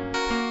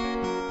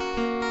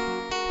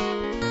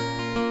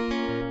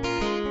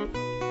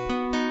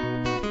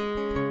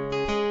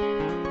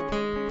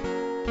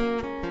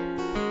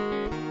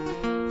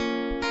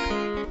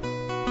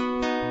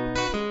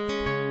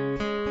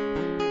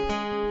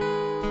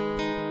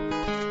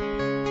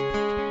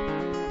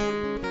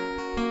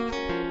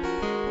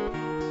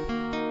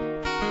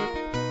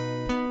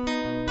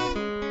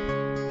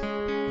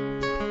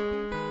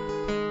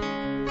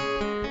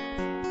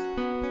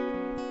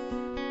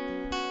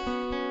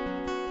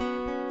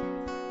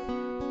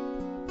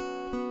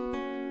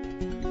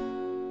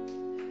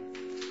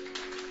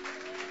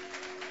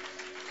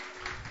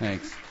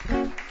 Thanks.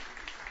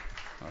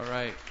 All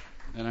right.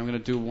 And I'm going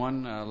to do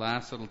one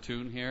last little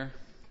tune here.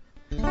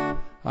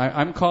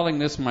 I'm calling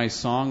this my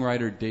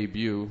songwriter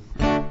debut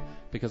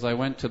because I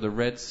went to the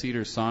Red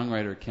Cedar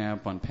Songwriter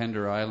Camp on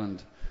Pender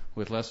Island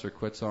with Lester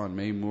Quitzel and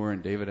Mae Moore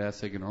and David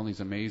Essig and all these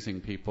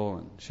amazing people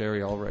and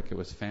Sherry Ulrich. It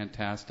was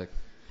fantastic.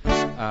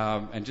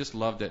 And just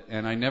loved it.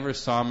 And I never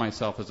saw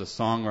myself as a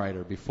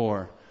songwriter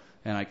before.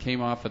 And I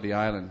came off of the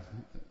island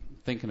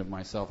thinking of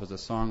myself as a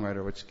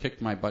songwriter, which kicked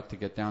my butt to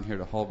get down here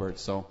to Hulbert.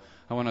 So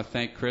I want to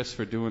thank Chris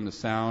for doing the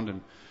sound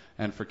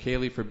and for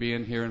Kaley for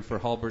being here and for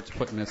Hulbert's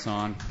putting this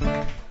on.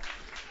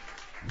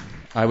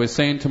 I was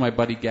saying to my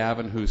buddy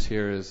Gavin, who's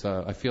here,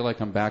 I feel like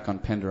I'm back on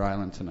Pender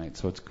Island tonight,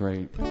 so it's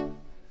great.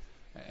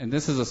 And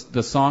this is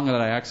the song that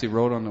I actually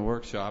wrote on the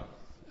workshop.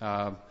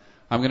 I'm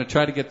going to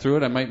try to get through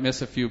it. I might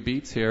miss a few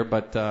beats here,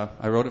 but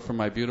I wrote it for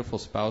my beautiful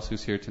spouse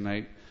who's here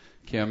tonight,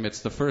 Kim.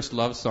 It's the first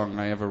love song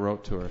I ever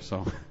wrote to her,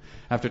 so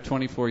after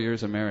 24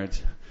 years of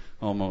marriage,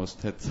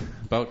 almost, it's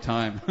about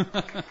time.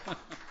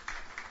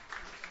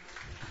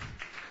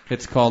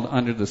 It's called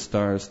Under the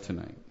Stars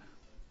Tonight.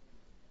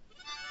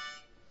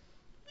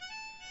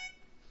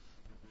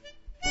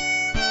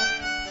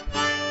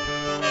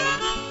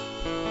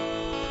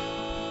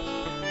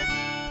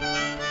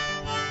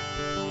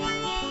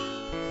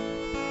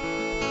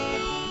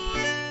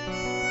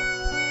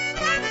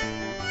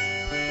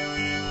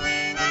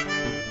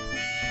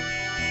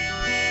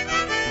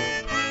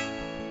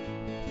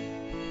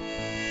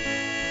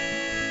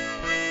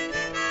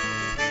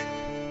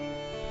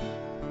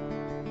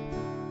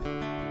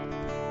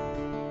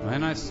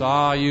 When I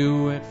saw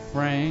you at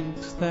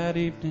Frank's that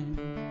evening,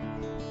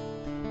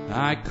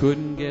 I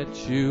couldn't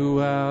get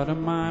you out of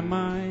my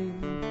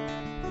mind.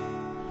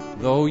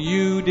 Though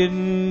you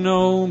didn't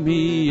know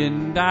me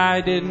and I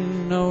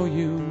didn't know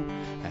you,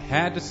 I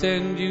had to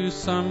send you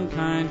some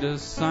kind of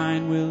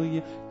sign. Will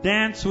you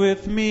dance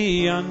with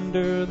me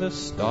under the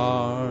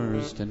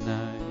stars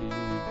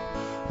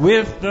tonight,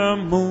 with the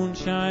moon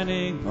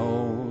shining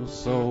oh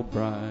so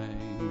bright?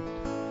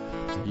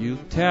 You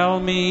tell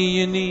me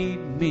you need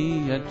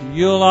me, that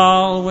you'll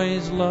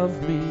always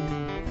love me.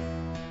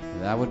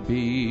 That would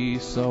be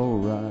so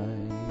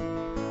right.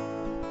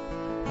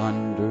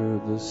 Under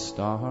the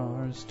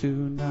stars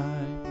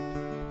tonight.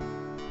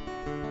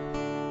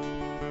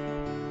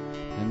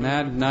 And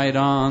that night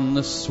on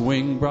the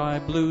swing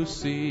bright blue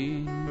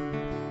sea,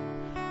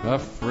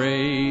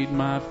 afraid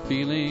my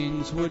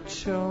feelings would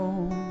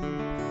show.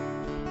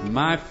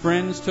 My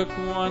friends took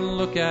one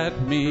look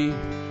at me,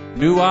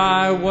 knew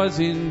I was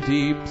in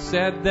deep,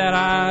 said that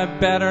I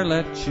better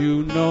let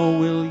you know.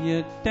 Will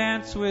you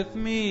dance with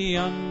me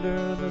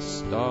under the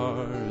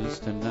stars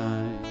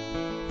tonight,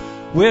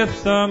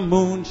 with the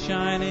moon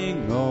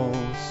shining oh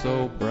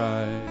so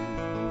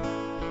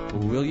bright?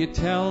 Will you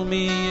tell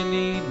me you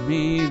need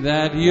me,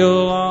 that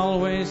you'll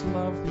always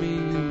love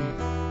me?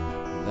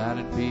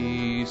 That'd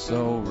be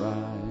so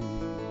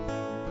right,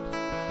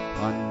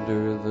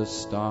 under the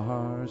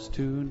stars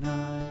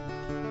tonight.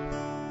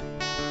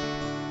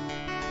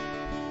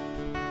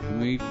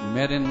 We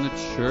met in the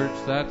church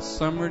that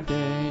summer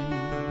day,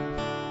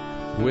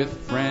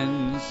 with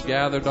friends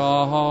gathered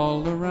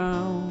all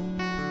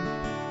around.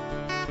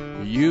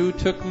 You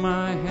took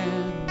my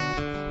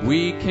hand,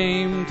 we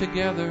came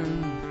together,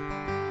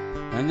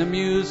 and the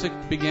music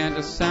began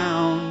to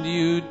sound.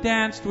 You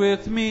danced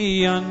with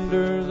me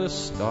under the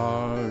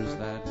stars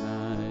that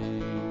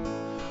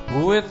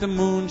night, with the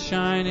moon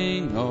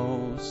shining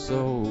oh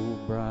so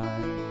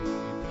bright.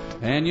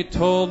 And you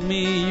told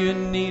me you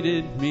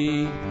needed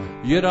me,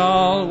 you'd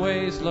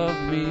always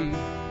love me.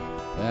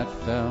 That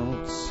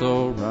felt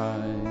so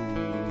right,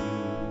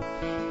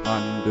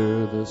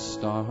 under the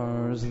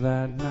stars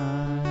that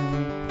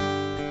night.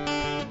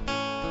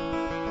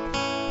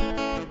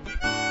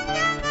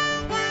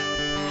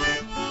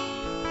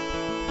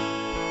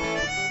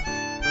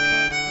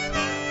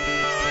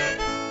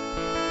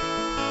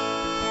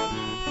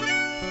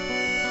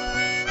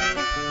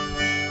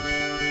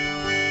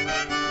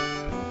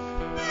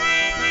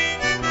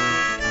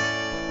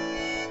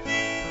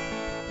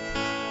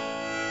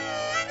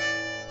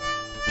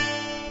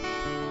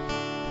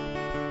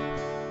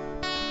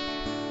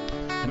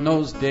 And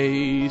those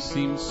days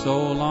seem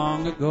so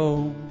long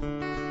ago,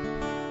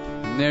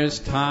 and there's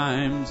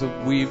times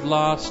that we've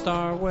lost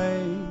our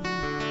way.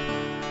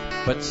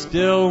 But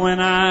still when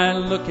I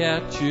look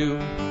at you,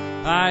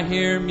 I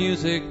hear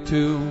music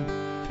too,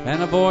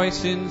 and a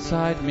voice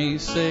inside me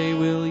say,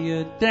 will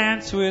you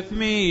dance with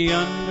me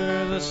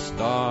under the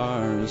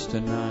stars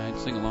tonight?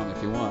 Sing along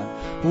if you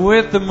want.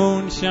 With the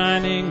moon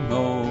shining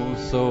oh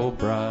so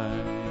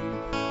bright.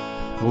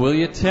 Will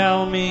you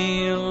tell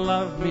me you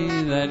love me,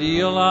 that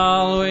you'll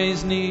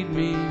always need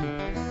me?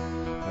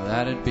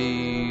 That'd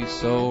be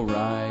so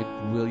right.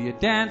 Will you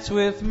dance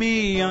with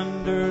me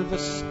under the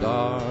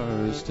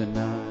stars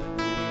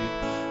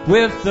tonight,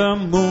 with the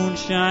moon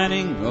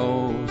shining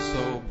oh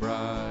so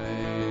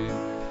bright?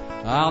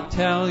 I'll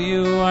tell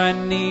you I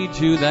need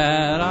you,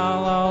 that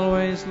I'll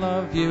always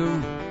love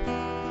you.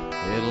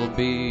 It'll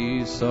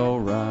be so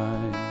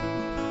right,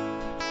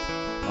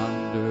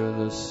 under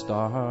the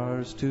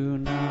stars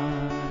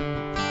tonight.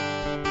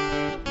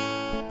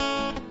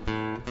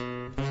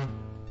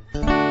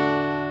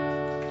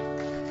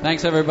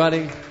 Thanks,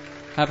 everybody.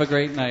 Have a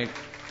great night.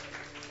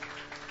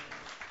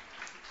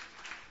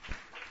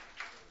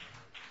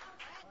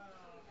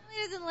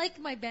 He doesn't like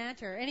my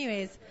banter.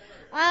 Anyways,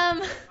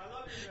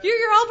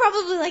 you're all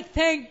probably like,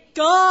 thank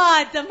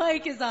God the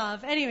mic is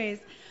off. Anyways,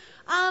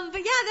 but yeah,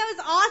 that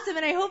was awesome,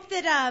 and I hope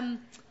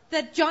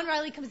that John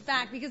Riley comes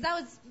back because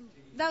that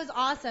was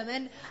awesome.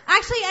 And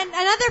actually,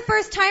 another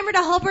first timer to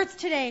Hulbert's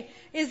today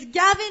is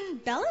Gavin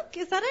Bellick.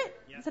 Is that it?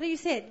 Yeah. Is that how you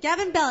say it?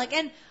 Gavin Bellick,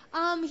 and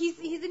he's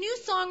a new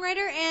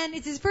songwriter, and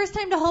it's his first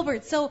time to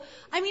Hulbert's. So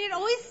I mean,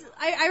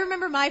 I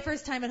remember my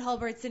first time at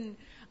Hulbert's, and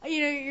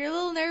you're a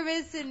little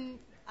nervous, and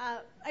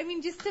I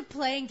mean, just to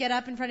play and get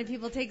up in front of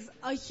people takes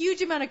a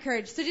huge amount of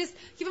courage. So just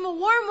give him a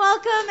warm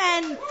welcome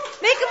and make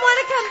him want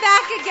to come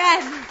back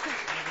again.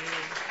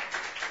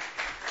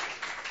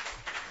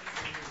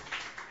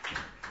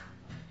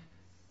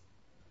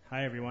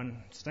 Hi,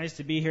 everyone. It's nice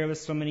to be here with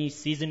so many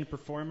seasoned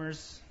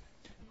performers.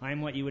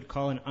 I'm what you would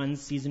call an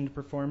unseasoned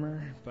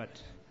performer, but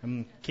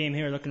I came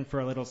here looking for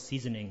a little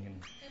seasoning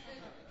and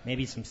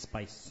maybe some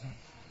spice.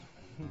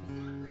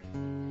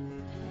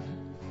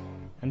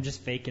 I'm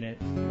just faking it.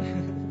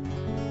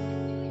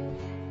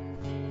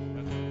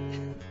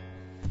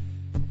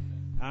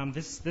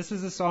 This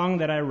is a song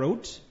that I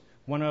wrote,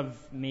 one of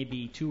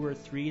maybe 2 or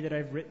 3 that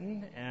I've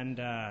written, and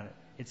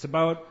it's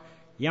about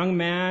young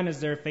man as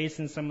they're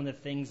facing some of the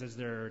things as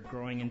they're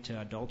growing into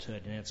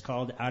adulthood, and it's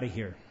called Outta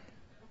Here.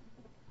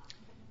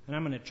 And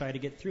I'm going to try to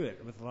get through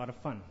it with a lot of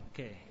fun.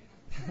 Okay.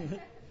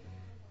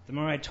 The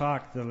more I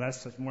talk, the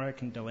more I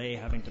can delay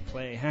having to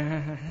play.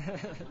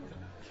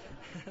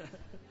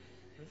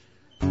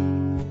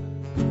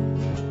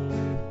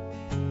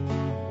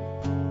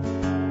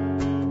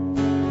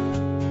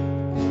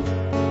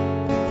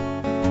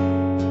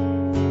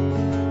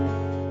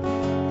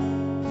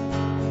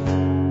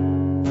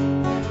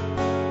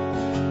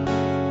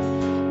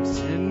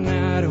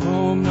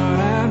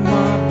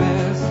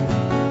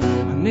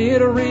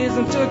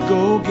 To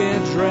go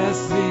get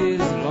dressed. These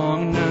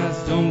long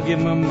nights don't give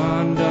my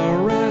mind a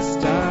rest.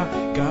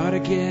 I gotta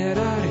get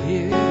out of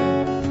here.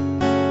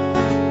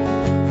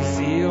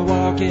 See you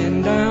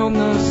walking down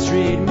the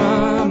street,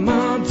 my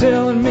mom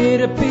telling me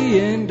to be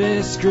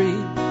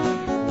indiscreet.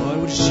 What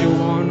would she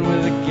want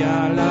with a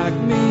guy like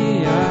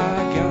me?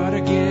 I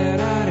gotta get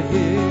out of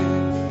here.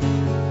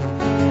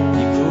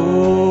 You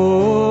go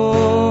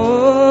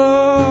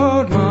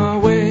my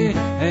way,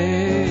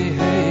 hey,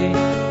 hey.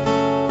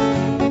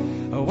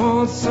 I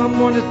want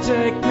someone to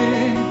take me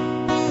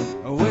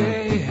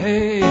away,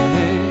 hey,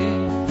 hey.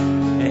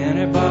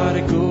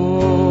 Anybody go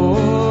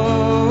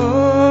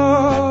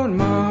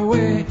my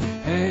way,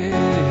 hey,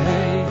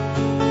 hey.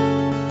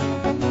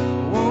 I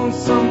want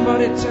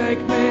somebody to take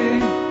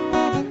me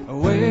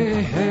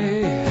away,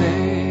 hey,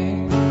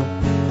 hey.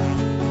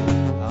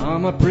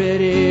 I'm a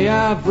pretty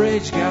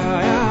average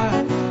guy.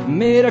 I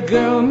meet a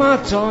girl, my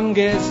tongue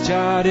gets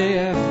tied.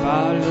 If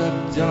I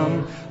look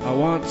dumb, I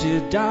want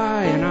to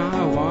die, and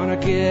I want to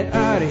get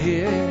out of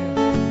here.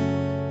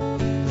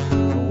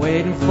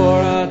 Waiting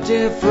for a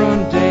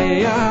different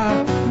day.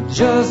 I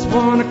just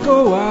want to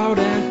go out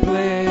and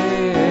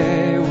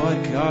play.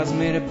 What caused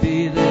me to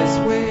be this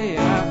way?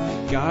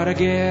 I gotta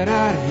get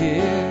out of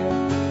here.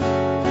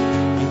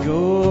 You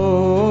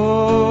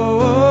go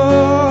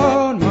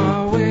on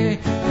my way,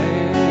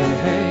 hey,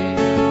 hey.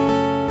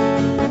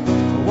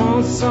 I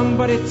want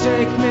somebody to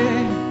take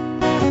me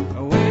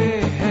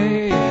away,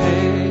 hey,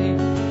 hey.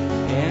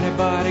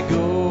 Anybody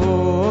go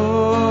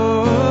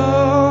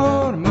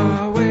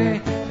my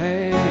way,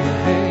 hey,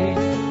 hey.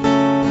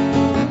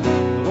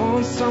 I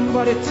want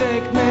somebody to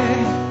take me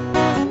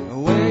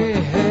away,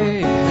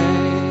 hey, hey.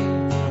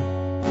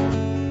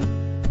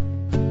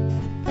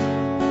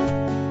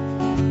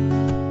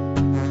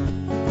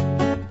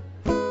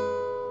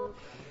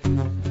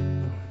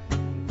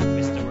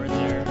 Missed a word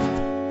there.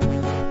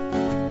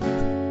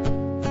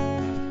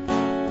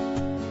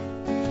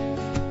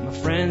 My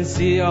friends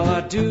see all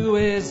I do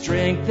is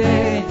drink.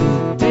 They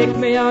take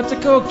me out to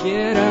go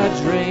get a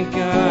drink.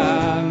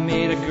 I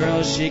meet a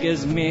girl, she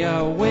gives me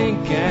a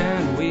wink,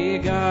 and we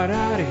got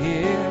out of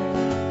here.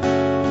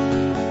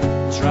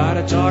 Try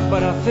to talk,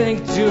 but I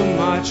think too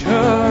much.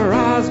 Her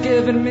eyes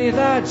giving me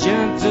that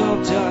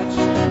gentle touch.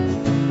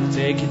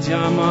 Take your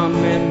time, I'm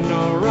in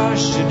no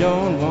rush. You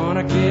don't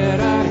wanna get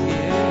out of here.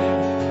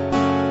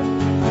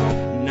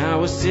 Now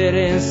we're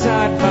sitting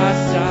side by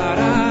side.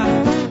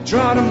 I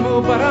try to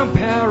move, but I'm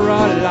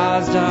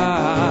paralyzed.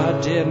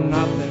 I did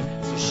nothing,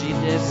 so she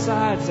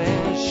decides,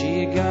 and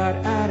she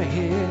got out of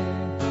here.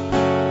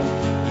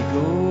 You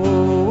go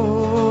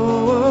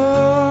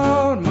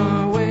on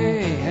my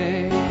way,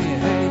 hey,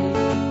 hey.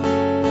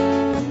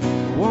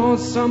 Won't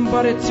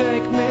somebody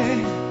take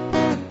me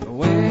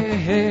away,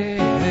 hey,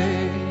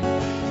 hey.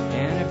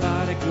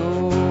 Anybody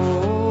go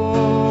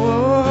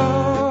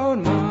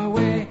on my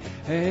way,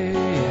 hey,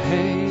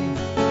 hey.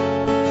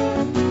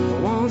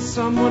 Want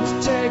someone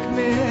to take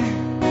me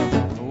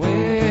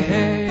away,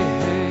 hey,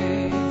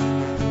 hey.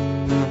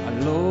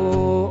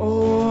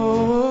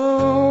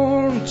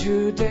 Alone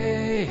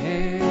today,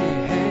 hey,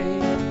 hey.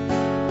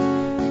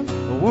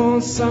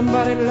 won't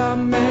somebody love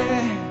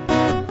me?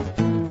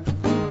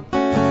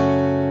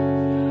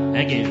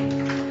 Thank you.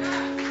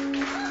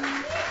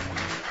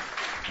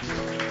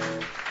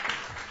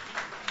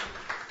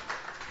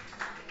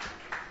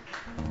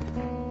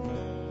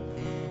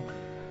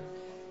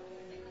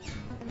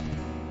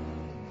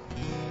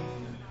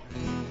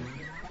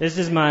 This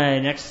is my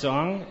next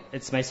song.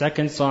 It's my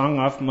second song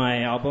off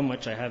my album,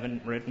 which I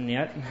haven't written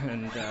yet,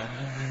 and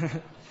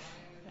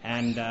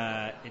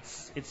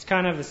it's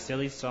kind of a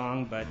silly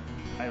song, but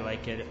I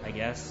like it, I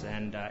guess.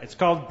 And it's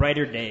called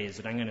 "Brighter Days,"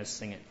 and I'm gonna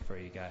sing it for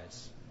you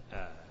guys.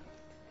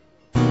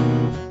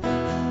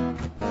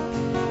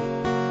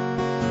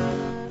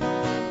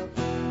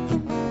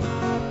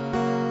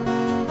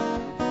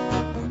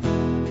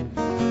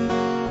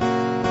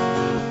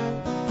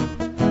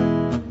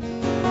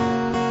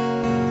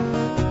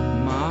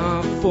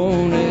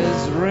 Phone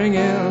is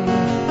ringing,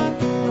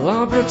 well,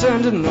 I'm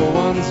pretending no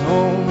one's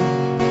home.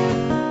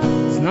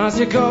 It's nice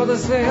you call to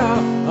say how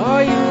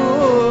are you.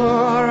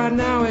 Right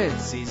now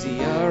it's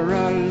easier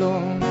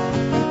alone.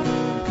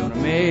 Gonna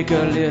make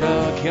a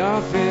little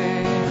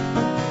coffee,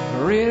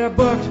 read a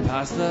book to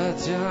pass the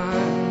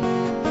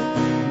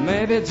time,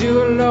 maybe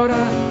do a load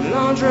of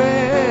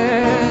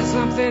laundry,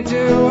 something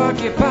to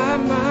occupy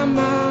my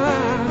mind.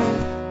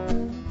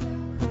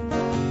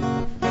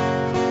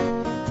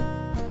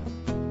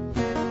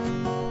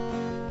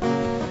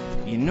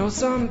 You know,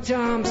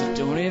 sometimes I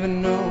don't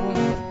even know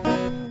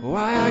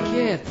why I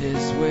get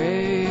this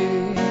way.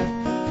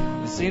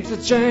 It seems to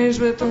change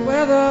with the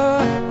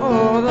weather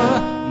or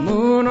the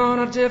moon on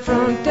a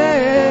different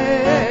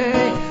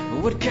day.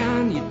 What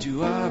can you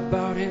do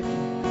about it?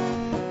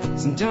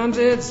 Sometimes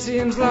it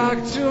seems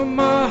like too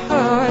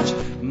much.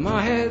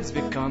 My head's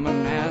become a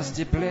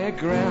nasty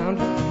playground,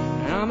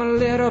 and I'm a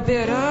little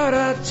bit out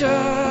of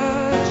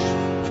touch.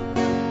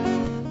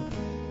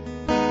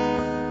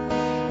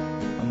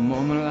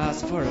 Moment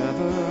lasts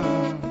forever,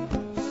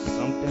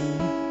 something.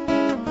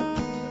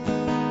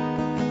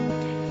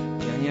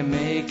 Can you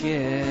make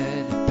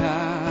it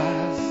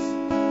pass?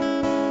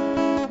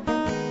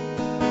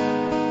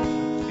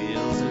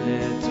 Feels a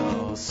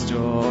little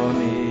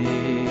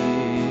stormy.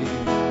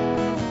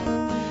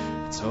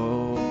 Let's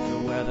hope the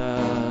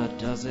weather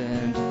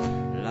doesn't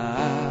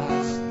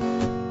last.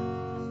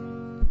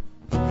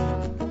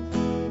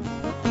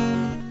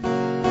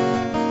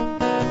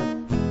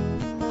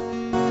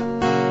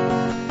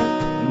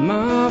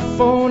 My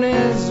phone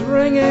is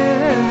ringing,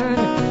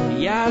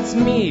 yeah, it's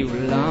me,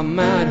 well, I'm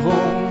at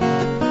home.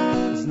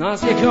 It's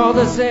nice you called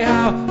to say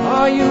how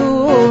are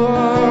you.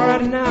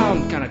 Right now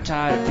I'm kinda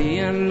tired of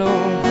being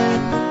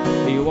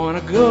alone. You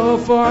wanna go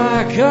for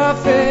a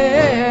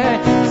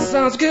coffee?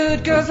 Sounds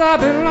good, cause I've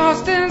been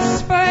lost in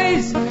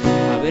space.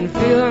 I've been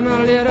feeling a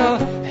little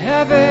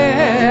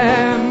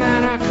heavy.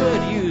 Man, I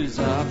could use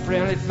a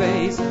friendly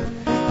face.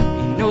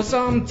 You know,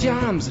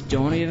 sometimes I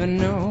don't even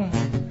know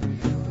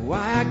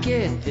why I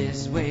get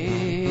this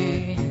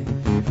way.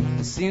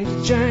 It seems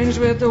to change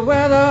with the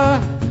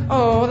weather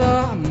or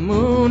the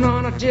moon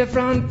on a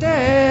different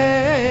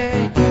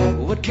day.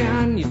 What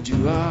can you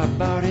do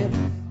about it?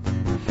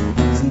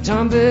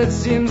 Sometimes it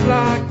seems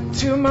like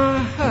too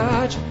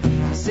much.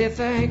 I say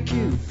thank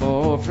you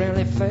for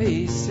friendly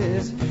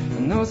faces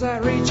and those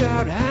that reach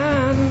out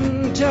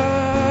and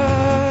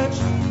touch.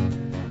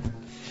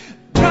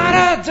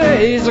 Brighter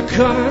days are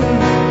coming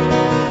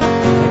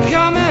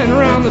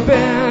round the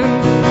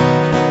bend,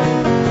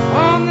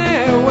 on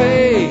their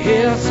way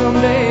here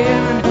someday,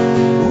 and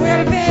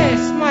we'll be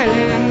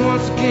smiling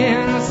once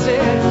again. I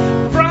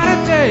said,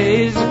 brighter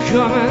days are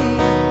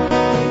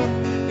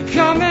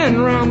coming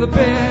round the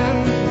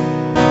bend,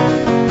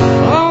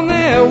 on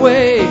their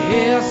way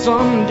here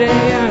someday,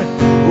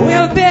 and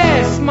we'll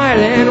be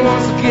smiling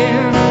once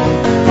again.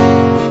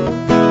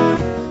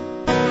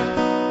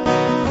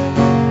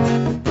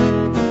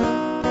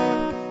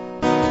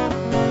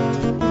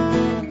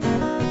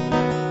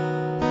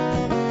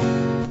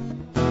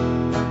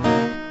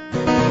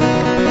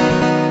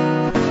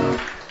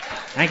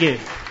 Thank you.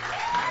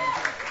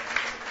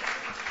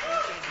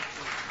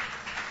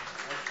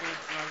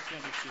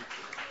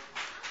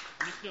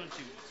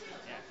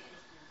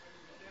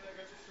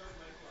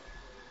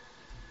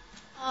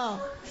 Oh,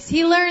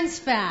 he learns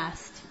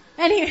fast.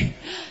 Anyway,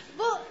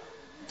 well,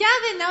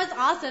 Gavin, that was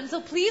awesome.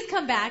 So please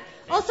come back.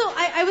 Also,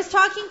 I was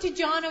talking to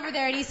John over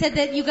there, and he said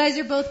that you guys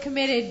are both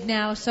committed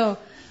now. So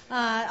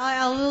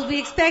I will be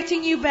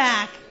expecting you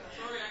back.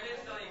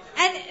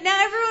 And now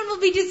everyone will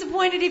be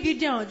disappointed if you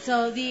don't.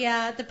 So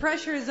the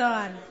pressure is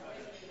on.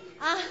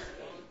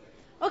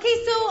 Okay,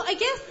 so I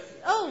guess.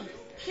 Oh,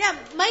 yeah,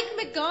 Mike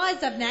McGaw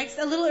is up next,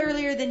 a little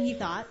earlier than he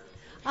thought.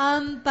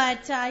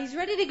 But he's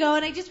ready to go,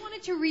 and I just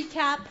wanted to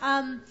recap.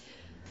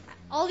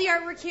 All the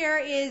artwork here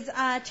is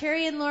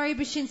Terry and Lori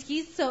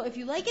Bashinsky's, so if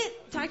you like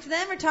it, talk to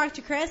them or talk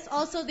to Chris.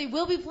 Also, they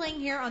will be playing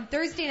here on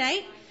Thursday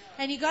night,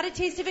 and you got a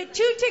taste of it.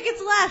 2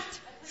 tickets left,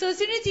 so as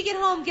soon as you get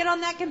home, get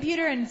on that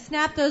computer and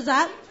snap those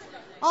up.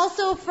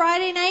 Also,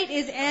 Friday night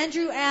is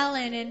Andrew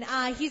Allen, and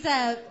he's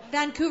a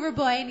Vancouver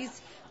boy, and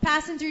he's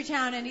passing through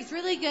town, and he's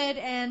really good,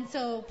 and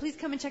so please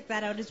come and check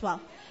that out as well.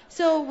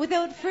 So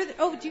without further...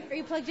 Oh, are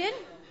you plugged in?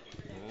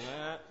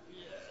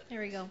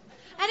 There we go.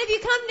 And if you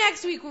come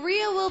next week,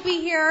 Rhea will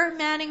be here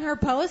manning her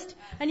post,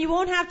 and you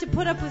won't have to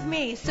put up with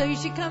me, so you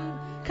should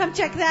come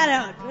check that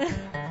out.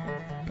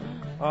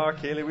 Oh,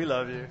 Kaley, we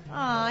love you. Oh,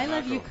 I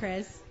love you,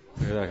 Chris.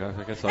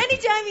 Anytime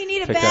Anytime you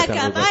need a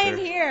backup, I am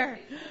here.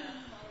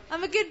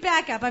 I'm a good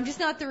backup. I'm just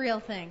not the real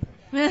thing.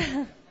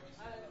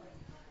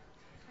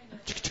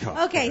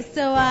 Okay,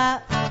 so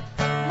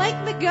Mike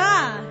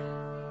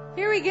McGaw.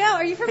 Here we go.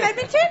 Are you from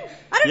Edmonton?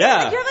 I don't know.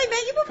 Have I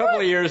met you before? A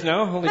couple of years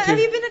now. Have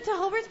you been to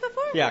Hulbert's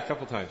before? Yeah, a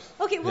couple times.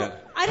 Okay, well, Yeah.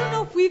 I don't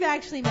know if we've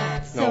actually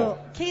met. So, No.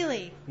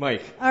 Kaley.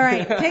 Mike. All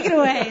right, take it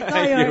away. It's all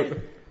Thank yours.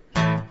 you.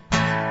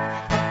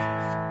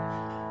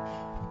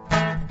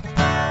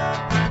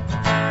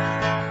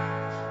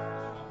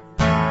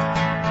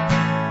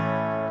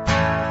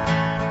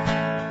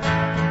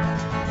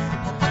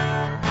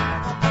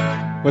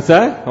 What's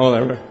that? Oh,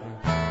 there we go.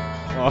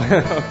 Oh,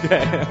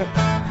 okay.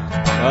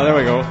 Well, there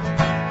we go.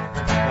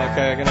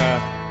 Okay, I'm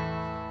gonna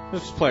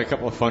just play a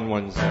couple of fun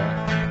ones.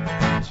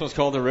 This one's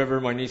called The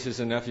River. My nieces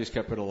and nephews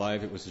kept it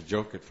alive. It was a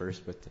joke at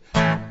first, but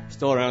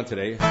still around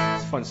today. It's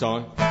a fun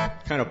song.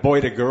 Kind of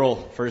boy to girl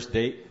first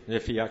date,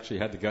 if he actually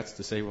had the guts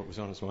to say what was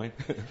on his mind.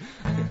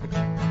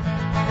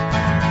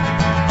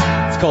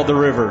 It's called The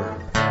River.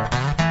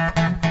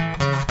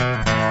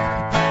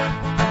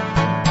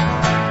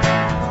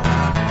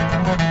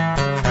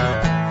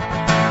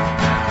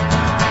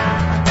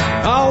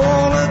 I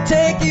wanna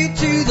take you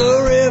to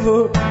the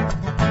river.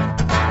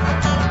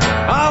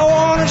 I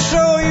wanna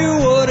show you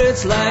what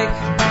it's like.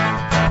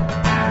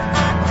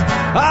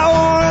 I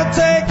wanna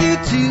take you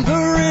to the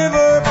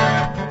river.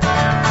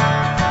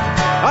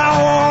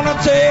 I wanna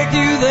take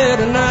you there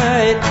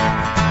tonight.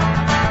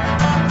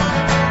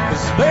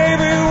 'Cause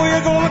baby,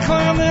 we're gonna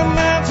climb them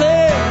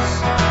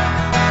mountains.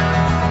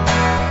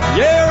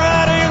 Yeah,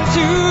 right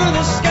into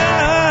the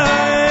sky.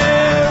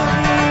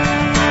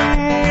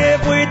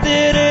 If we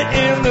did it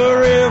in the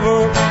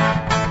river.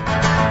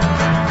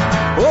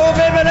 Oh,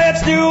 baby,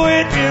 let's do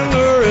it in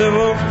the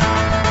river.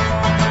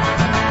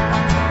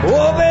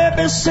 Oh,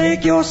 baby,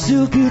 shake your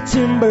silky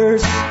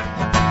timbers.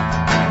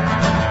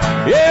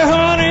 Yeah,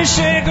 honey,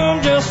 shake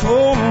 'em just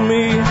for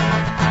me.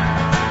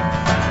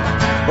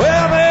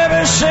 Well,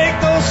 baby, shake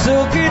those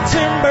silky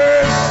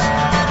timbers.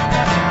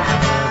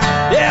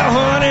 Yeah,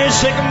 honey,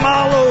 shake 'em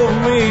all over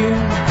me.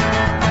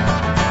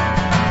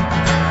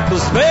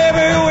 'Cause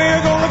baby,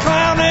 we're gonna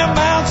climb them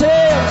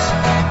mountains.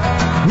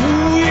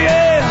 Ooh,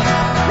 yeah,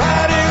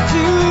 right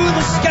into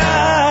the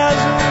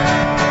skies.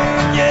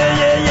 Yeah,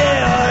 yeah,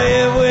 yeah,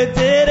 if we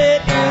did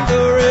it in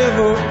the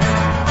river.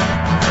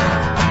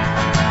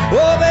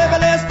 Oh, baby,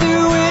 let's do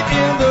it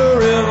in the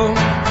river.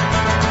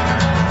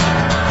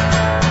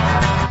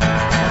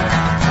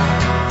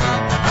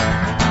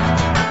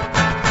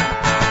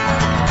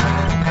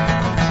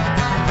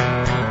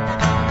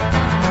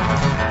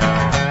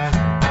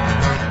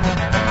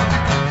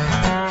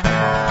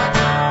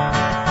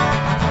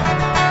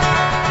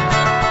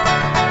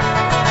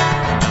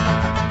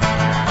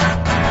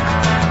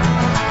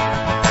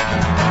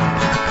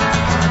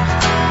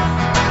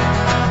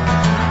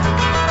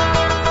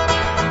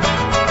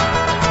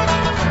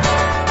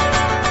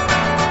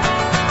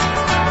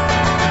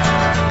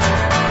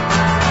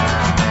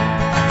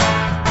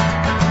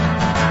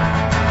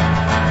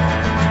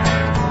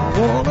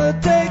 Wanna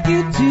take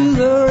you to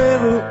the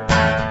river.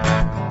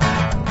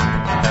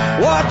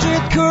 Watch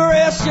it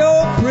caress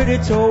your pretty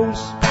toes.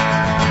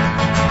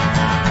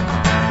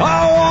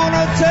 I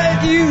wanna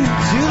take you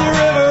to the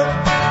river.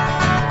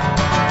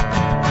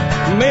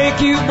 Make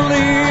you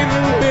believe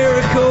in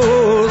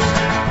miracles.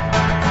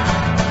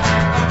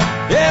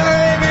 Yeah,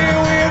 baby,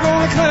 we're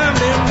gonna climb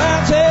them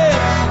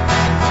mountains.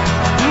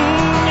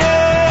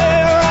 Yeah,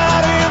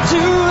 right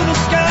into the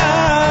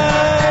sky.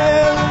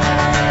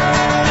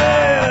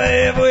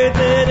 Yeah, if we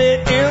did it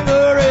in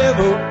the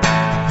river.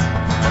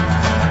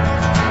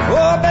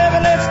 Oh, baby,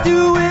 let's do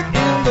it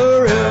in the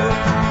river.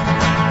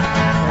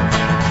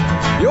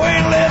 You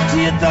ain't lived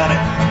till you done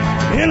it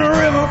in the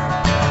river.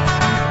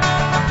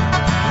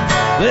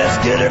 Let's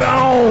get it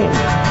on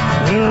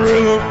in the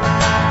river.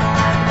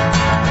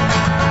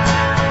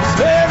 'Cause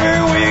baby,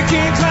 we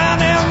can climb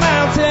them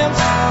mountains.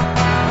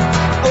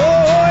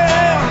 Oh,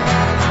 yeah,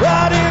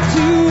 right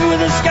into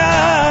the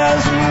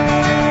skies.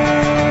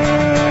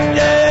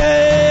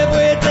 Yeah,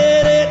 we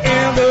did it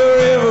in the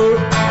river.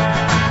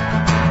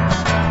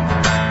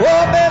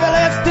 Oh, baby,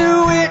 let's do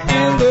it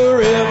in the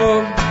river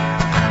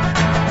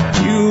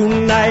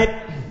tonight.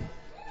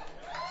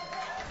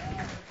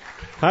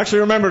 I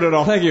actually remembered it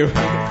all. Thank you.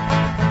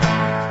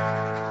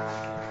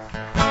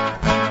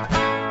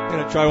 I'm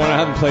going to try one I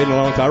haven't played in a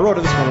long time. I wrote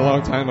this one a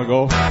long time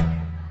ago.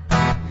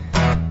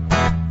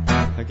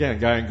 Again,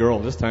 guy and girl.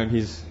 This time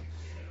he's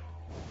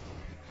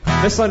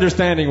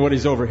misunderstanding what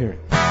he's overhearing.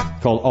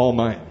 Called All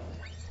Mine.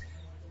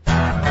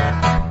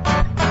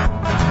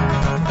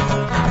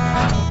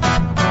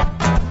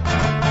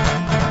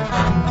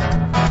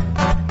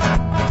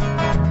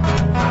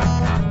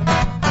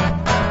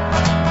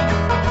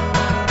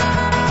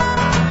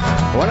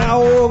 When I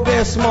woke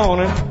this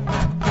morning,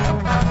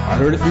 I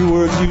heard a few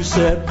words you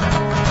said.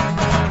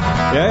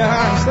 Yeah,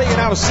 I was thinking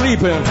I was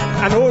sleeping.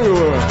 I know you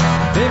were.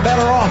 Ain't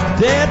better off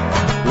dead.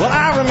 Well,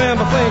 I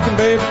remember thinking,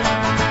 babe,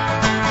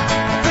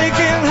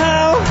 thinking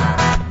how.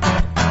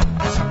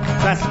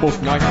 That's supposed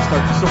to be. I can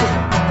start the song.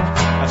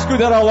 I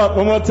screwed that all up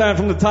one more time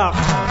from the top.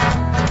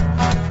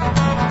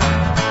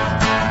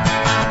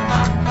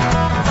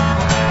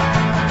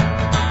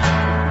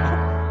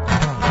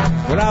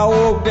 When I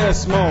woke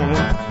this morning,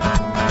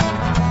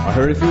 I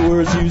heard a few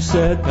words you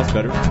said. That's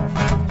better.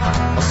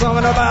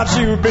 Something about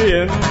you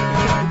being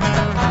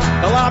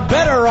a lot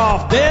better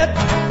off dead.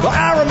 But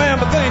I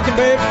remember thinking,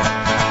 babe,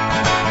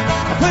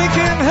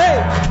 thinking,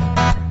 hey,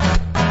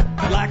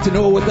 I'd like to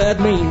know what that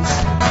means.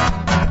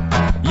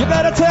 You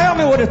better tell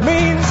me what it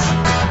means,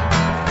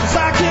 'cause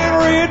I can't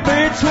read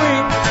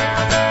between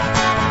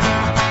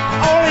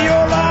all of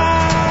your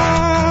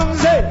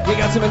lines. Hey, you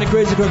got so many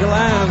crazy crooked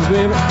lines,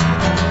 baby.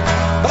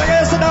 But I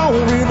guess I don't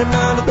really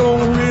mind, I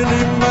don't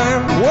really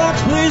mind.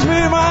 What's please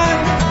me mine?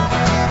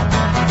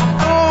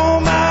 Oh,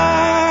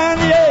 mine,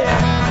 yeah.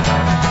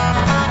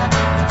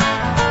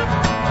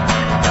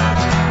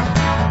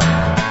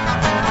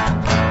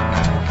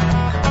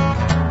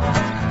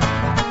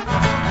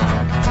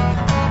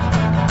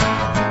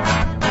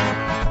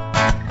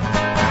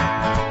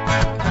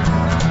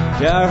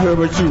 Yeah, I heard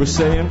what you were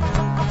saying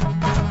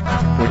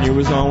when you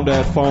was on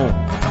that phone.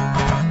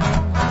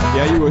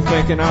 Yeah, you were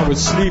thinking I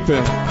was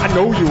sleeping. I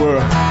know you were.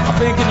 I'm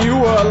thinking you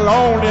were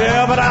alone,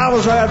 yeah, but I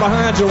was right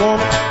behind you,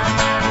 woman.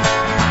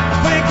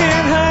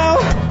 Thinking how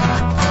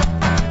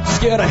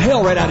scared the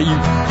hell right out of you.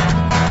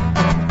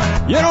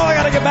 You know I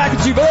gotta get back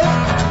at you, babe.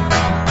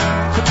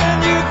 But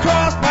then you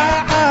crossed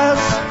my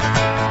eyes.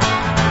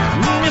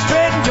 You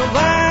straightened your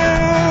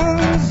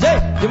lines. Hey,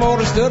 you more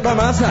than stood by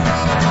my side.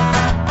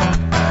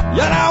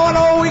 Yeah, now I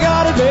know we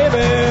got it,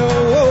 baby.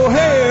 Oh,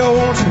 hey,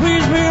 won't you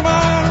please be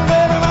mine,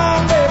 baby,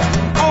 mine, baby.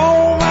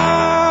 Oh,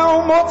 my,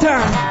 one more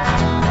time.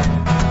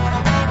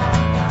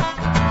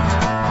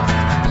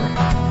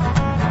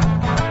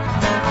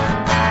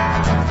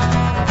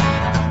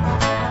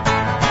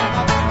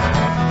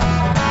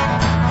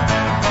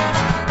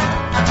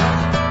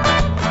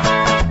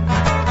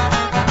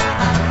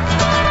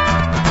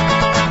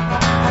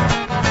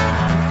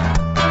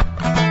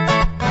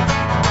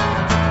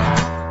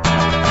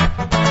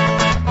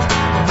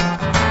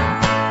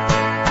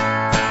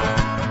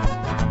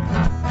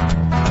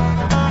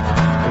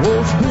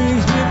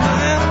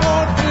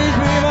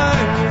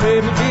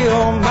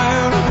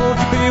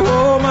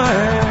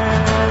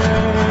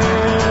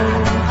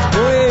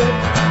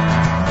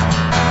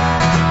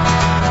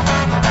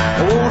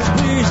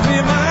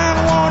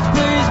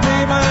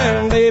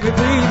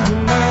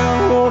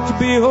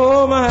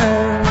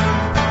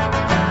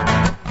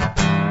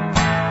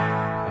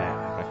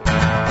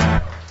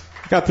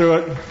 Got through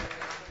it.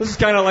 This is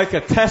kind of like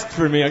a test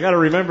for me. I got to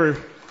remember.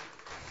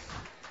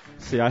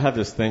 See, I have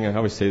this thing. I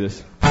always say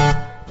this.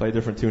 Play a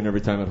different tune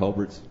every time at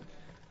Halbert's.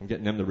 I'm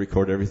getting them to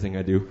record everything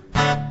I do.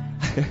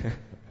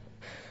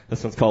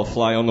 This one's called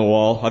Fly on the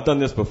Wall. I've done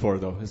this before,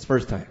 though. It's the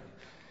first time.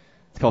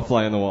 It's called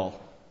Fly on the Wall.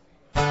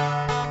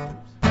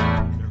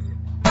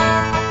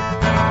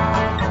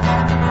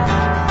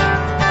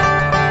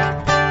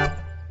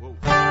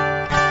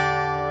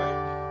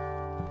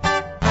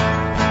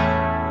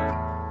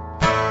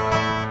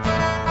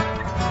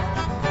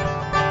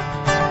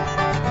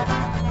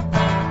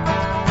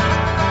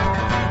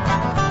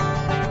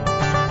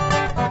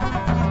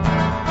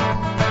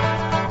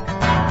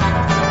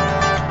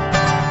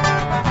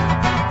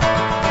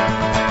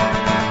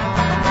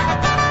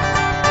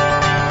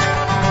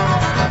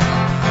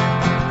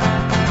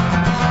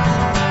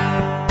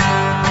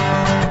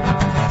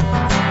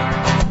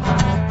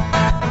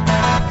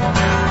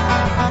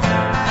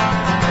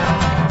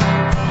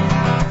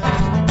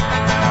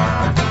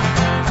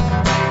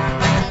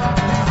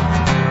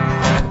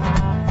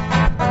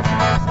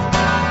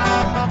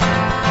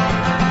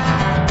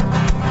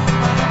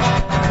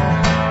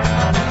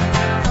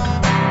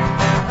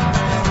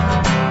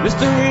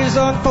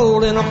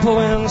 Unfolding, I'm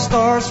pulling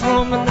stars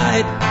from the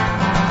night.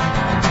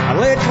 I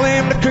lay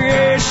claim to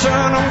creation,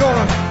 I'm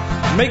gonna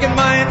make it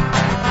mine.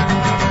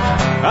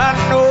 I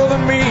know the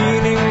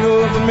meaning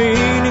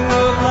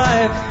of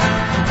life.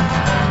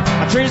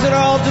 I changed it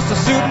all just to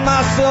suit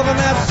myself, and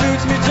that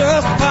suits me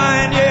just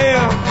fine,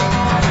 yeah.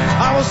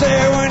 I was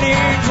there when the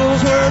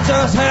angels were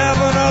just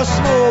having a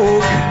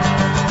smoke.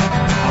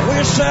 I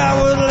wish I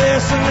was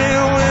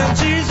listening when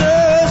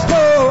Jesus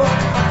spoke.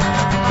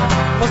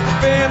 Must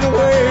have been the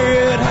way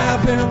it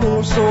happened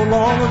oh so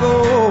long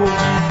ago.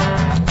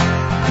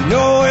 You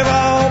know we've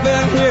all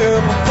been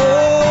here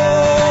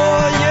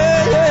before,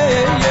 yeah,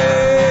 yeah,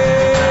 yeah.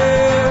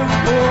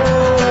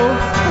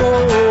 Oh,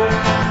 oh.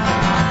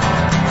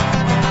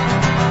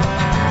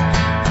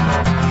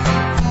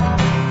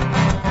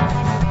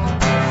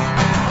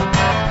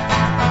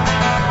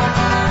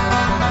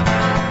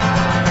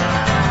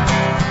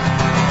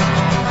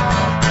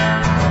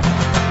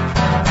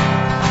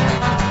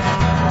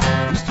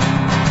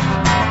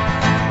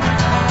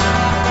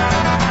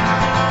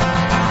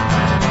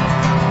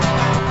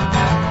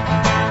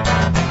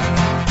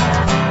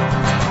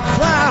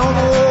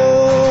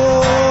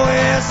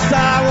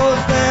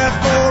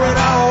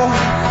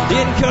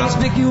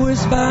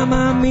 inconspicuous by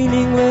my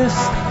meaningless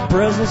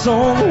presence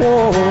on the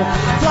wall.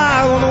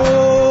 Fly on the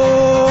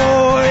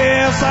wall,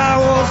 yes, I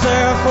was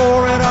there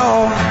for it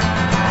all.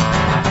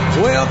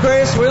 Well,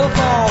 grace will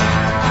fall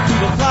to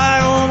the fly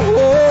on the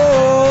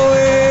wall,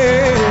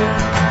 yeah.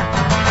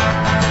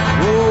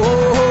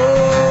 Oh,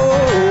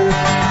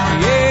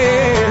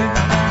 yeah.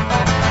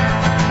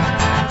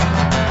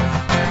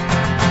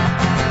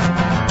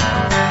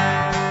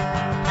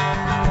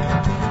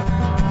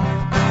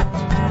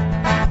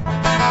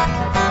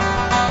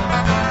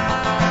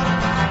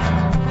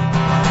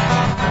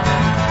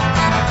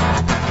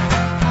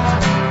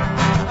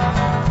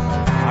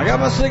 I got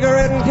my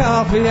cigarette and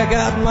coffee, I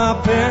got my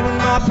pen and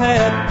my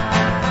pad.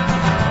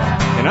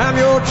 And I'm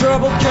your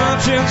troubled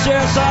conscience,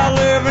 yes, I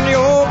live in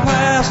your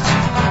past.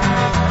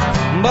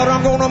 But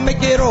I'm gonna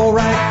make it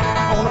alright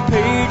on a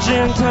page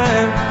in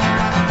time.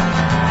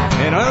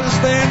 And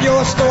understand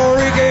your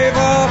story, gave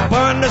up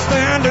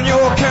understanding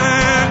your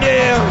kind,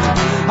 yeah.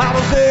 I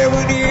was there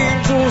when the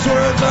angels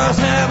were just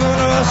having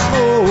a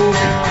smoke.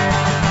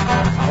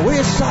 I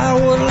wish I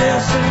would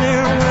listen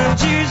in when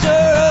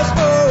Jesus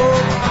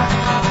spoke.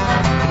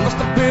 Must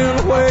have been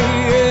the way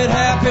it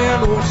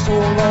happened oh so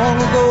long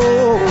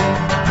ago.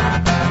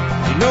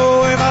 You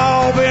know we've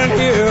all been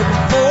here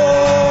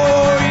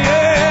before,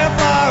 yeah.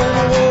 Fly on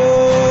the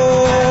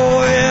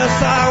wall, yes,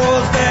 I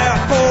was there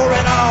for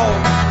it all.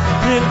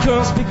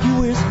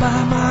 Inconspicuous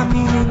by my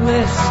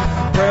meaningless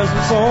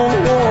presence on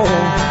the wall.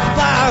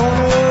 Fly on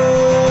the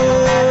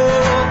wall,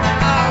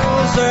 I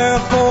was there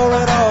for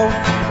it all.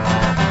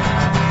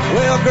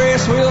 Well,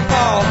 grace will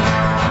fall.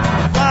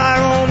 Fly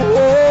on the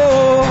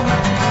wall.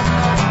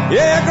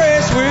 Yeah,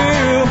 grace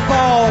will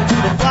fall to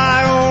the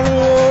fly on the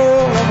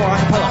wall. One more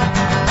acapella.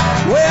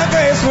 Well,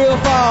 grace will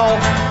fall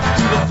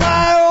to the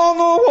fly on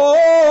the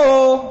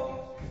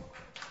wall.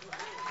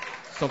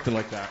 Something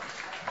like that.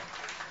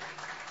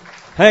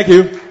 Thank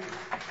you.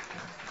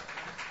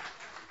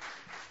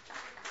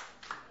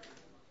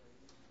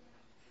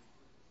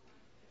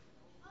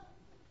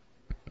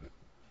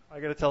 I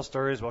got to tell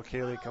stories while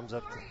Kaley comes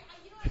up.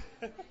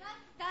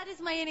 That is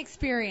my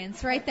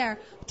inexperience right there.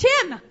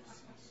 Tim,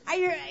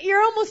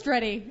 you're almost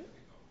ready.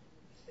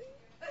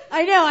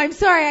 I know. I'm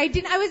sorry.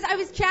 I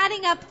was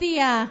chatting up the.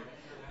 Yeah,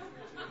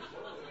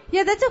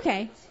 that's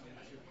okay.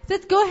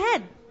 Go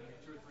ahead.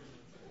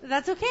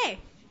 That's okay.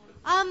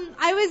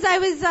 I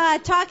was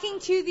talking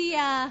to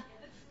the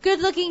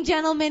good-looking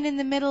gentleman in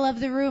the middle of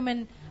the room,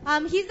 and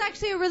he's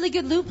actually a really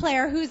good lute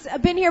player who's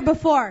been here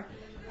before.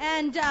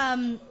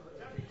 And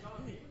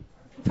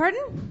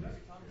pardon?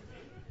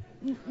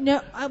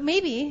 No,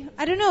 maybe.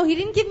 I don't know. He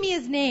didn't give me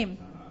his name.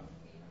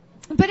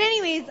 But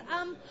anyways,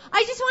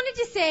 I just wanted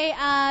to say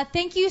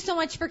thank you so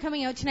much for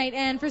coming out tonight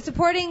and for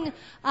supporting.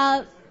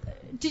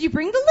 Did you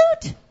bring the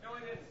lute? No, I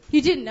didn't.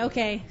 You didn't?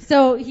 Okay.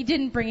 So he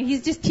didn't bring it.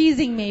 He's just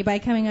teasing me by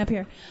coming up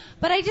here.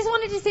 But I just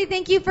wanted to say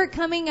thank you for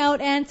coming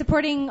out and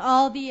supporting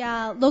all the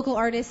local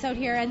artists out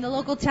here and the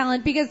local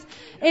talent, because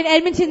in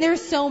Edmonton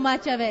there's so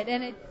much of it,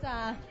 and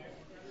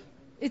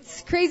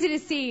it's crazy to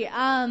see.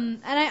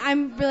 And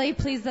I'm really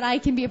pleased that I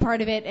can be a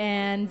part of it,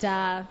 and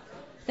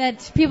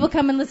that people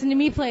come and listen to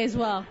me play as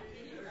well.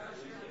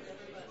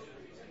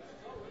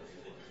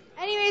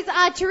 Anyways,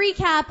 to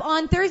recap,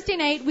 on Thursday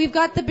night, we've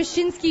got the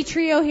Bashinsky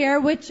Trio here,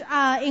 which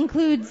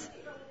includes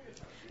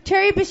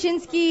Terry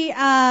Bashinsky,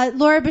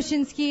 Laura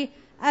Bashinsky,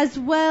 as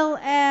well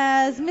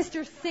as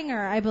Mr.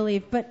 Singer, I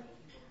believe. But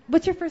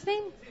what's your first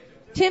name?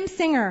 Tim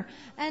Singer.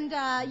 And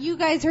you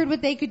guys heard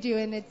what they could do,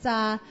 and it's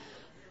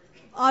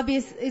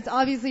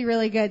obviously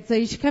really good. So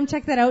you should come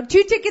check that out.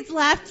 2 tickets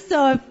left,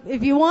 so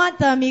if you want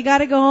them, you got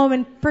to go home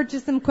and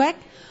purchase them quick.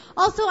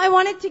 Also, I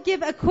wanted to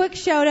give a quick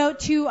shout out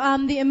to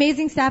the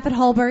amazing staff at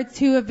Halbert's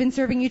who have been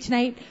serving you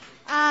tonight.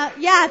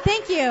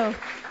 Thank you.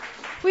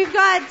 We've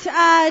got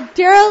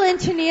Daryl and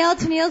Tennille.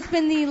 Tennille's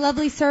been the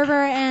lovely server,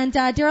 and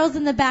Daryl's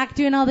in the back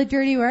doing all the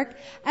dirty work,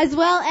 as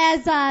well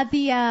as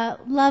the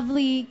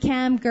lovely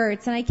Cam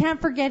Gertz. And I can't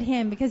forget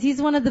him because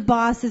he's one of the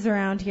bosses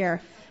around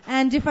here.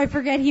 And if I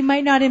forget, he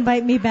might not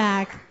invite me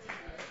back.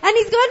 And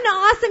he's got an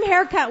awesome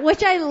haircut,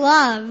 which I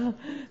love.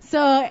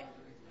 So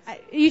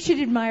you should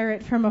admire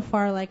it from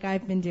afar like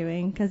I've been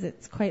doing, because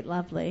it's quite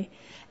lovely.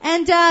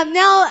 And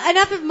now,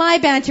 enough of my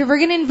banter. We're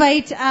going to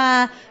invite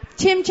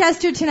Tim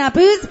Chesterton up,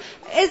 who's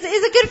is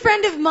a good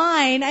friend of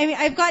mine. I mean,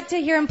 I've got to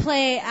hear him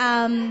play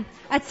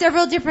at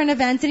several different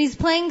events, and he's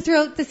playing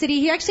throughout the city.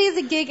 He actually has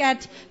a gig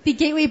at the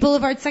Gateway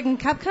Boulevard Second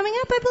Cup coming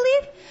up, I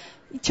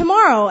believe,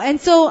 tomorrow.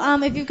 And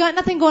so if you've got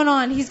nothing going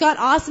on, he's got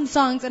awesome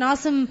songs, an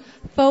awesome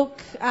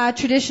folk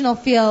traditional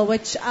feel,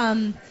 which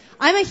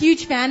I'm a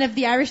huge fan of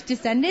the Irish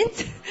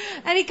Descendants,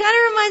 and he kind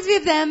of reminds me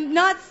of them.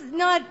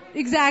 Not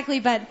exactly,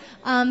 but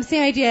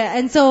same idea.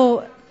 And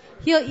so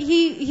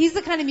he's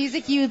the kind of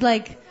music you would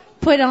like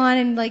put on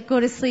and like go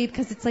to sleep,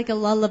 because it's like a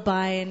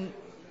lullaby, and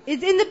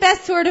it's in the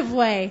best sort of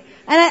way.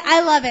 And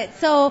I love it.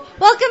 So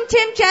welcome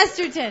Tim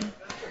Chesterton.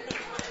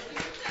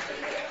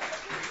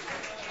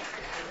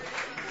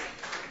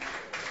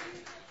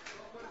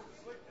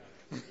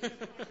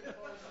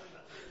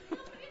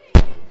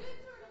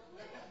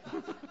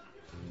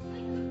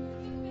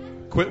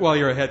 Quit while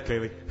you're ahead,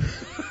 Kaley.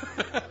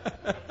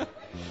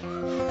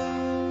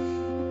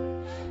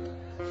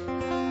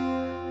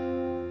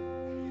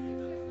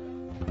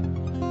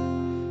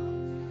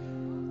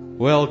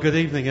 Well, good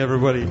evening,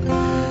 everybody.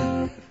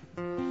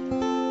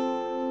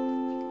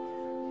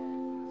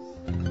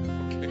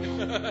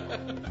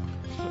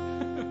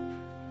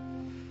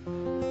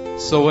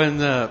 So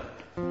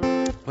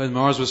when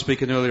Mars was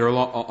speaking earlier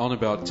on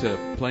about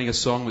playing a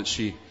song that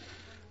she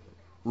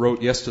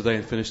wrote yesterday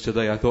and finished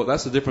today, I thought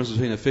that's the difference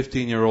between a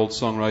 15-year-old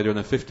songwriter and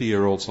a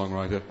 50-year-old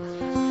songwriter.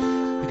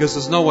 Because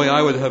there's no way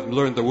I would have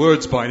learned the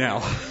words by now.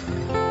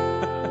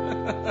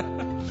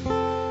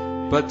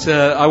 But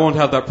I won't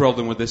have that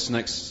problem with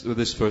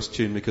this first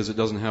tune because it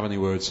doesn't have any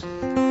words.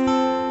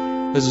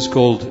 This is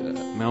called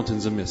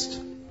Mountains of Mist.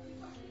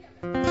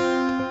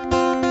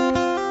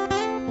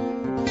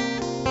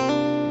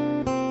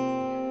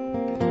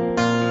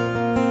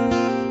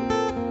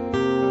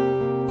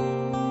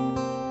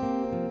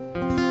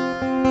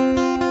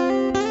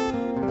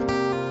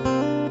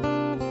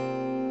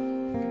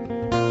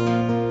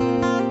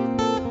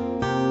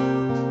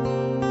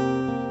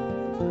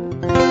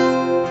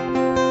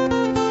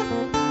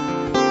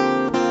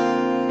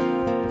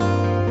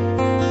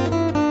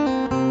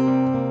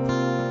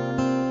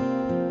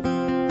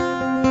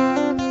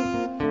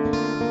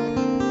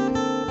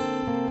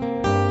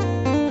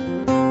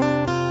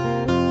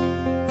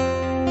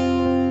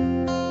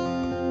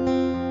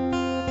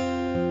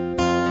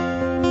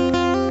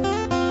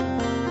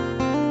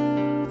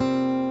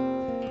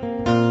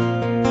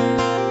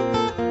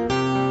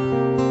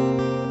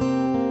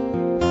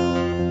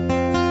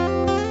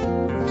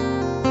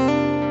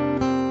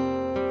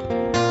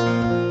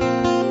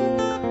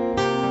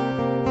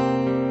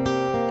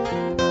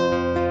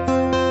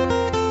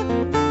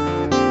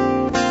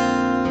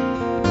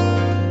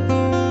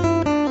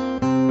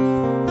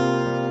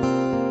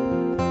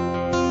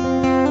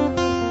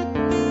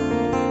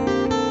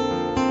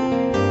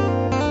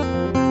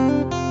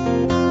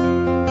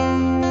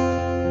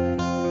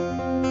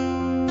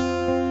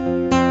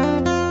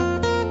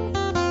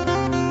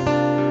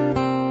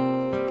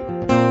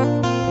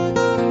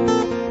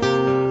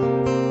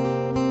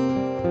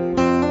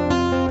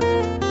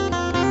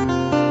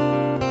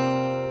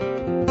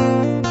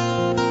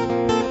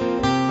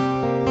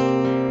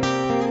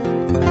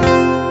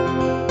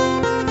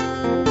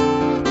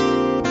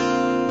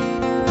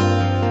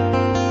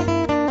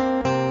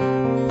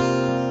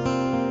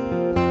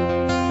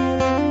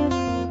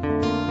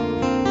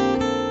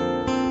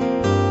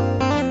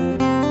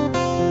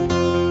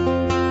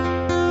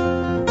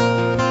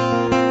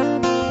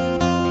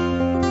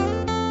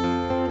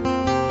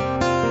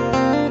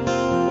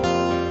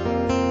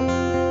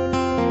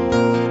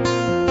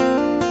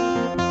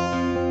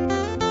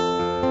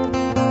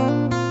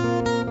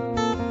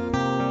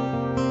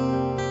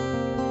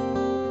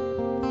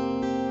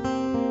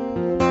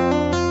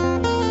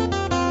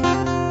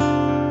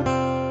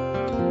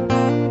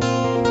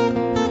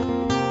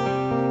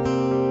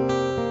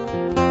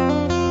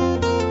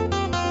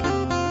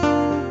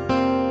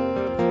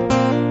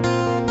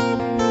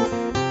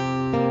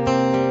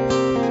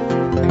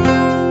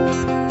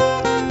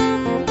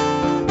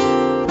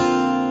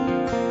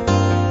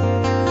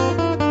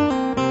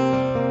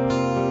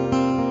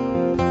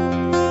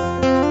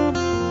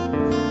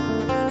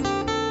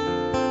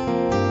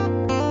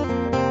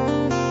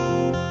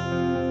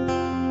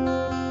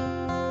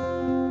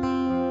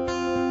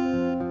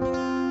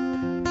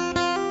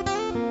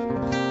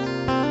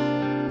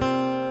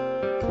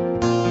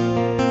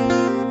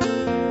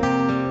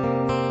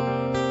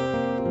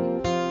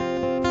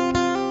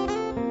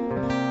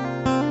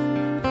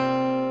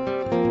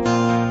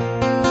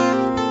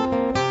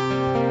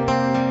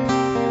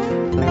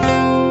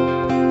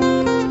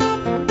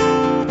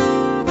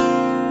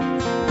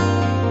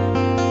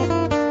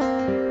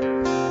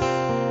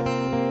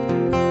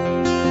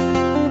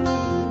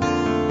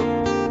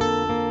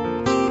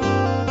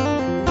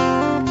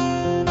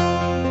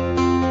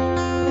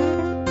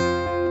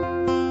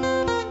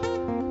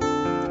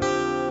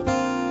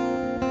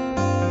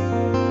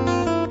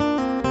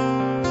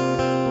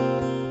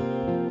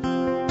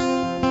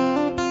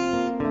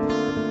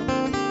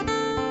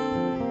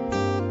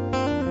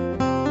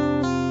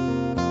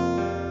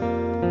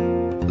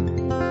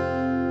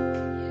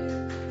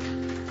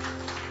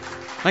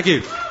 Thank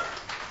you.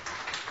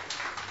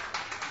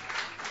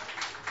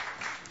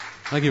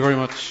 Thank you very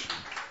much.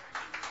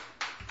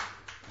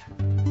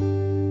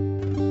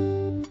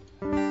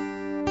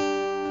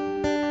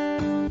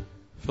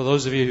 For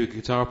those of you who are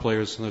guitar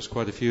players, and there's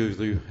quite a few of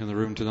you in the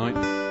room tonight,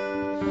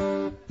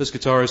 this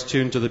guitar is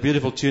tuned to the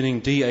beautiful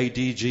tuning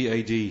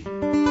D-A-D-G-A-D.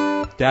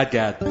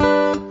 Dad-gad.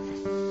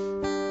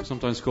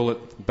 Sometimes call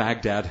it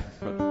Baghdad.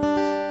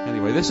 But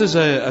anyway, this is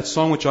a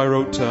song which I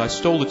wrote. I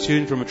stole the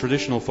tune from a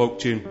traditional folk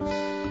tune.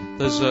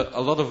 There's a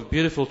lot of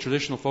beautiful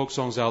traditional folk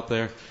songs out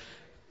there.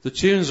 The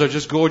tunes are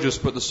just gorgeous,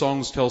 but the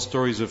songs tell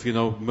stories of,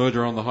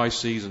 murder on the high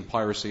seas and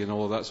piracy and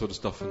all of that sort of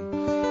stuff.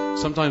 And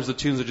sometimes the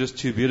tunes are just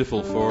too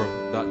beautiful for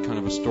that kind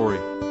of a story.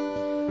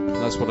 And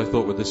that's what I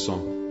thought with this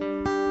song.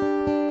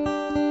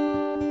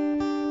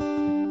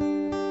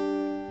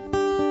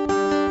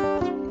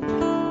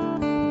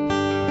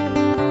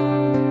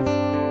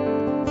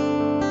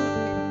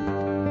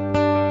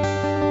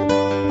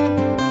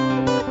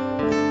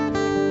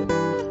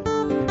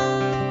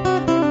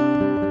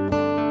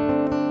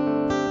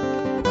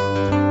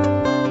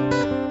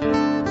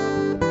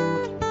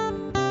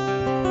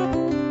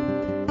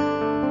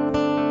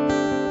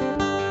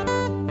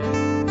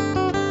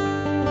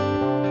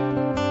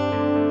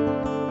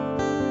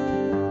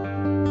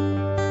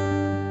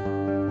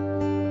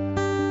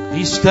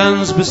 He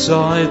stands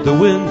beside the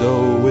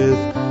window with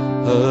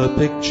her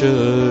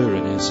picture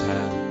in his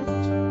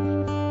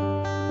hand.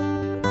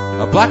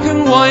 A black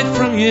and white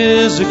from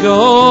years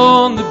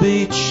ago on the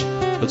beach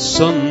at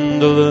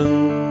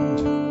Sunderland.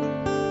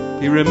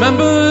 He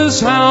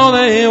remembers how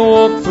they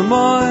walked for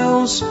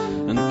miles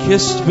and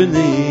kissed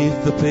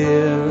beneath the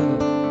pier.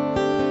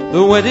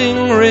 The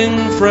wedding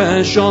ring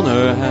fresh on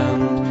her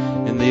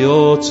hand in the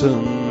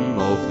autumn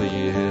of the year.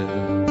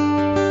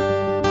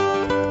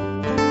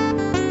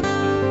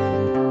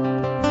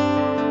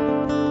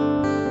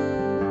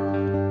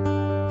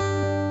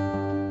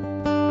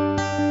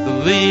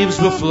 Leaves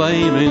were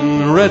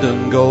flaming red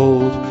and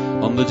gold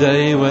on the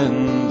day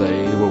when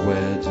they were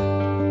wed.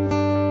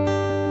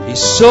 He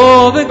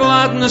saw the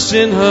gladness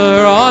in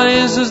her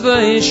eyes as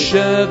they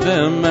shared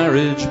their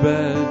marriage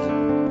bed.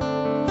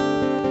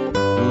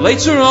 And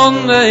later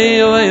on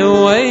they lay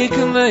awake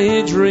and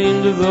they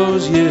dreamed of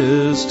those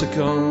years to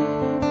come.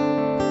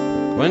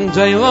 When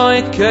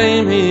daylight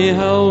came he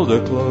held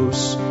her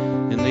close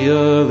in the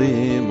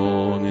early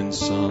morning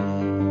sun.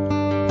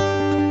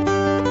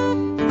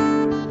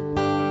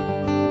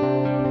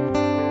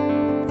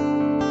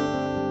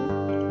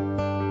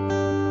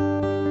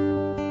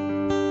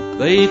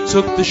 They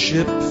took the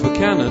ship for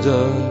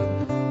Canada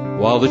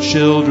while the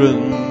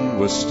children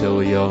were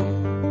still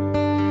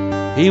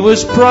young. He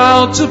was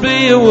proud to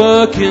be a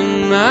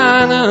working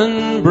man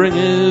and bring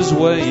his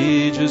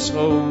wages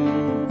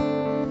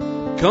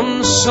home.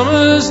 Come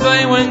summers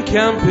they went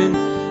camping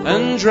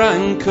and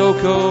drank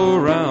cocoa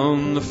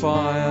round the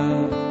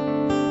fire.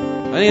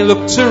 And he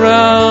looked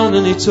around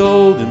and he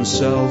told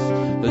himself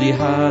that he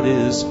had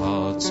his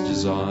heart's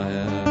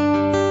desire.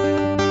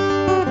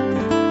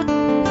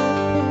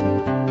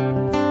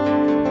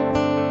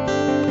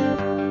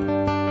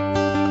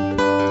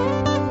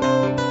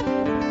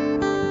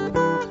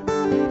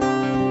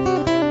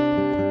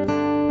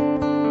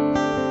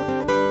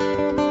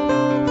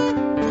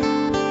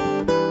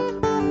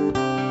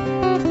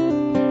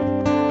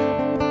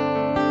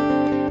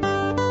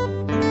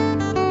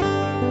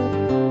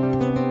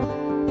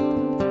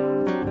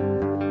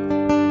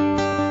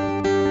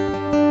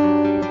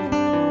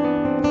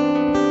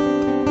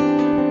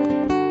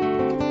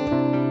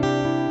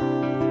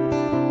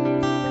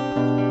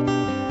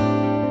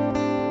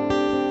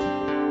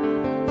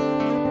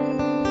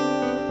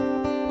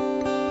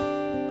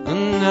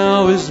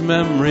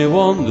 Memory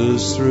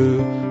wanders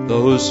through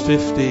those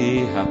 50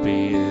 happy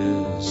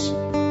years.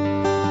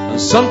 And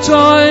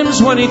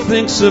sometimes when he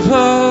thinks of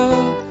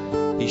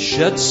her, he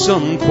sheds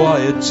some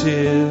quiet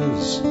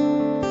tears.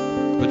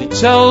 But he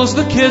tells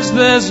the kids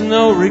there's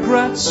no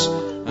regrets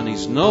and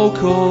he's no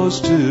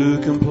cause to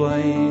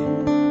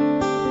complain.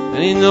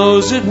 And he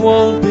knows it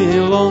won't be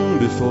long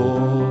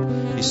before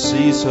he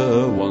sees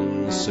her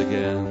once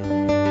again.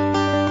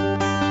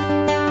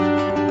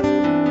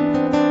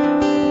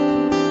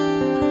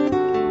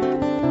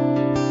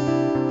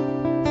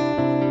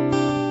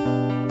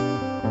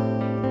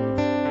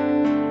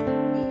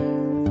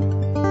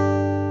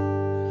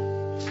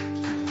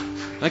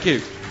 Thank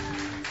you.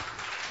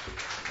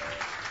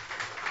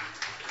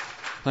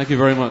 Thank you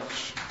very much.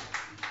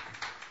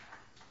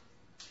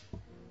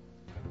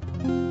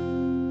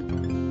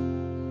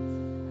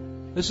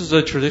 This is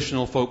a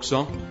traditional folk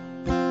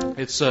song.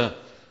 It's an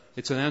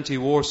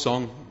anti-war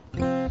song,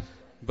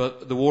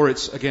 but the war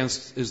it's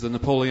against is the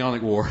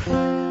Napoleonic War,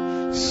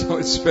 so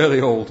it's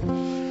fairly old.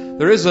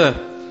 There is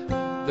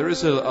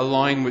a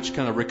line which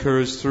kind of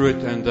recurs through it,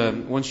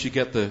 and once you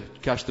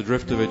catch the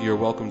drift of it, you're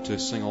welcome to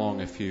sing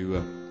along if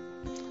you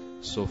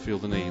so feel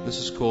the need. This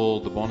is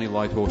called The Bonny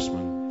Light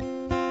Horseman.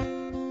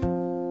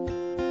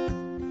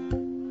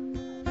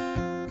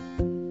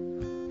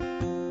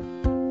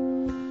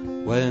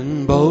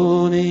 When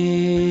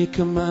Boney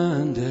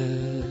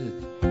commanded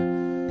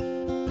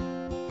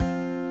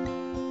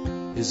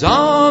his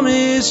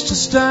armies to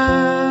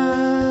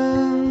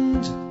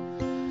stand,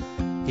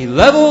 he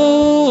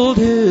levelled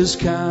his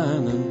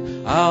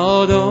cannon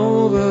out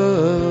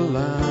over the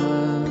land.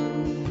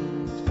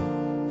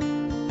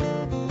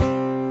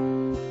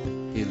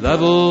 He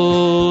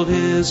levelled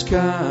his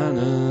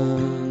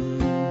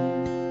cannon,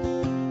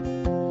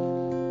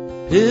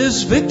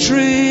 his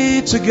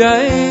victory to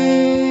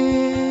gain.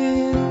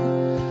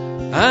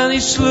 And he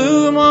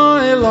slew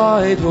my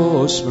light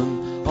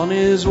horseman on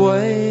his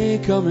way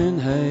coming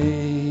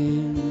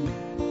home.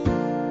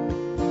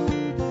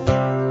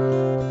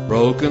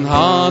 Broken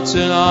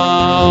hearted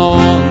I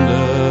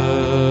wander,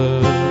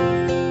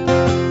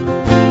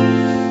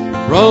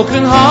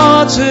 Broken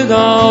hearted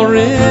I'll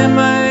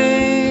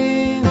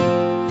remain,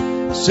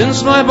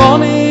 since my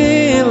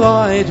bonny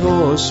light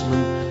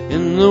horseman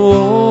in the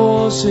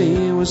wars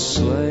he was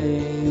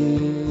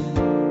slain.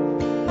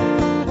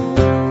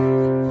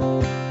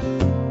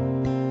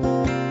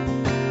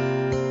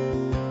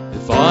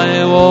 If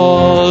I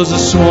was a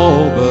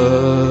small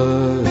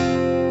bird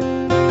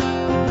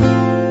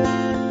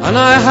and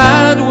I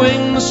had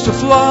wings to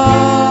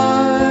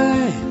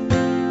fly,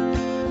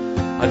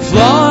 I'd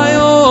fly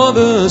o'er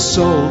the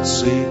salt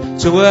sea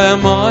to where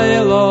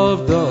my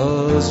love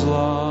does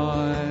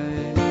lie.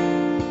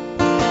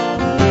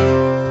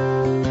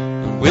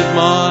 And with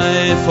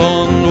my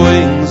fond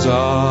wings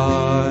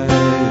I'd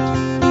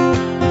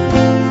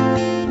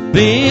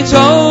beat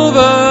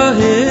over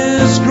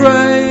his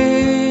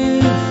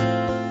grave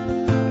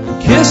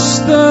and kiss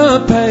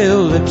the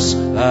pale lips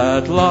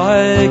that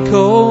lie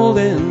cold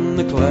in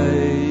the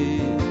clay.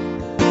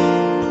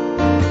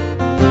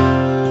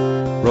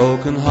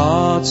 Broken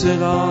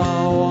hearted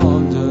I'll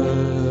wander,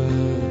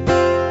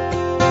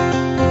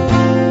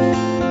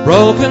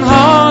 broken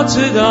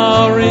hearted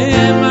I'll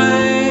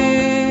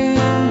remain,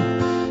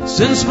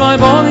 since my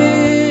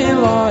bonny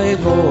light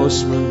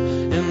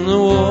horseman in the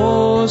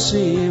wars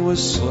he was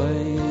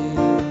slain.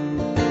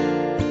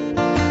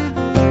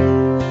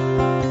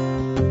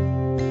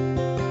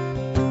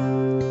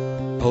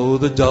 Oh,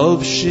 the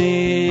dove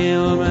she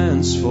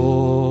laments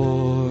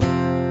for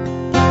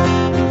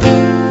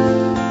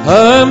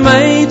her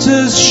mate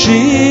as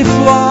she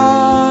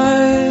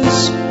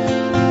flies.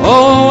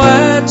 Oh,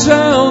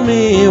 tell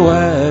me,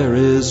 where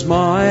is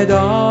my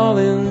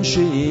darling,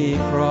 she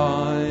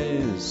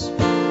cries.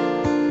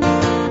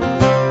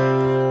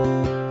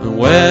 And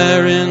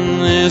where in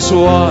this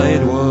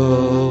wide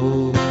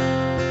world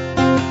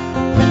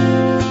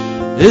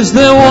is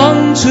there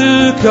one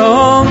to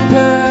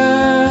compare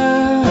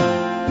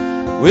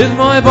with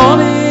my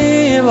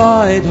bonny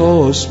light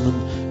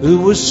horseman who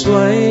was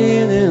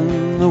slain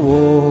in the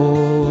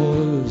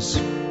wars?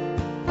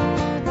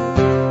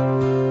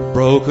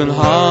 Broken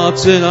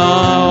hearted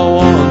I'll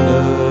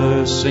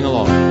wander, sing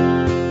along.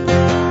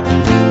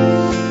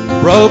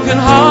 Broken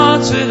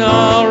hearted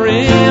I'll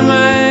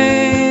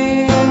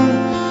remain,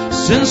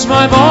 since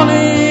my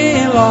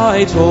bonny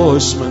light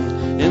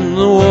horseman in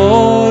the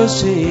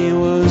wars he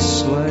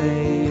was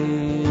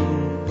slain.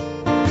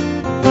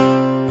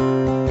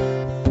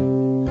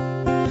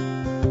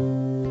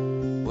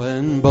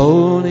 When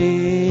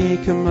Boney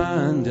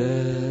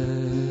commanded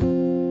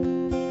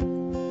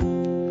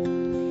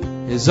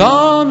his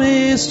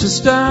armies to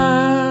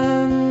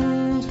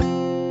stand,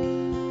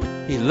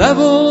 he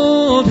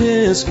levelled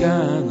his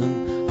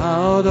cannon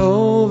out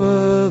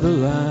over the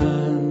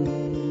land.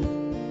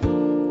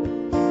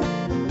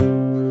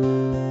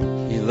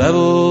 He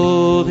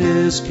levelled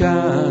his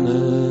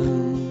cannon,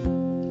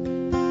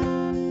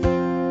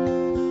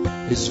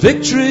 his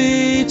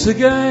victory to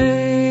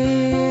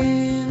gain,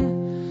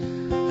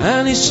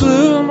 and he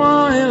slew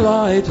my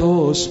light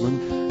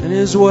horseman in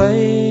his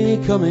way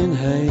coming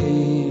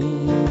hame.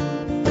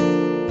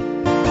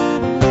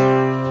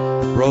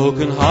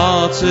 Broken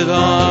hearted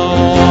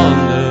I'll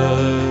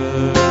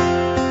wander,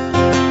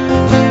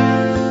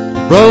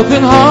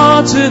 broken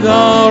hearted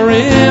I'll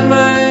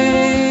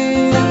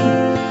remain,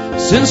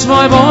 since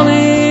my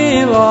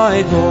bonny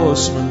light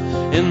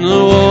horseman in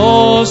the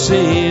wars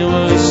he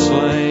was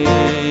slain.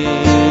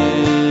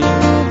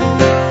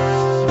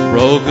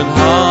 Broken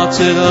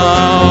hearted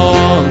I'll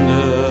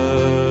wander,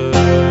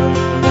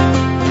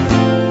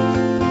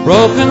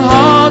 broken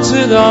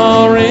hearted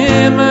I'll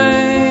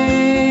remain,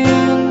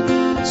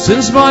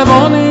 since my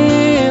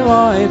bonny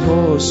light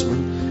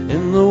horseman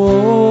in the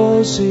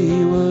wars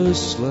he was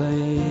slain.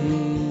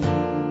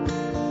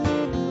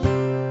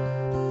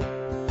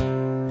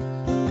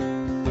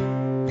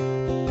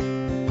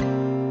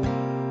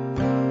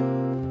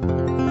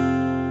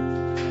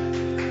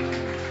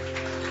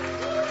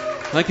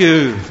 Thank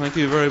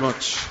you very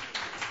much.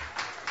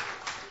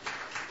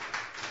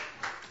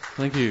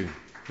 Thank you.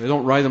 They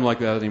don't write them like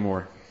that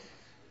anymore.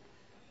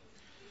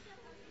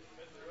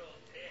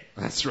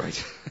 That's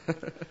right.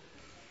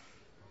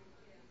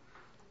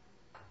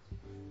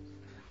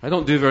 I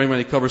don't do very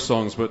many cover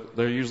songs, but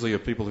they're usually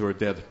of people who are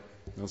dead.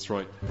 That's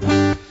right.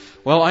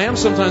 Well, I am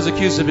sometimes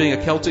accused of being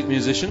a Celtic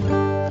musician,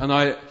 and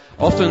I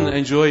often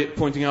enjoy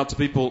pointing out to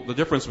people the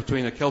difference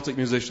between a Celtic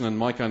musician and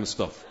my kind of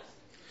stuff.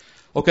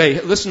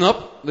 Okay, listen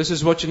up. This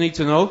is what you need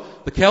to know.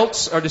 The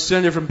Celts are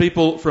descended from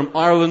people from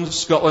Ireland,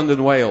 Scotland,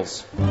 and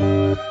Wales.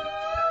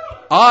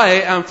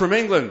 I am from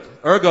England,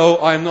 ergo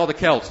I am not a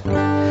Celt.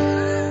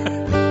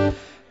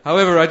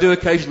 However, I do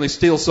occasionally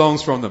steal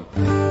songs from them.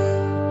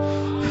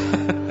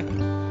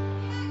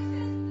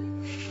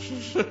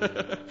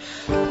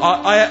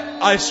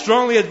 I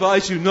strongly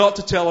advise you not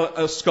to tell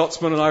a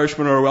Scotsman, an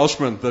Irishman, or a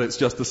Welshman that it's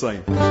just the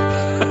same.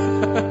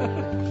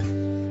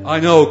 I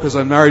know, because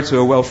I'm married to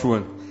a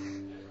Welshwoman.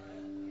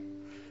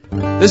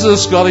 This is a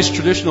Scottish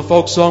traditional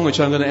folk song which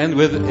I'm going to end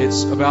with.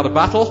 It's about a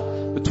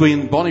battle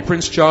between Bonnie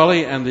Prince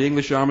Charlie and the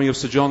English army of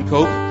Sir John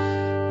Cope.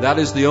 That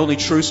is the only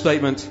true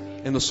statement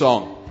in the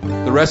song.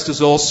 The rest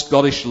is all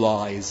Scottish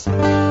lies.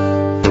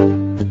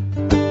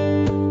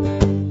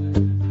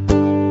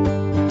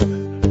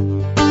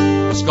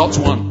 Scots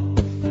one.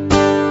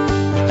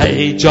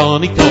 Hey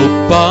Johnny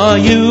Cope, are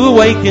you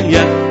awaking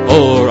yet?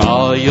 Or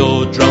are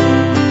your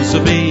drums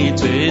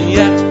a-beating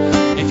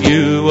yet? If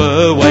you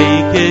were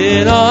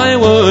waking, I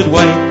would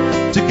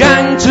wait to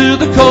gang to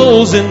the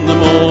coals in the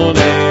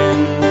morning.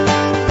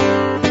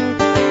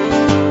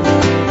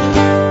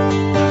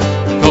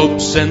 Cope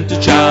sent a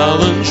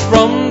challenge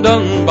from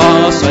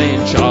Dunbar,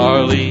 saying,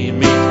 Charlie,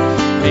 meet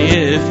me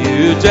if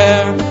you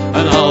dare,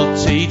 and I'll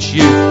teach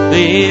you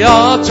the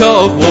art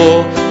of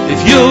war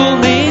if you'll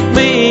meet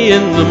me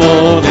in the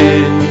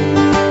morning.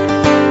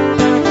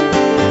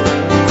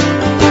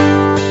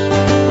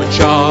 When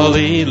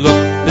Charlie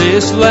looked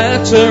this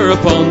letter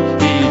upon,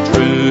 he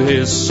drew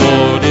his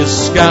sword,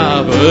 his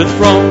scabbard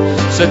from,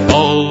 said,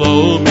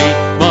 follow me,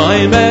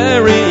 my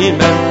merry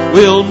men,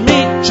 we'll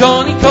meet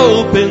Johnny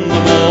Cope in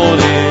the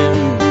morning.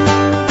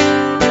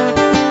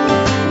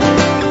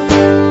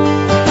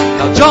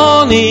 Now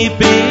Johnny,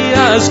 be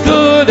as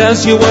good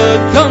as your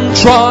word, come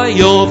try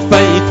your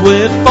faith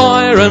with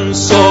fire and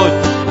sword,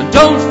 and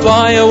don't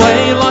fly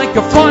away like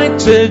a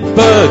frightened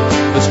bird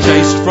that's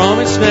chased from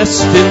its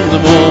nest in the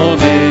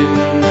morning.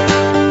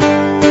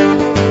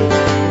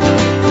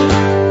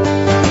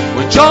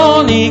 When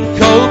Johnny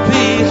Cope,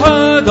 he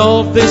heard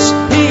of this,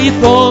 he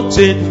thought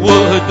it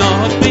would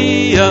not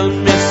be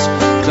amiss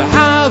to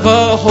have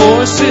a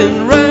horse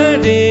in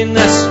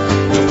readiness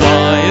to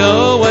fly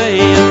away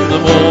in the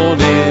morning.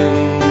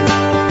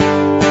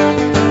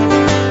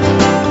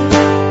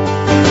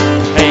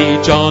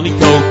 Johnny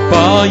Cope,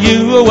 are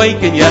you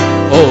awakened yet?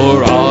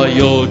 Or are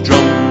your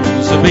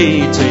drums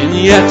a-beating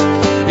yet?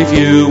 If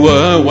you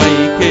were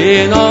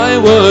waking, I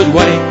would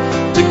wait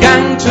to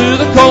gang to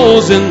the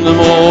coals in the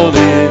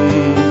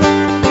morning.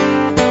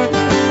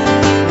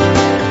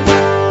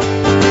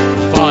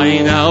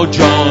 Fine now,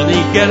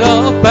 Johnny, get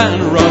up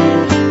and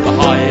run. The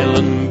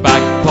Highland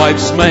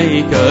bagpipes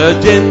make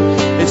a din.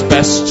 It's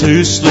best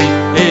to sleep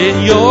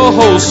in your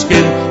whole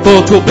skin,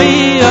 for 'twill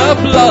be a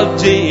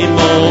bloody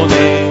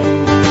morning.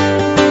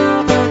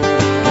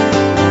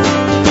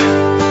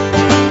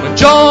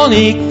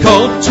 Johnny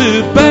Cope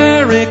to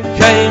Berwick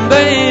came,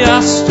 they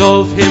asked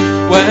of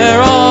him, where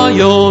are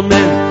your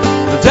men?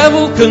 The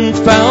devil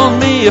confound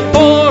me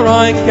afore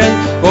I came,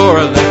 for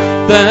I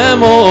left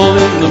them all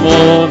in the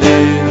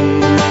morning.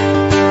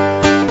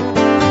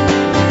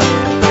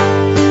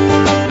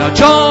 Now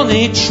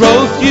Johnny,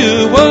 troth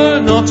you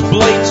were not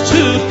blate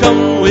to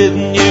come with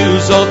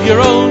news of your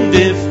own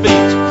defeat,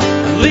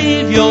 and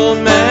leave your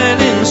men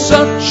in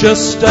such a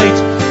state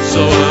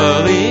so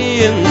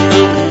early in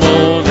the morning.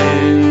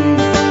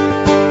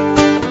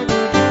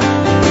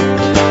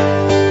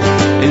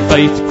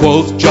 Faith,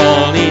 quoth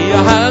Johnny,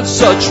 I had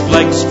such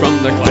flegs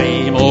from the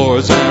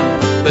claymores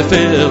and the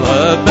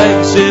filler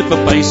begs. If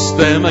I face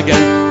them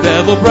again,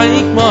 devil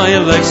break my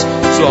legs.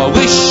 So I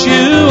wish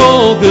you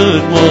all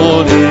good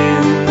morning.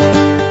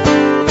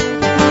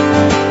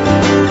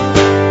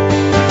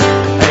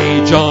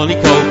 Hey Johnny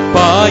Cope,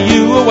 are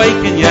you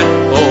awakened yet?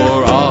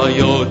 Or are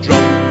your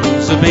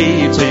drums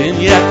a-beating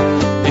yet?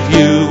 If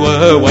you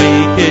were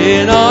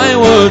waking, I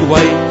would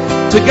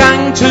wait to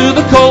gang to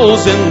the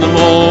coals in the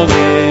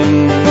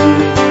morning.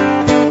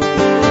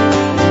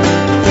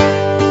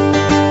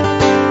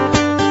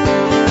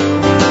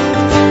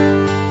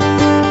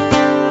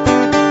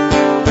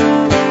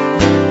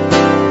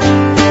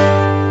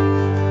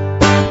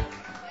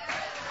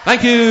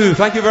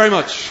 Thank you very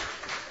much.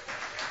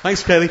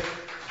 Thanks, Kaley.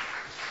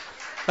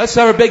 Let's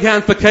have a big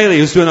hand for Kaley,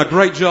 who's doing a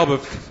great job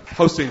of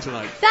hosting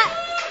tonight. That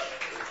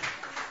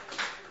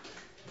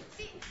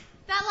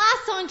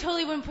last song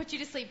totally wouldn't put you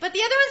to sleep. But the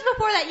other ones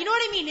before that, you know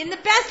what I mean? In the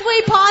best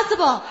way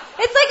possible.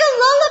 It's like a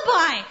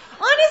lullaby.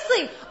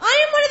 Honestly, I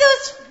am one of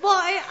those,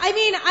 I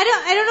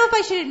don't know if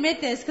I should admit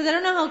this, because I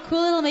don't know how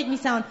cool it'll make me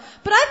sound,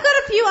 but I've got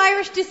a few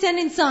Irish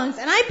descending songs,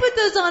 and I put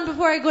those on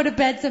before I go to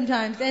bed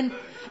sometimes. And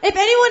if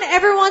anyone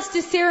ever wants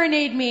to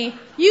serenade me,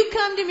 you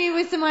come to me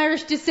with some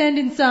Irish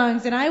descendant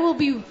songs, and I will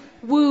be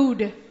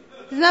wooed.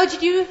 Isn't that what you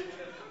do?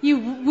 You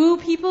woo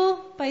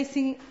people by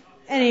singing?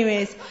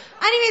 Anyways,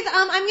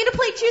 I'm going to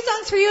play 2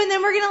 songs for you, and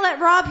then we're going to let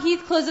Rob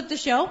Heath close up the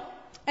show,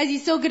 as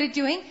he's so good at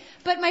doing.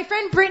 But my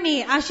friend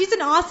Brittany, she's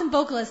an awesome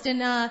vocalist,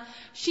 and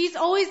she's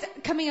always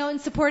coming out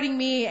and supporting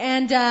me.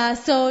 And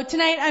so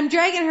tonight I'm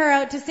dragging her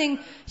out to sing.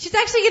 She's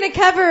actually going to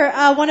cover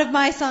one of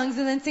my songs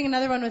and then sing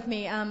another one with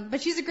me.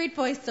 But she's a great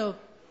voice, so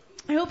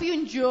I hope you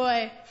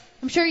enjoy.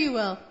 I'm sure you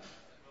will.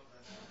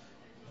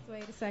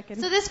 Wait a second.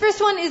 So this first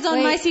one is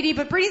on my CD,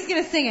 but Brittany's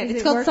going to sing it.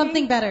 It's called working?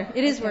 Something Better.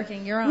 It is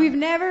working. You're on. We've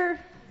never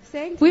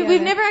sang together.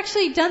 We've never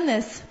actually done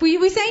this.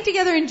 We sang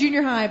together in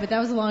junior high, but that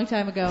was a long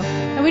time ago.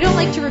 And we don't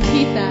like to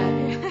repeat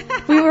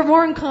that. We were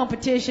more in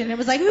competition. It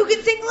was like, who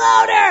can sing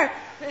louder?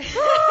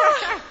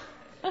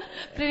 But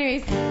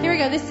anyways, here we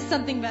go. This is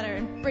Something Better,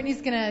 and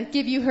Brittany's gonna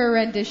give you her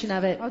rendition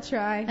of it. I'll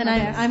try. And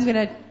I'm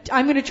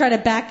gonna try to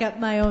back up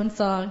my own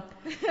song.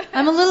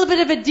 I'm a little bit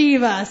of a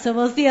diva, so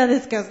we'll see how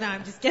this goes. No,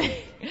 I'm just kidding.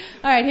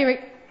 All right, here we.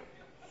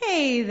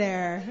 Hey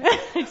there.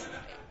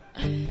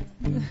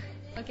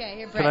 Okay,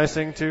 here, Brett. Can I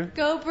sing too?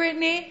 Go,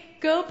 Brittany.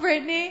 Go,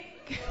 Brittany.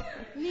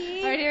 All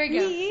right, here we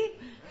go.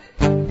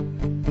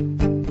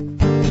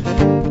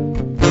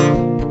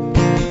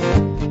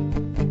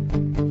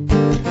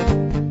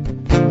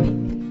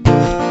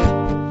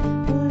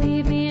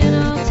 Believe me and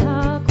I'll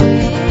talk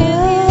with you.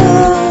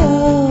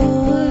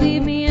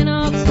 Believe me and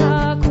I'll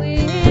talk with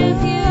you.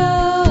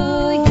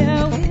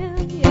 Yeah, will,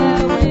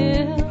 yeah,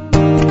 will.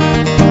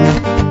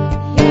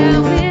 Yeah,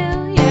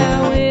 will, yeah,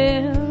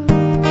 will.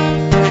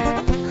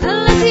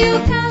 Unless you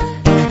got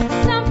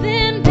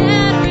something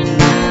better in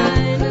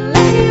mind.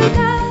 Unless you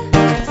got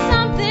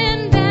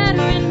something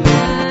better in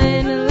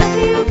mind. Unless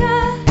you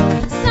got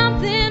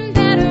something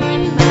better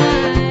in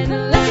mind.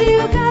 Unless you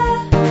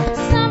got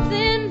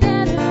something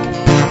better.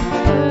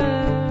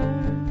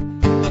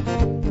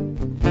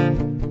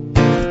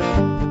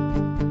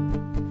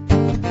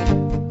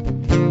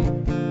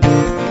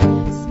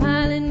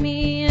 Smile at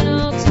me and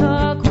I'll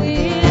talk with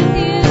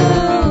you.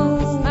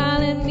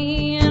 Smile at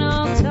me and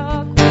I'll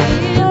talk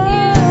with you.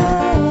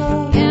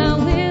 Yeah,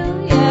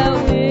 will, yeah,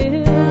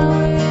 will.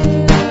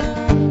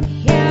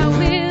 Yeah,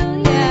 will,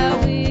 yeah,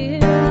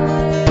 will.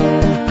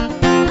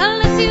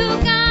 Unless you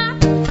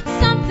got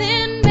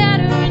something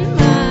better in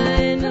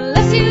mind.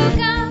 Unless you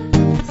got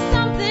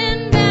something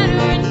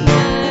better in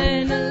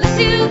mind. Unless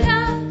you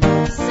got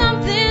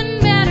something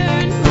better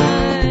in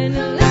mind.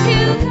 Unless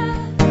you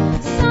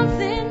got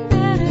something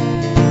better.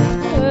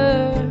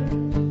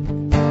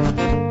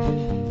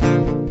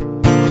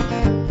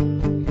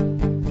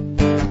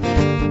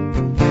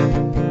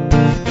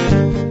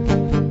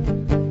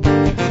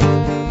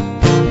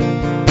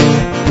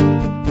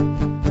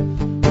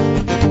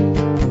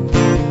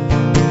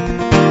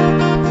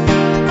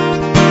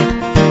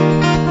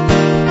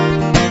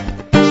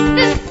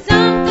 There's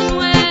something,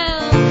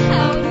 well,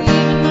 how would we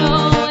even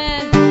know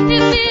it?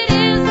 If it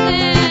is,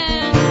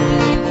 then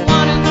do you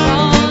wanna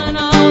fall and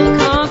all the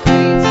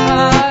concrete's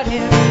hard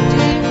here? Do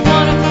you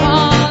wanna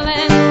fall?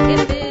 And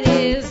if it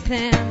is,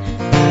 then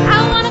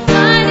I wanna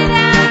find it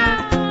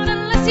out.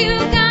 Unless you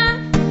got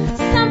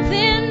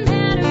something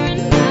better in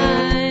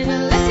mind.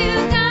 Unless you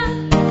got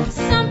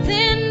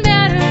something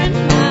better in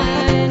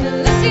mind.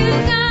 Unless you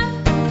got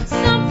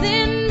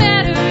something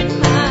better in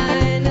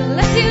mind.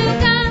 Unless you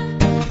got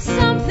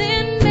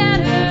something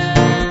better.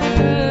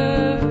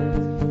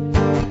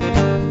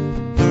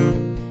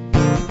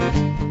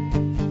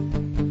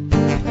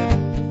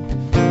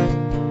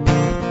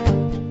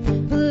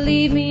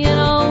 Believe me and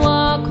I'll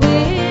walk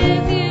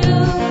with you.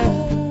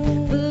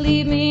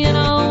 Believe me and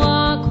I'll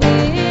walk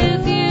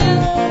with you.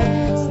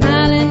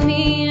 Smile at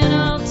me and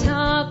I'll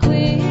talk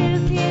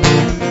with you.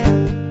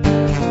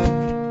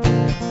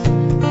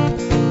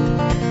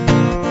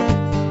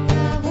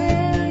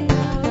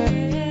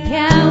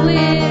 Yeah, I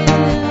will.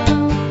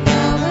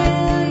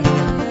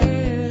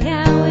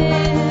 Yeah, I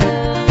will.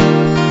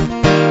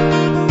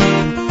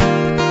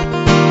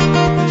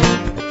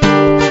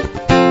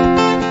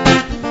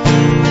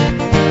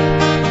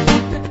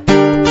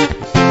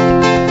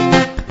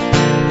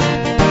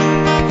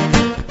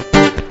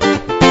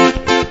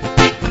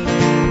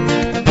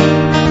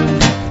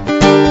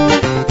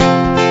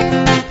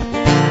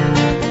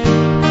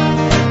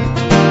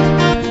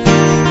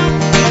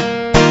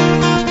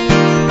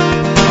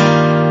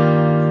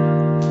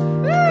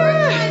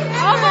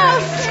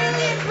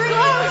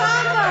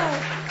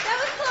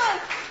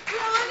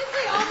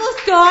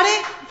 Almost got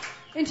it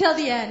until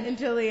the end.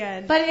 Until the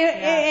end. But we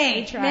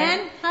hey, tried.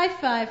 man, high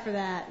five for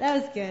that.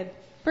 That was good.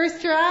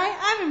 First try.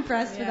 I'm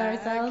impressed with Yeah,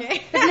 ourselves. okay.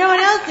 If no one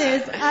else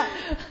is.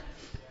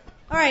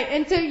 All right,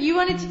 and so you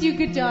wanted to do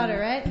Good Daughter,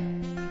 right?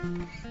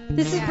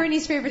 This is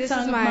Brittany's favorite This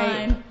song is of my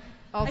mine.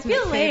 I ultimate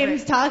feel lame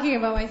favorite. talking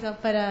about myself,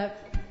 but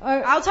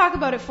I'll talk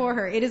about it for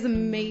her. It is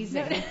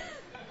amazing.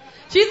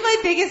 she's my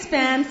biggest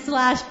fan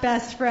 /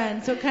 best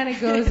friend, so it kind of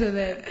goes with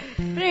it.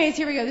 But anyways,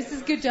 here we go. This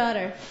is Good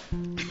Daughter.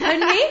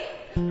 Pardon me?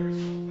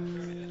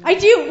 I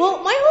do.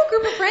 Well, my whole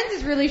group of friends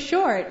is really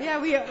short.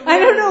 Yeah, we I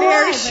don't know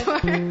very why.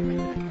 short.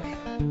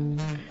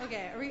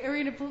 Okay, are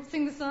we gonna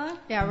sing the song?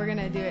 Yeah, we're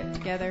gonna do it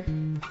together.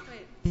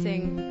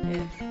 Sing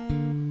it.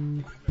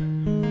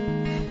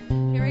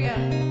 Here we go.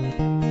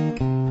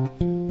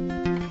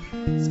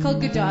 It's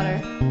called Good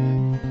Daughter.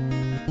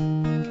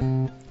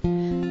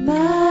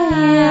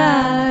 My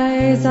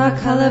eyes are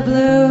color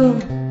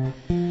blue.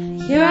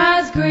 Your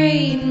eyes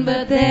green,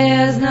 but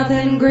there's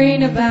nothing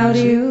green about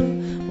you.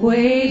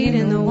 Wade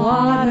in the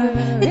water,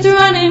 it's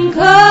running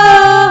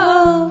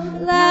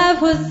cold.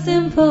 Life was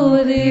simple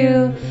with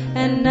you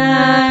at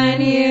 9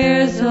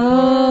 years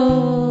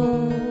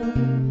old.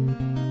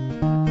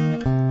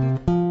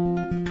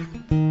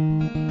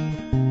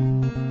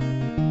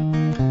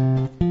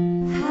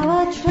 How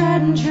I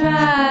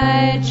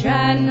tried and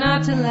tried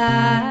not to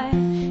lie.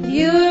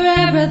 You were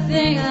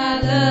everything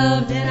I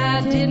loved and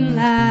I didn't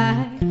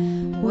like.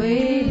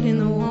 Wade in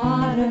the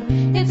water,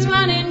 it's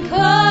running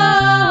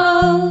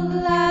cold.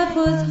 Life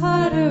was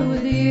harder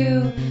with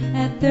you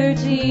at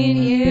 13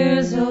 years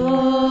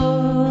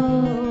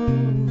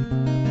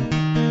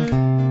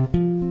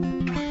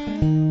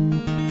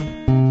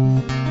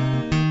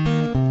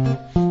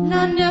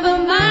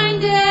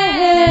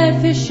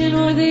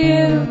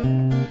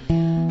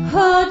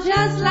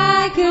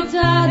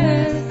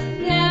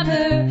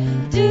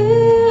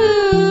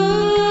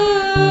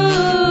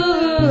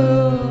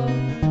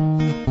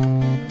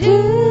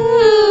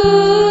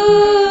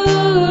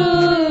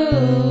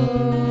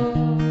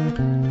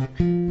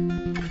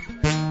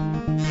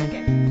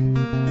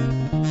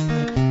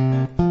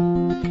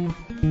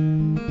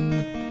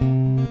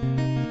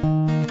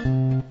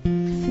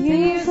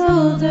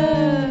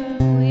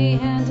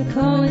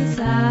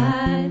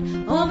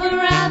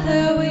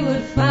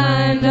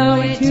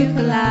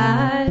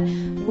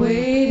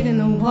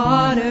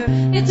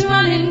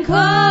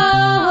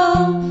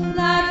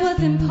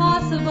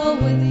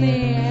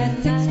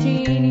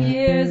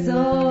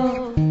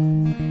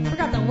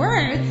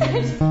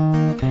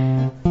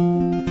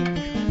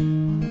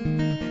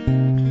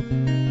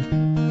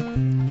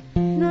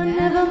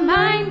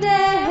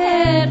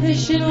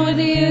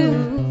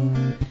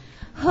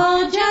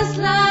Oh, just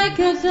like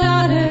her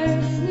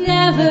daughters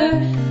never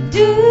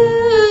do.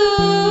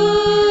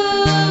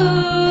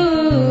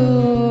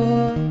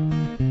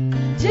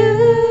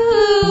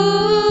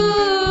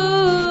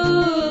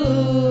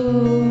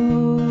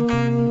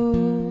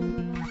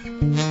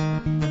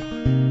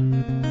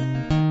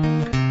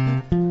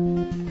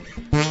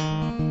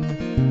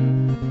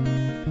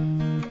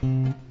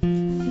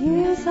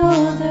 Years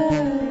older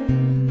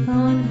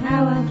on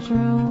how I've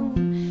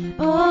grown.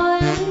 Oh,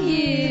 the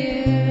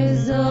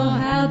years, oh,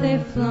 how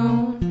they've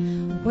flown.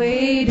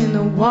 Wade in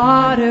the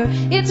water,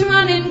 it's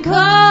running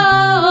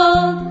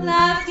cold.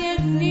 Life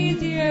gets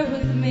easier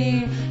with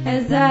me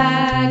as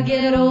I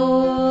get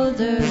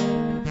older.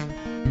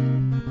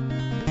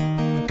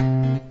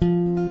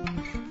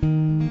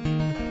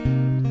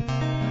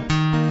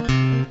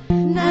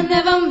 And I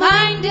never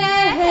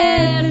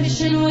minded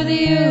fishing with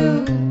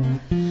you.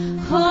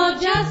 Oh,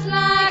 just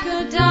like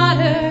a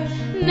daughter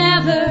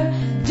never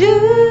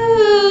do.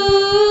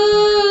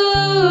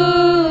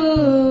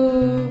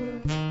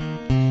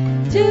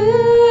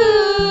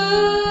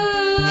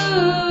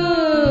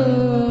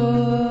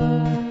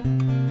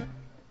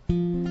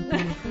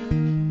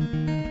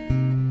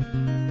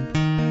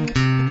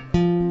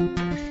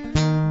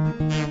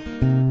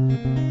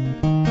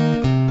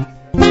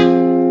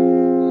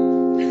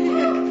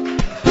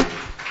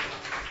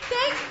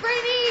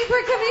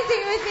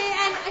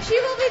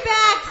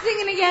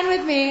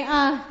 With me.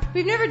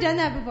 We've never done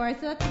that before,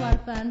 so that's a lot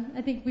of fun.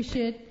 I think we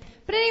should.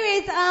 But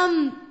anyways,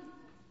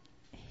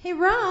 hey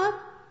Rob,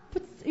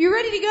 you're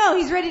ready to go.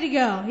 He's ready to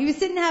go. He was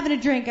sitting having a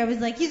drink. I was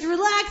like, he's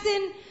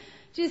relaxing,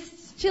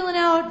 just chilling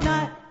out,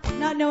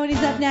 not knowing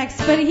he's up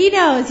next. But he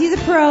knows. He's a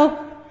pro.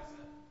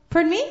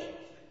 Pardon me?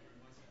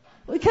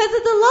 Because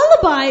of the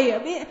lullaby.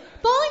 I mean,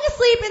 falling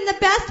asleep in the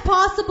best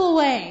possible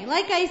way,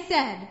 like I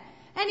said.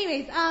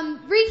 Anyways,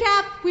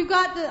 recap. We've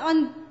got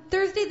on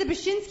Thursday the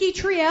Bashinsky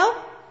Trio.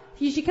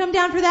 You should come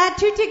down for that.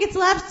 2 tickets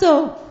left,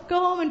 so go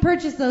home and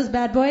purchase those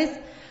bad boys.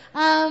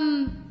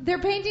 They're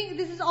painting.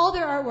 This is all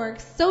their artwork.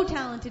 So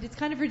talented. It's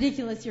kind of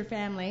ridiculous, your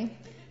family.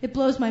 It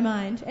blows my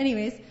mind.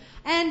 Anyways.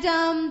 And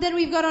then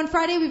we've got on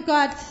Friday, we've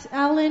got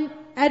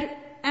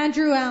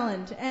Andrew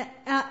Allen.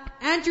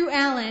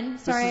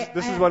 Sorry.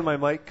 This is when my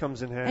mic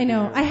comes in handy. I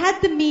know. Here. I had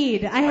the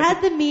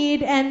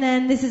mead, and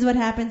then this is what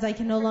happens. I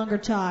can no longer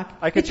talk.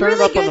 I could it's turn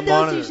really it up good, on the though,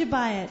 monitor. so you should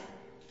buy it.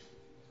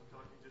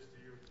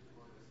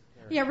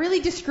 Yeah, really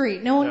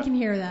discreet. No one can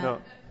hear that.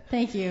 No.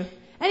 Thank you.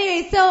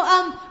 Anyway, so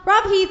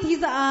Rob Heath,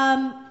 he's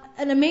an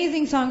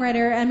amazing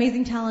songwriter,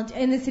 amazing talent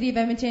in the city of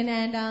Edmonton,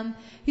 and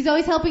he's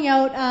always helping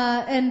out.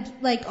 And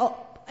like,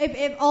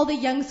 if all the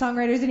young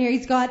songwriters in here,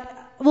 he's got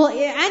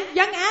and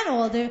young and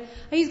old.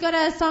 He's got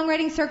a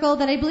songwriting circle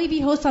that I believe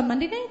he hosts on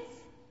Monday nights.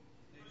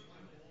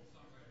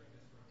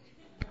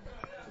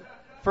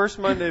 First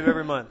Monday of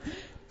every month.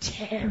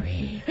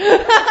 Terry.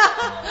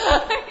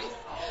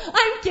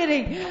 I'm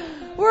kidding.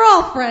 We're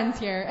all friends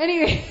here.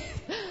 Anyway, he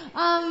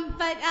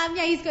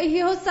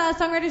hosts a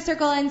songwriter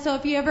circle, and so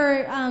if you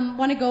ever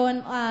want to go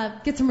and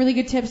get some really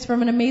good tips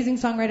from an amazing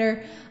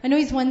songwriter, I know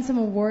he's won some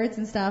awards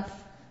and stuff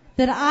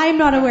that I'm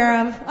not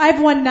aware of. I've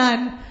won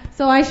none,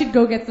 so I should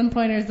go get some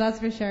pointers, that's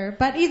for sure.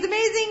 But he's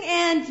amazing,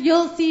 and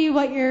you'll see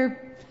what I'm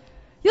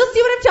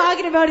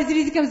talking about as soon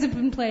as he comes up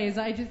and plays.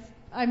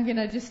 I'm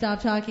gonna just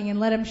stop talking and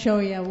let him show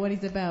you what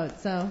he's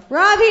about. So,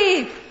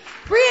 Robbie,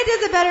 Rhea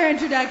does a better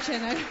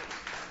introduction.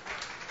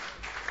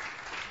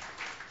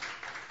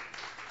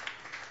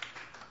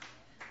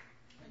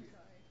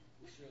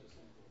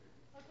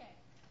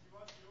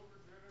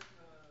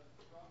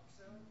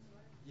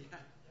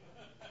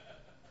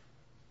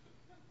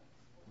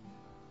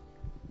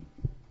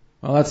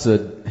 Well, that's a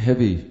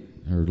heavy,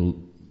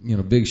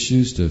 big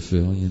shoes to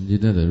fill. You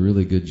did a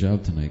really good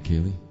job tonight,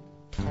 Kaley.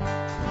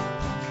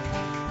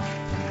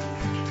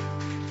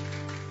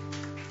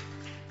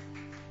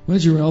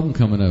 When's your album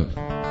coming out? It's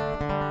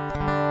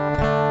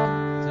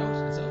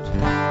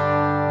out.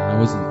 I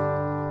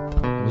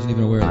wasn't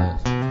even aware of that.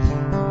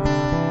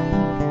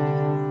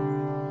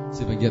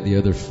 See if I can get the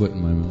other foot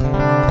in my mouth.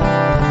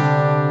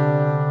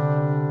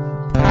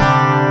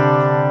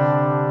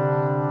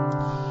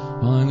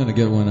 Well, I'm going to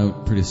get one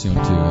out pretty soon,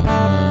 too.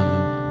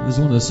 This is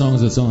one of the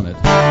songs that's on it.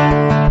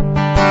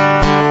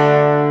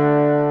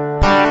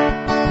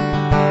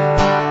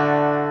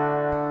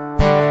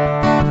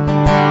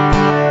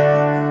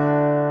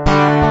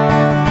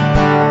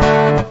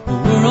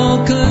 We're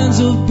all kinds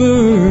of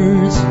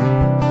birds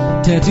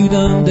tattooed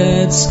on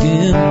Dad's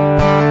skin,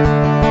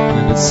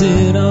 and I'd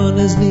sit on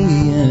his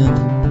knee and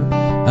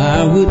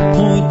I would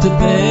point to them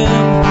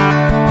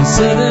and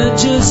say they're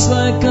just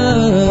like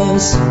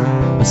us.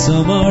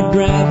 Some are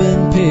drab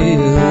and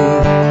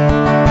pale.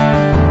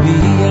 Me,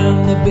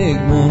 I'm the big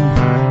one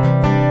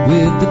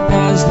with the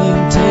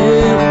dazzling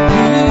tail.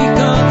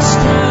 Peacock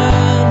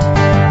strand,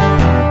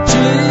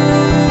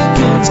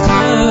 chickens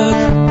cluck.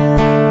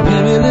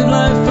 When we live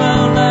life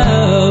out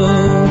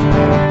loud,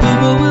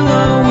 people will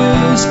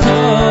always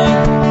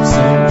talk.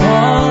 Some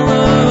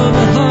follow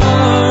the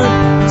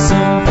heart,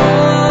 some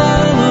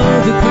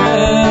follow the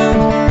crowd.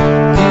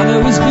 Can't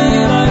always be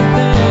like that.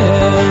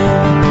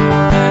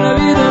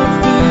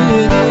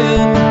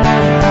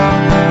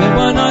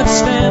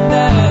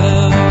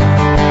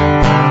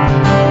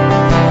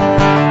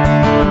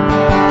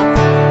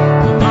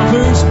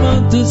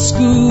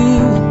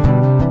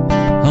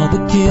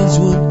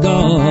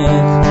 dog.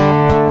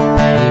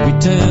 Every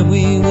time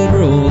we would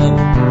roll up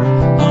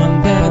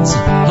on Dad's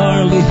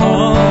Harley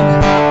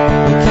hog,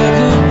 the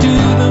cattle to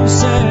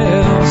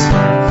themselves,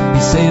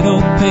 you say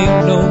no pain,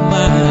 no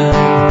mind.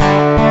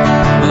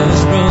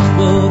 Let's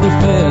ruffle their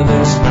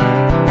feathers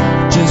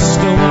just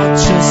to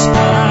watch us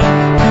fly.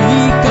 We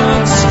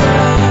got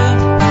strand,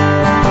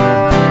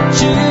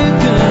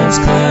 chickens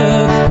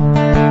clap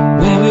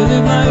when we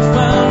live life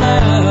out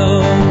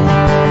loud.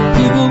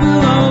 People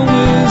will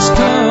always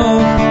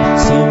talk.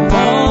 Some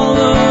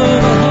follow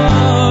the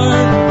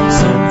heart,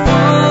 some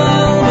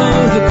follow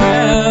the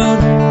crowd.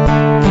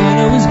 Can't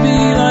always be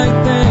like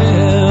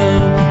them,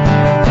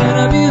 and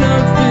I be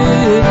not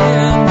fit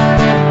in.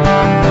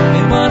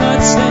 And why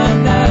not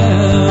stand out?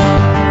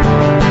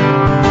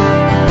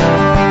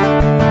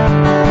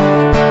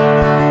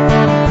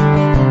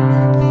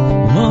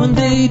 One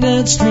day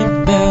Dad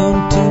stripped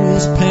down to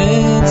his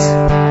pants,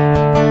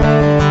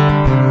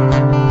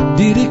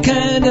 did a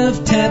kind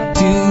of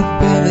tattooed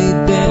belly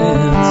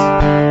dance.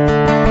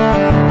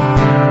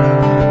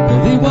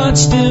 Well, they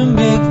watched him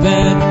make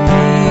that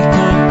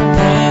peacock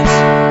dance,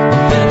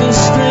 and then the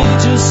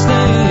strangest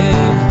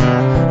thing,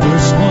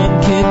 first one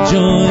kid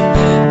joined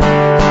in,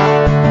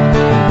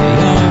 and they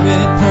all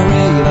went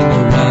parading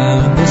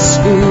around the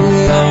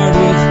schoolyard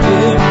with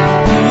him.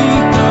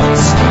 Peacock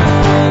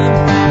stand,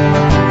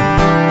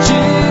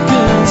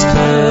 chickens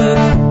cluck,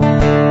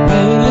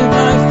 well, we live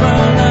life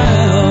out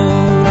loud.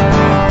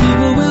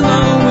 People will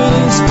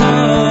always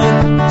talk.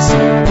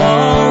 Some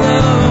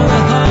follow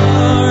the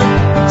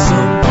heart,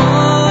 some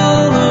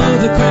follow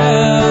the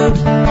crowd.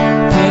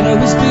 Can't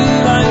always be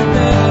like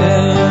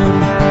them,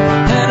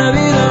 and I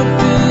mean don't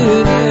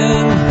fit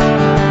in.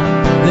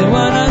 Then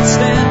why not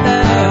stand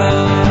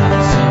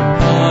out? Some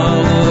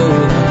follow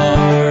the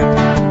heart.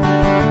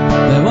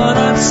 Then why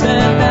not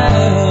stand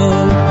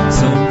out?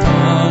 Some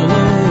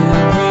follow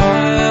the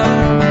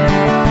crowd.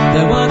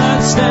 Then why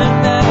not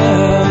stand out?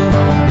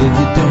 If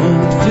you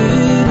don't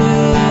fit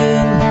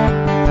in,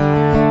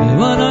 then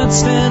why not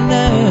stand out?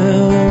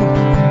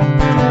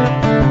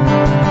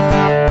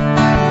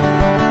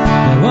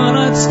 Then why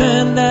not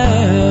stand out?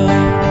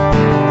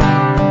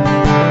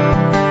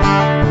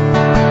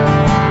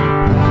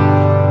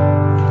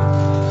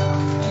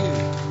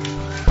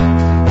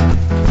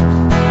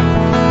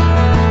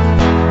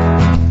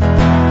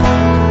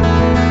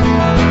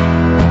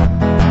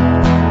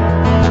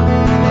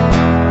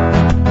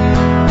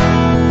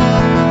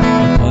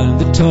 Climbed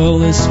the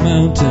tallest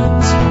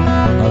mountains,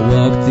 I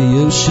walked the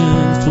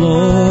ocean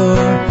floor.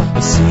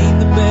 I've seen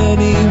the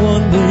many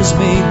wonders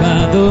made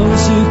by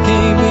those who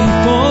came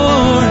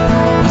before.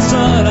 I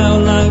sought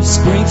out life's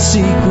great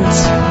secrets,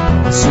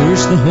 I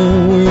searched the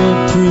whole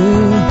world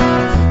through.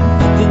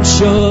 Nothing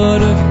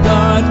short of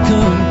God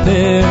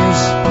compares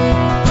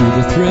to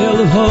the thrill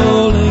of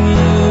holding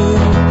you.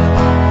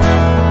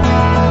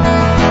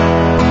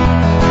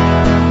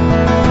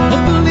 I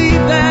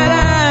believe that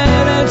I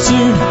had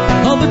answered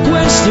all the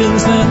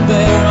questions that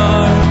there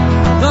are.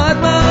 Thought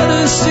my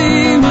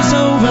odyssey was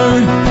over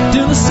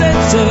till the set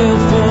sail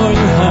for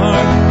your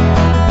heart.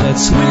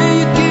 That's where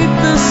you keep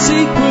the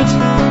secret,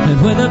 and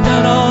when I've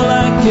done all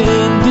I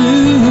can do,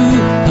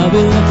 I'll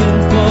be looking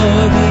for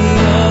the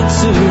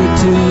answer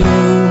to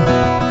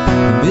the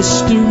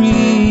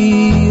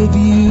mystery of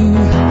you.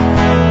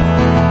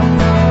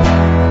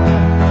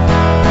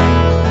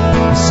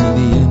 I see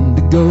the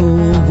indigo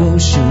of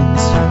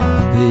oceans,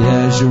 the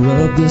azure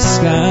of the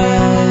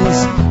skies.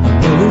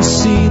 I've never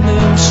seen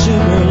them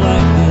shimmer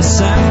like the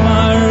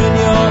sapphire in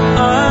your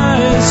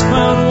eyes.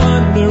 Found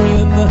wonder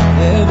in the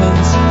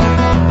heavens,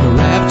 the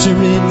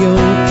rapture in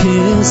your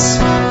kiss.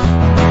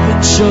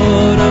 Nothing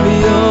short of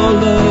your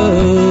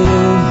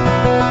love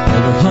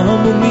ever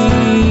humble me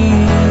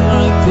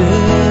like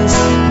this.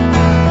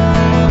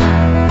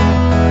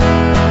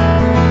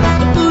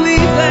 I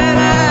believe that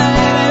I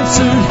had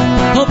answered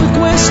all the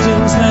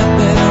questions that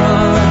there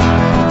are.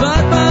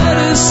 Thought my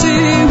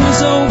odyssey was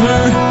over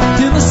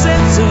till the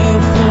set sail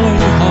for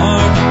your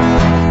heart.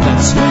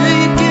 That's where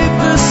you give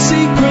the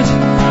secret,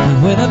 and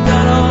when I've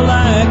done all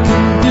I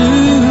can do,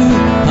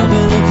 I'll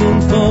be looking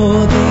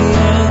for the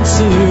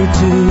answer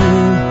to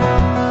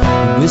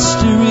the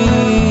mystery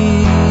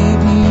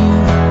of you.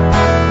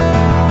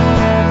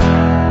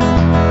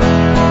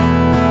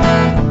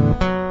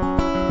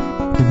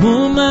 The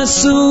more my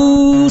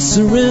soul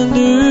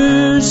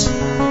surrenders,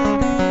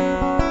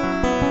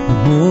 the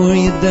more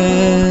you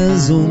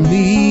dazzle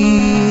me.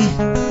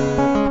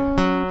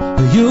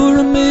 You're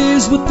a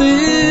maze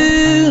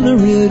within a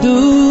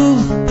riddle,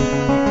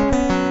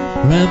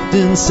 wrapped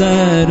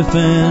inside a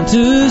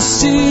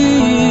fantasy.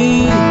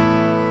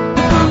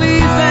 I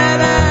believe that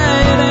I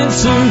had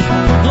answered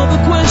all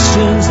the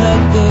questions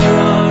that there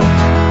are.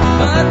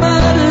 But my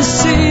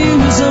odyssey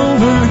was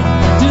over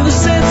till the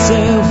set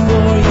sail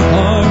for your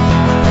heart.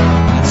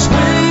 That's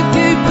where you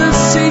keep the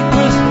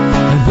secret,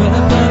 and when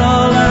I've done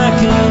all I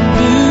can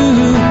do,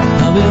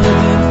 I'll be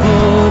looking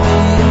for the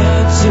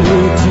answer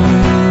to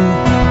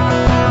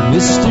the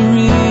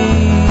mystery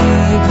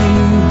of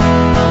you.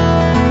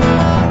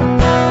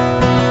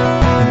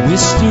 The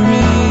mystery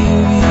mystery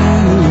of you.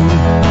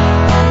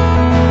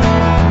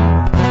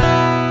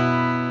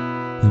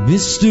 The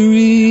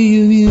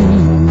mystery of you.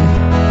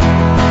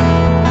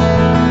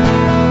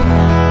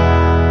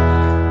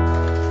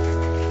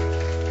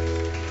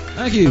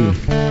 Thank you.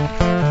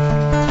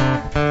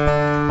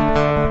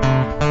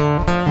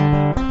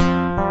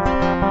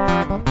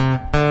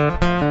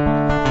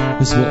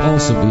 This will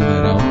also be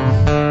that album.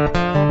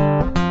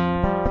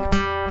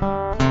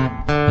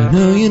 I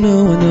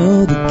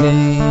know the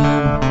game.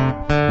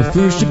 At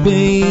first you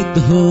bait the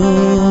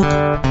hook,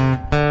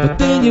 but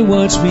then you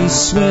watch me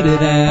sweat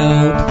it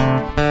out.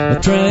 I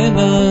try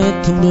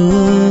not to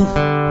look.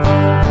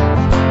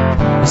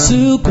 The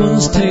silk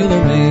was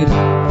tailor-made,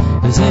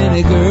 as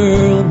any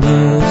girl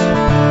knows,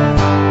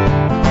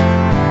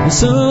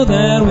 so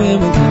that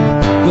women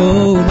can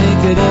go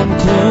naked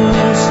and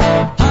close.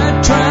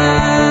 I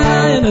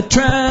try and I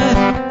try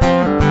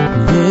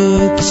to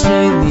look you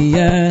straight in the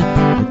eye,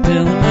 but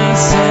telling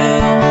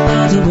myself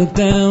not to look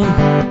down.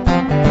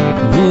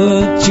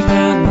 What you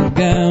got in the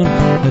gown,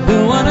 I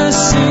don't wanna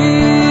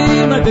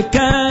seem like the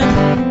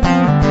kind.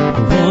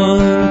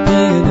 One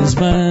thing is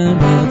mine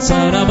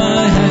outside of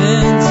my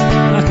hands,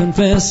 I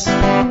confess.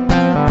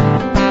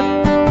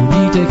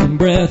 When you taking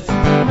breath,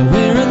 and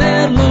wearing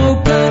that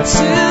low-cut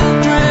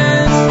silk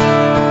dress.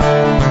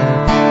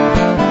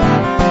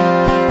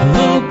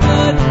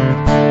 Low-cut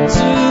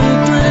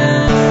silk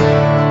dress.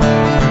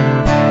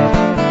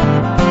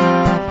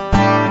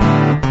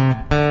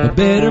 A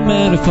better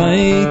man to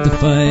fight the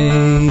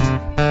fight,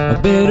 a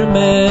better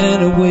man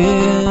to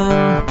win.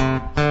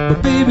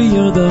 But baby,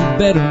 you're the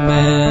better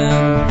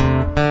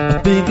man, I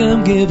think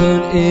I'm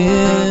giving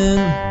in.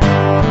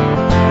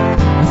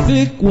 A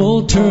thick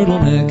wool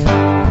turtleneck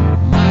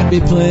might be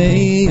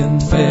playing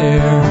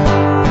fair,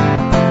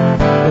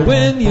 but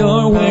when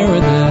you're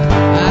wearing that,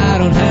 I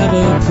don't have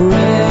a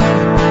prayer.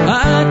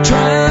 I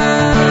try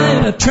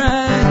and I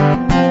try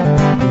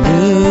to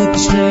look you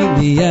straight in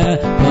the eye,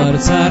 but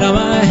it's out of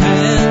my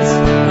hands,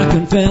 I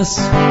confess.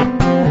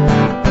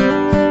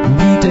 When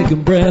you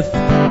taking breath,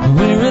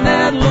 wearing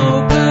that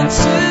low-cut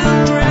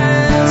silk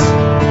dress.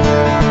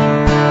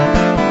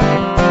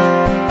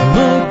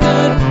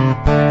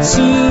 Low-cut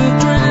silk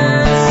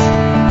dress.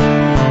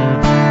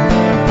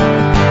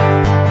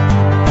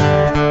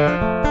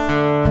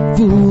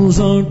 Fools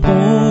aren't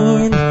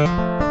born,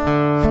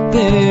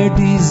 they're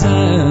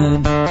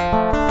designed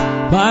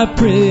by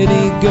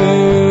pretty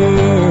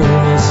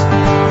girls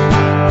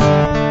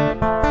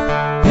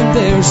in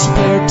their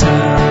spare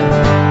time.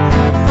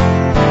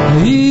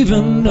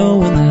 Even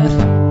knowing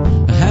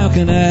that, how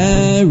can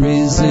I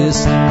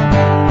resist?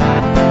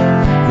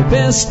 The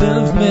best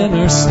of men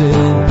are still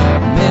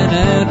men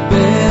at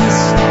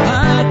best.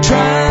 I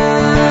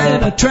try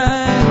and I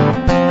try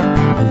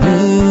to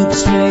look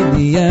straight in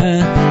the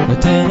eye,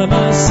 but telling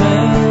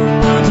myself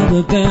not to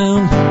look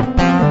down.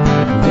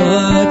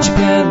 What you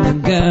got in the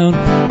gown,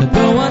 I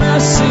don't wanna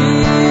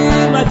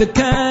seem like the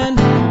kind.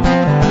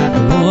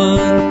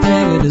 One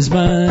thing that is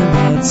mine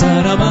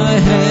outside of my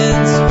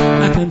hands,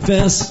 I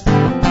confess.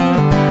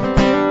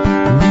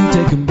 When you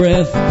taking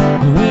breath,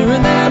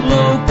 wearing that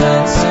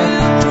low-cut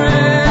silk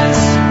dress.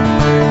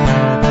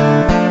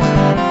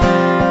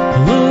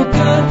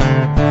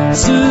 Low-cut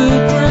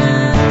silk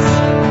dress.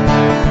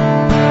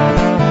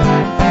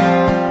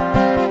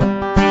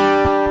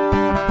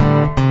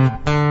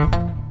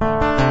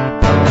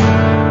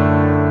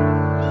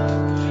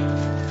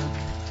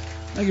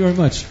 Thank you very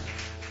much.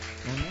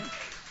 One more?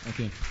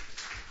 Okay.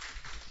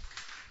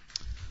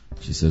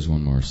 She says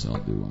one more, so I'll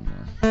do one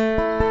more.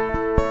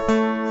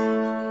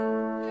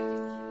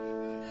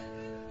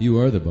 You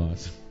are the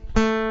boss.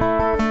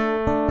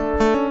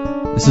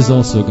 This is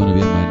also going to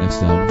be on my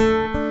next album.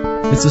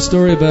 It's a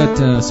story about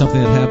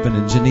something that happened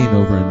in Jenin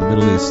over in the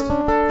Middle East.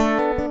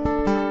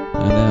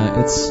 And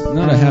it's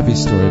not a happy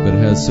story, but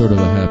it has sort of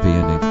a happy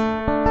ending.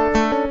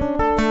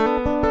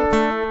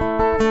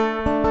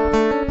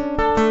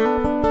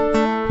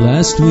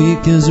 Last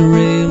week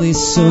Israeli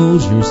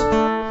soldiers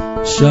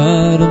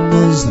shot a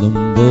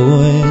Muslim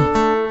boy.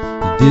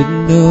 They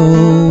didn't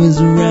know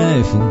his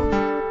rifle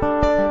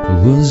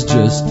was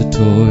just a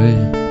toy.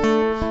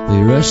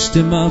 They rushed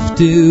him off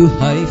to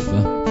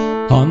Haifa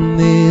on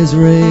the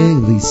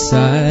Israeli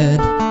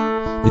side.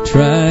 They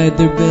tried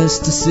their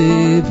best to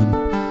save him,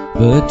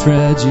 but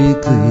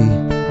tragically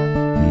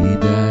he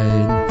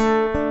died.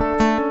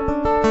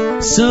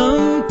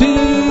 Some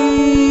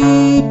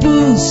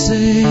people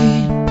say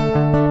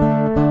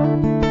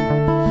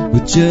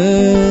with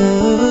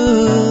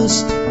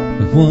just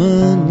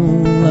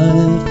one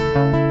life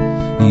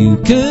you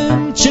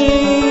can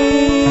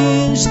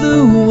change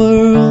the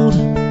world.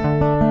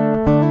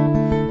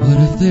 What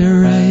if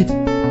they're right?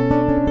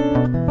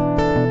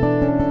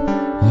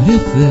 What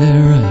if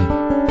they're right?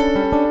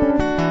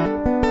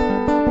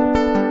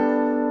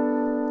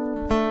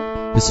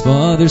 His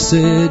father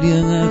said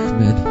young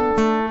Ahmed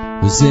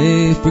was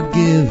a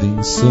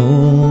forgiving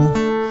soul.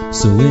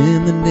 So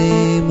in the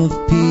name of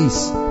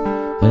peace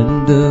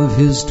and of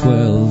his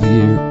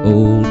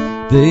 12-year-old,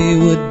 they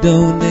would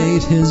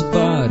donate his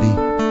body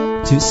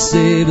to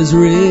save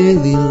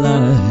Israeli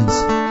lives,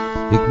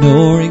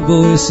 ignoring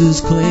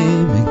voices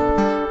claiming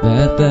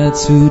that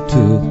that's who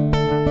took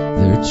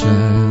their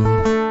child.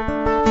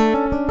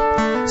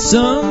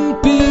 Some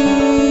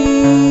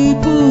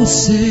people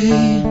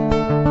say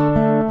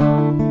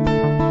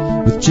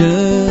with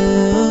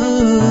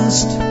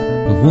just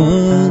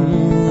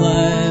one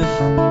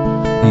life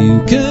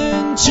you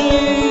can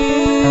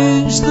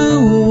change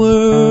the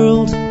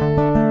world.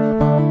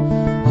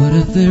 What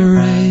if they're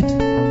right?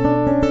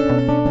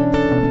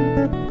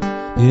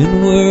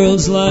 In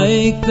worlds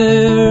like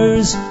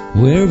theirs,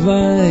 where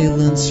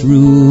violence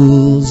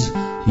rules,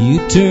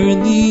 you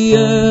turn the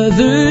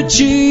other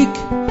cheek,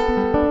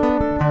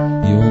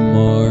 you're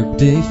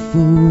marked a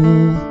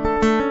fool.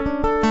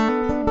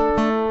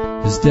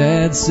 His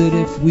dad said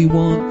if we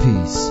want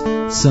peace,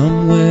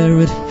 somewhere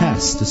it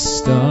has to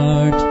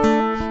start.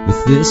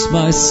 With this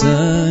my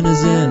son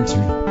has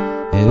entered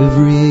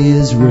every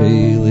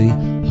Israeli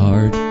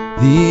heart.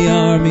 The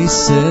army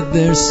said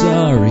they're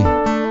sorry,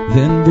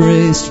 then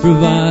braced for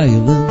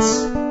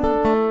violence.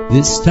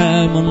 This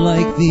time,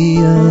 unlike the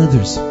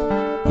others,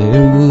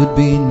 there would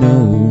be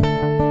no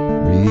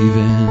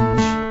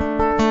revenge.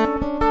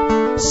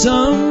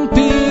 Some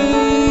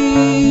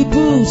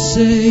people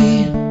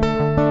say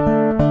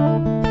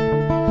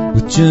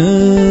with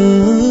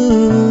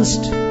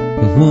just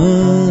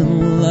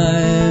one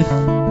life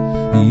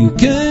you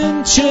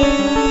can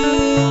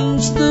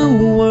change the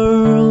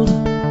world.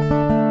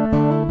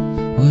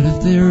 What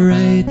if they're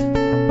right?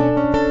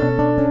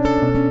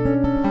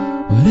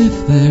 What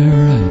if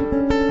they're right?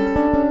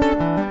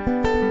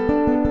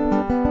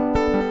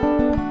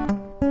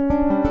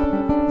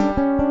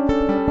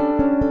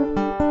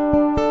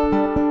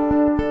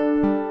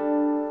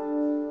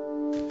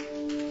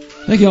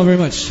 Thank you all very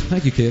much.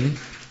 Thank you, Kaley. Once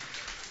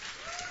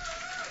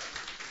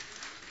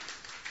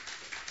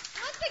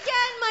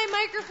again, my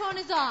microphone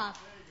is off.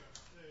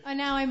 Oh,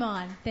 now I'm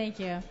on. Thank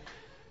you.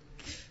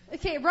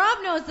 Okay,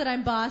 Rob knows that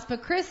I'm boss,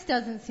 but Chris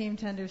doesn't seem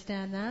to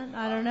understand that.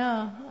 I don't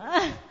know.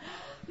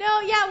 No,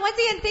 yeah, once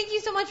again, thank you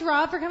so much,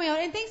 Rob, for coming out.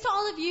 And thanks to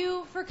all of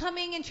you for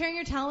coming and sharing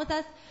your talent with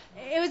us.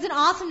 It was an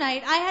awesome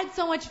night. I had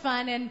so much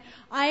fun, and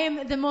I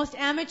am the most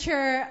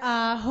amateur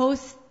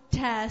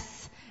hostess,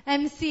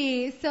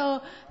 MC.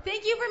 So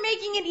thank you for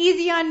making it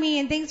easy on me,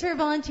 and thanks for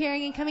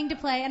volunteering and coming to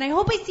play. And I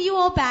hope I see you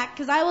all back,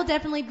 because I will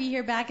definitely be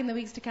here back in the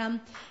weeks to come.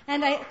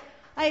 And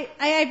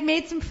I've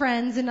made some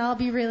friends, and I'll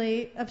be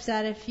really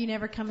upset if you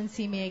never come and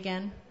see me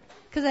again,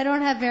 because I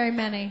don't have very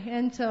many,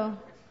 and so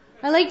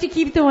I like to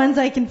keep the ones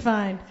I can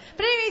find.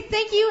 But anyway,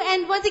 thank you,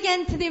 and once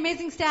again to the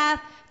amazing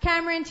staff,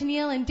 Cameron,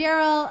 Tennille, and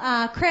Daryl,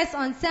 Chris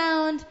on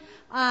sound.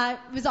 It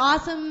was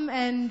awesome,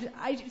 and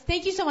I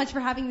thank you so much for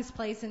having this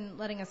place and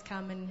letting us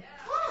come. And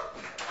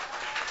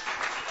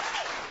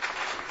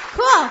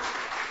cool.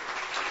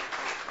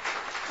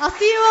 I'll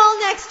see you all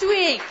next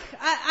week.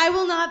 I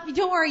will not,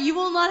 don't worry, you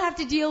will not have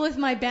to deal with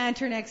my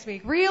banter next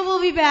week. Rhea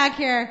will be back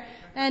here,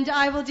 and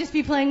I will just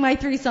be playing my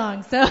 3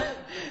 songs. So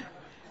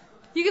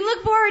you can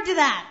look forward to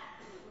that.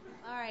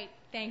 All right,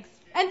 thanks.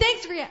 And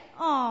thanks, Rhea.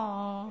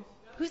 Aww.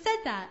 Who said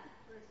that?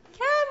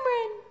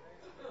 Cameron.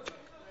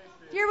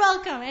 You're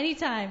welcome.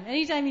 Anytime.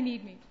 Anytime you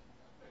need me.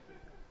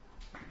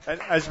 And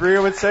as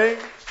Rhea would say,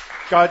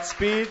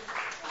 Godspeed,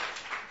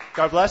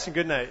 God bless, and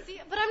good night.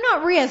 See, but I'm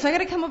not Rhea, so I got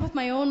to come up with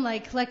my own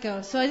let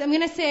go. So I'm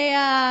gonna say,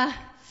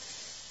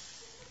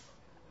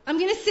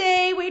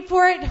 wait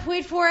for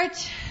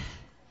it.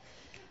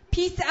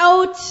 Peace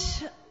out,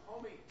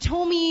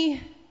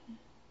 homies.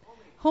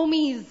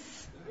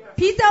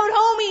 Peace out,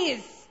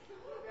 homies.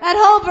 At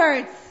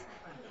Hulbert's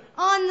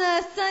on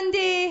the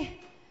Sunday.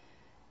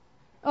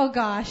 Oh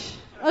gosh.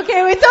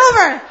 Okay, it's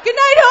over. Good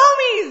night,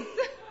 homies.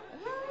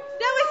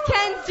 That was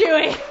Ken's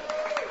doing.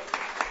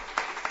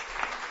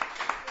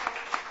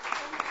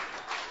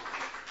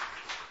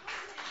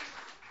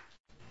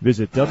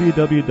 Visit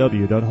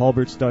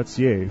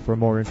www.halberts.ca for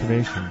more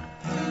information.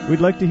 We'd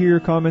like to hear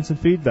your comments and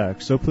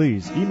feedback, so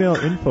please email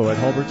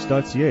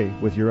info@halberts.ca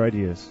with your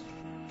ideas.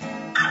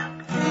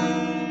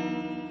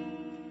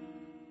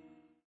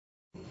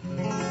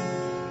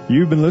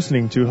 You've been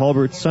listening to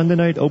Halbert's Sunday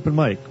Night Open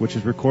Mic, which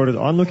is recorded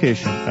on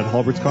location at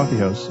Halbert's Coffee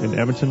House in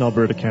Edmonton,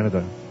 Alberta,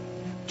 Canada.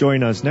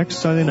 Join us next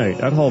Sunday night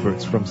at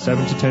Halbert's from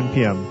 7 to 10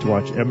 p.m. to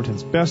watch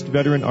Edmonton's best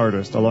veteran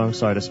artists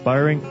alongside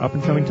aspiring,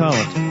 up-and-coming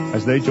talent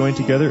as they join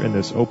together in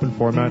this open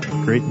format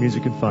of great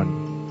music and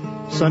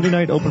fun. Sunday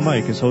Night Open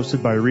Mic is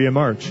hosted by Rhea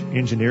March,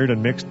 engineered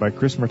and mixed by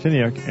Chris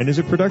Martiniak, and is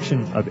a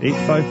production of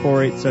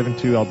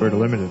 854872 Alberta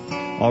Limited.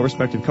 All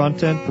respective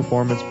content,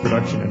 performance,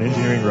 production, and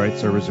engineering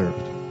rights are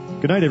reserved.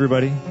 Good night,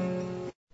 everybody.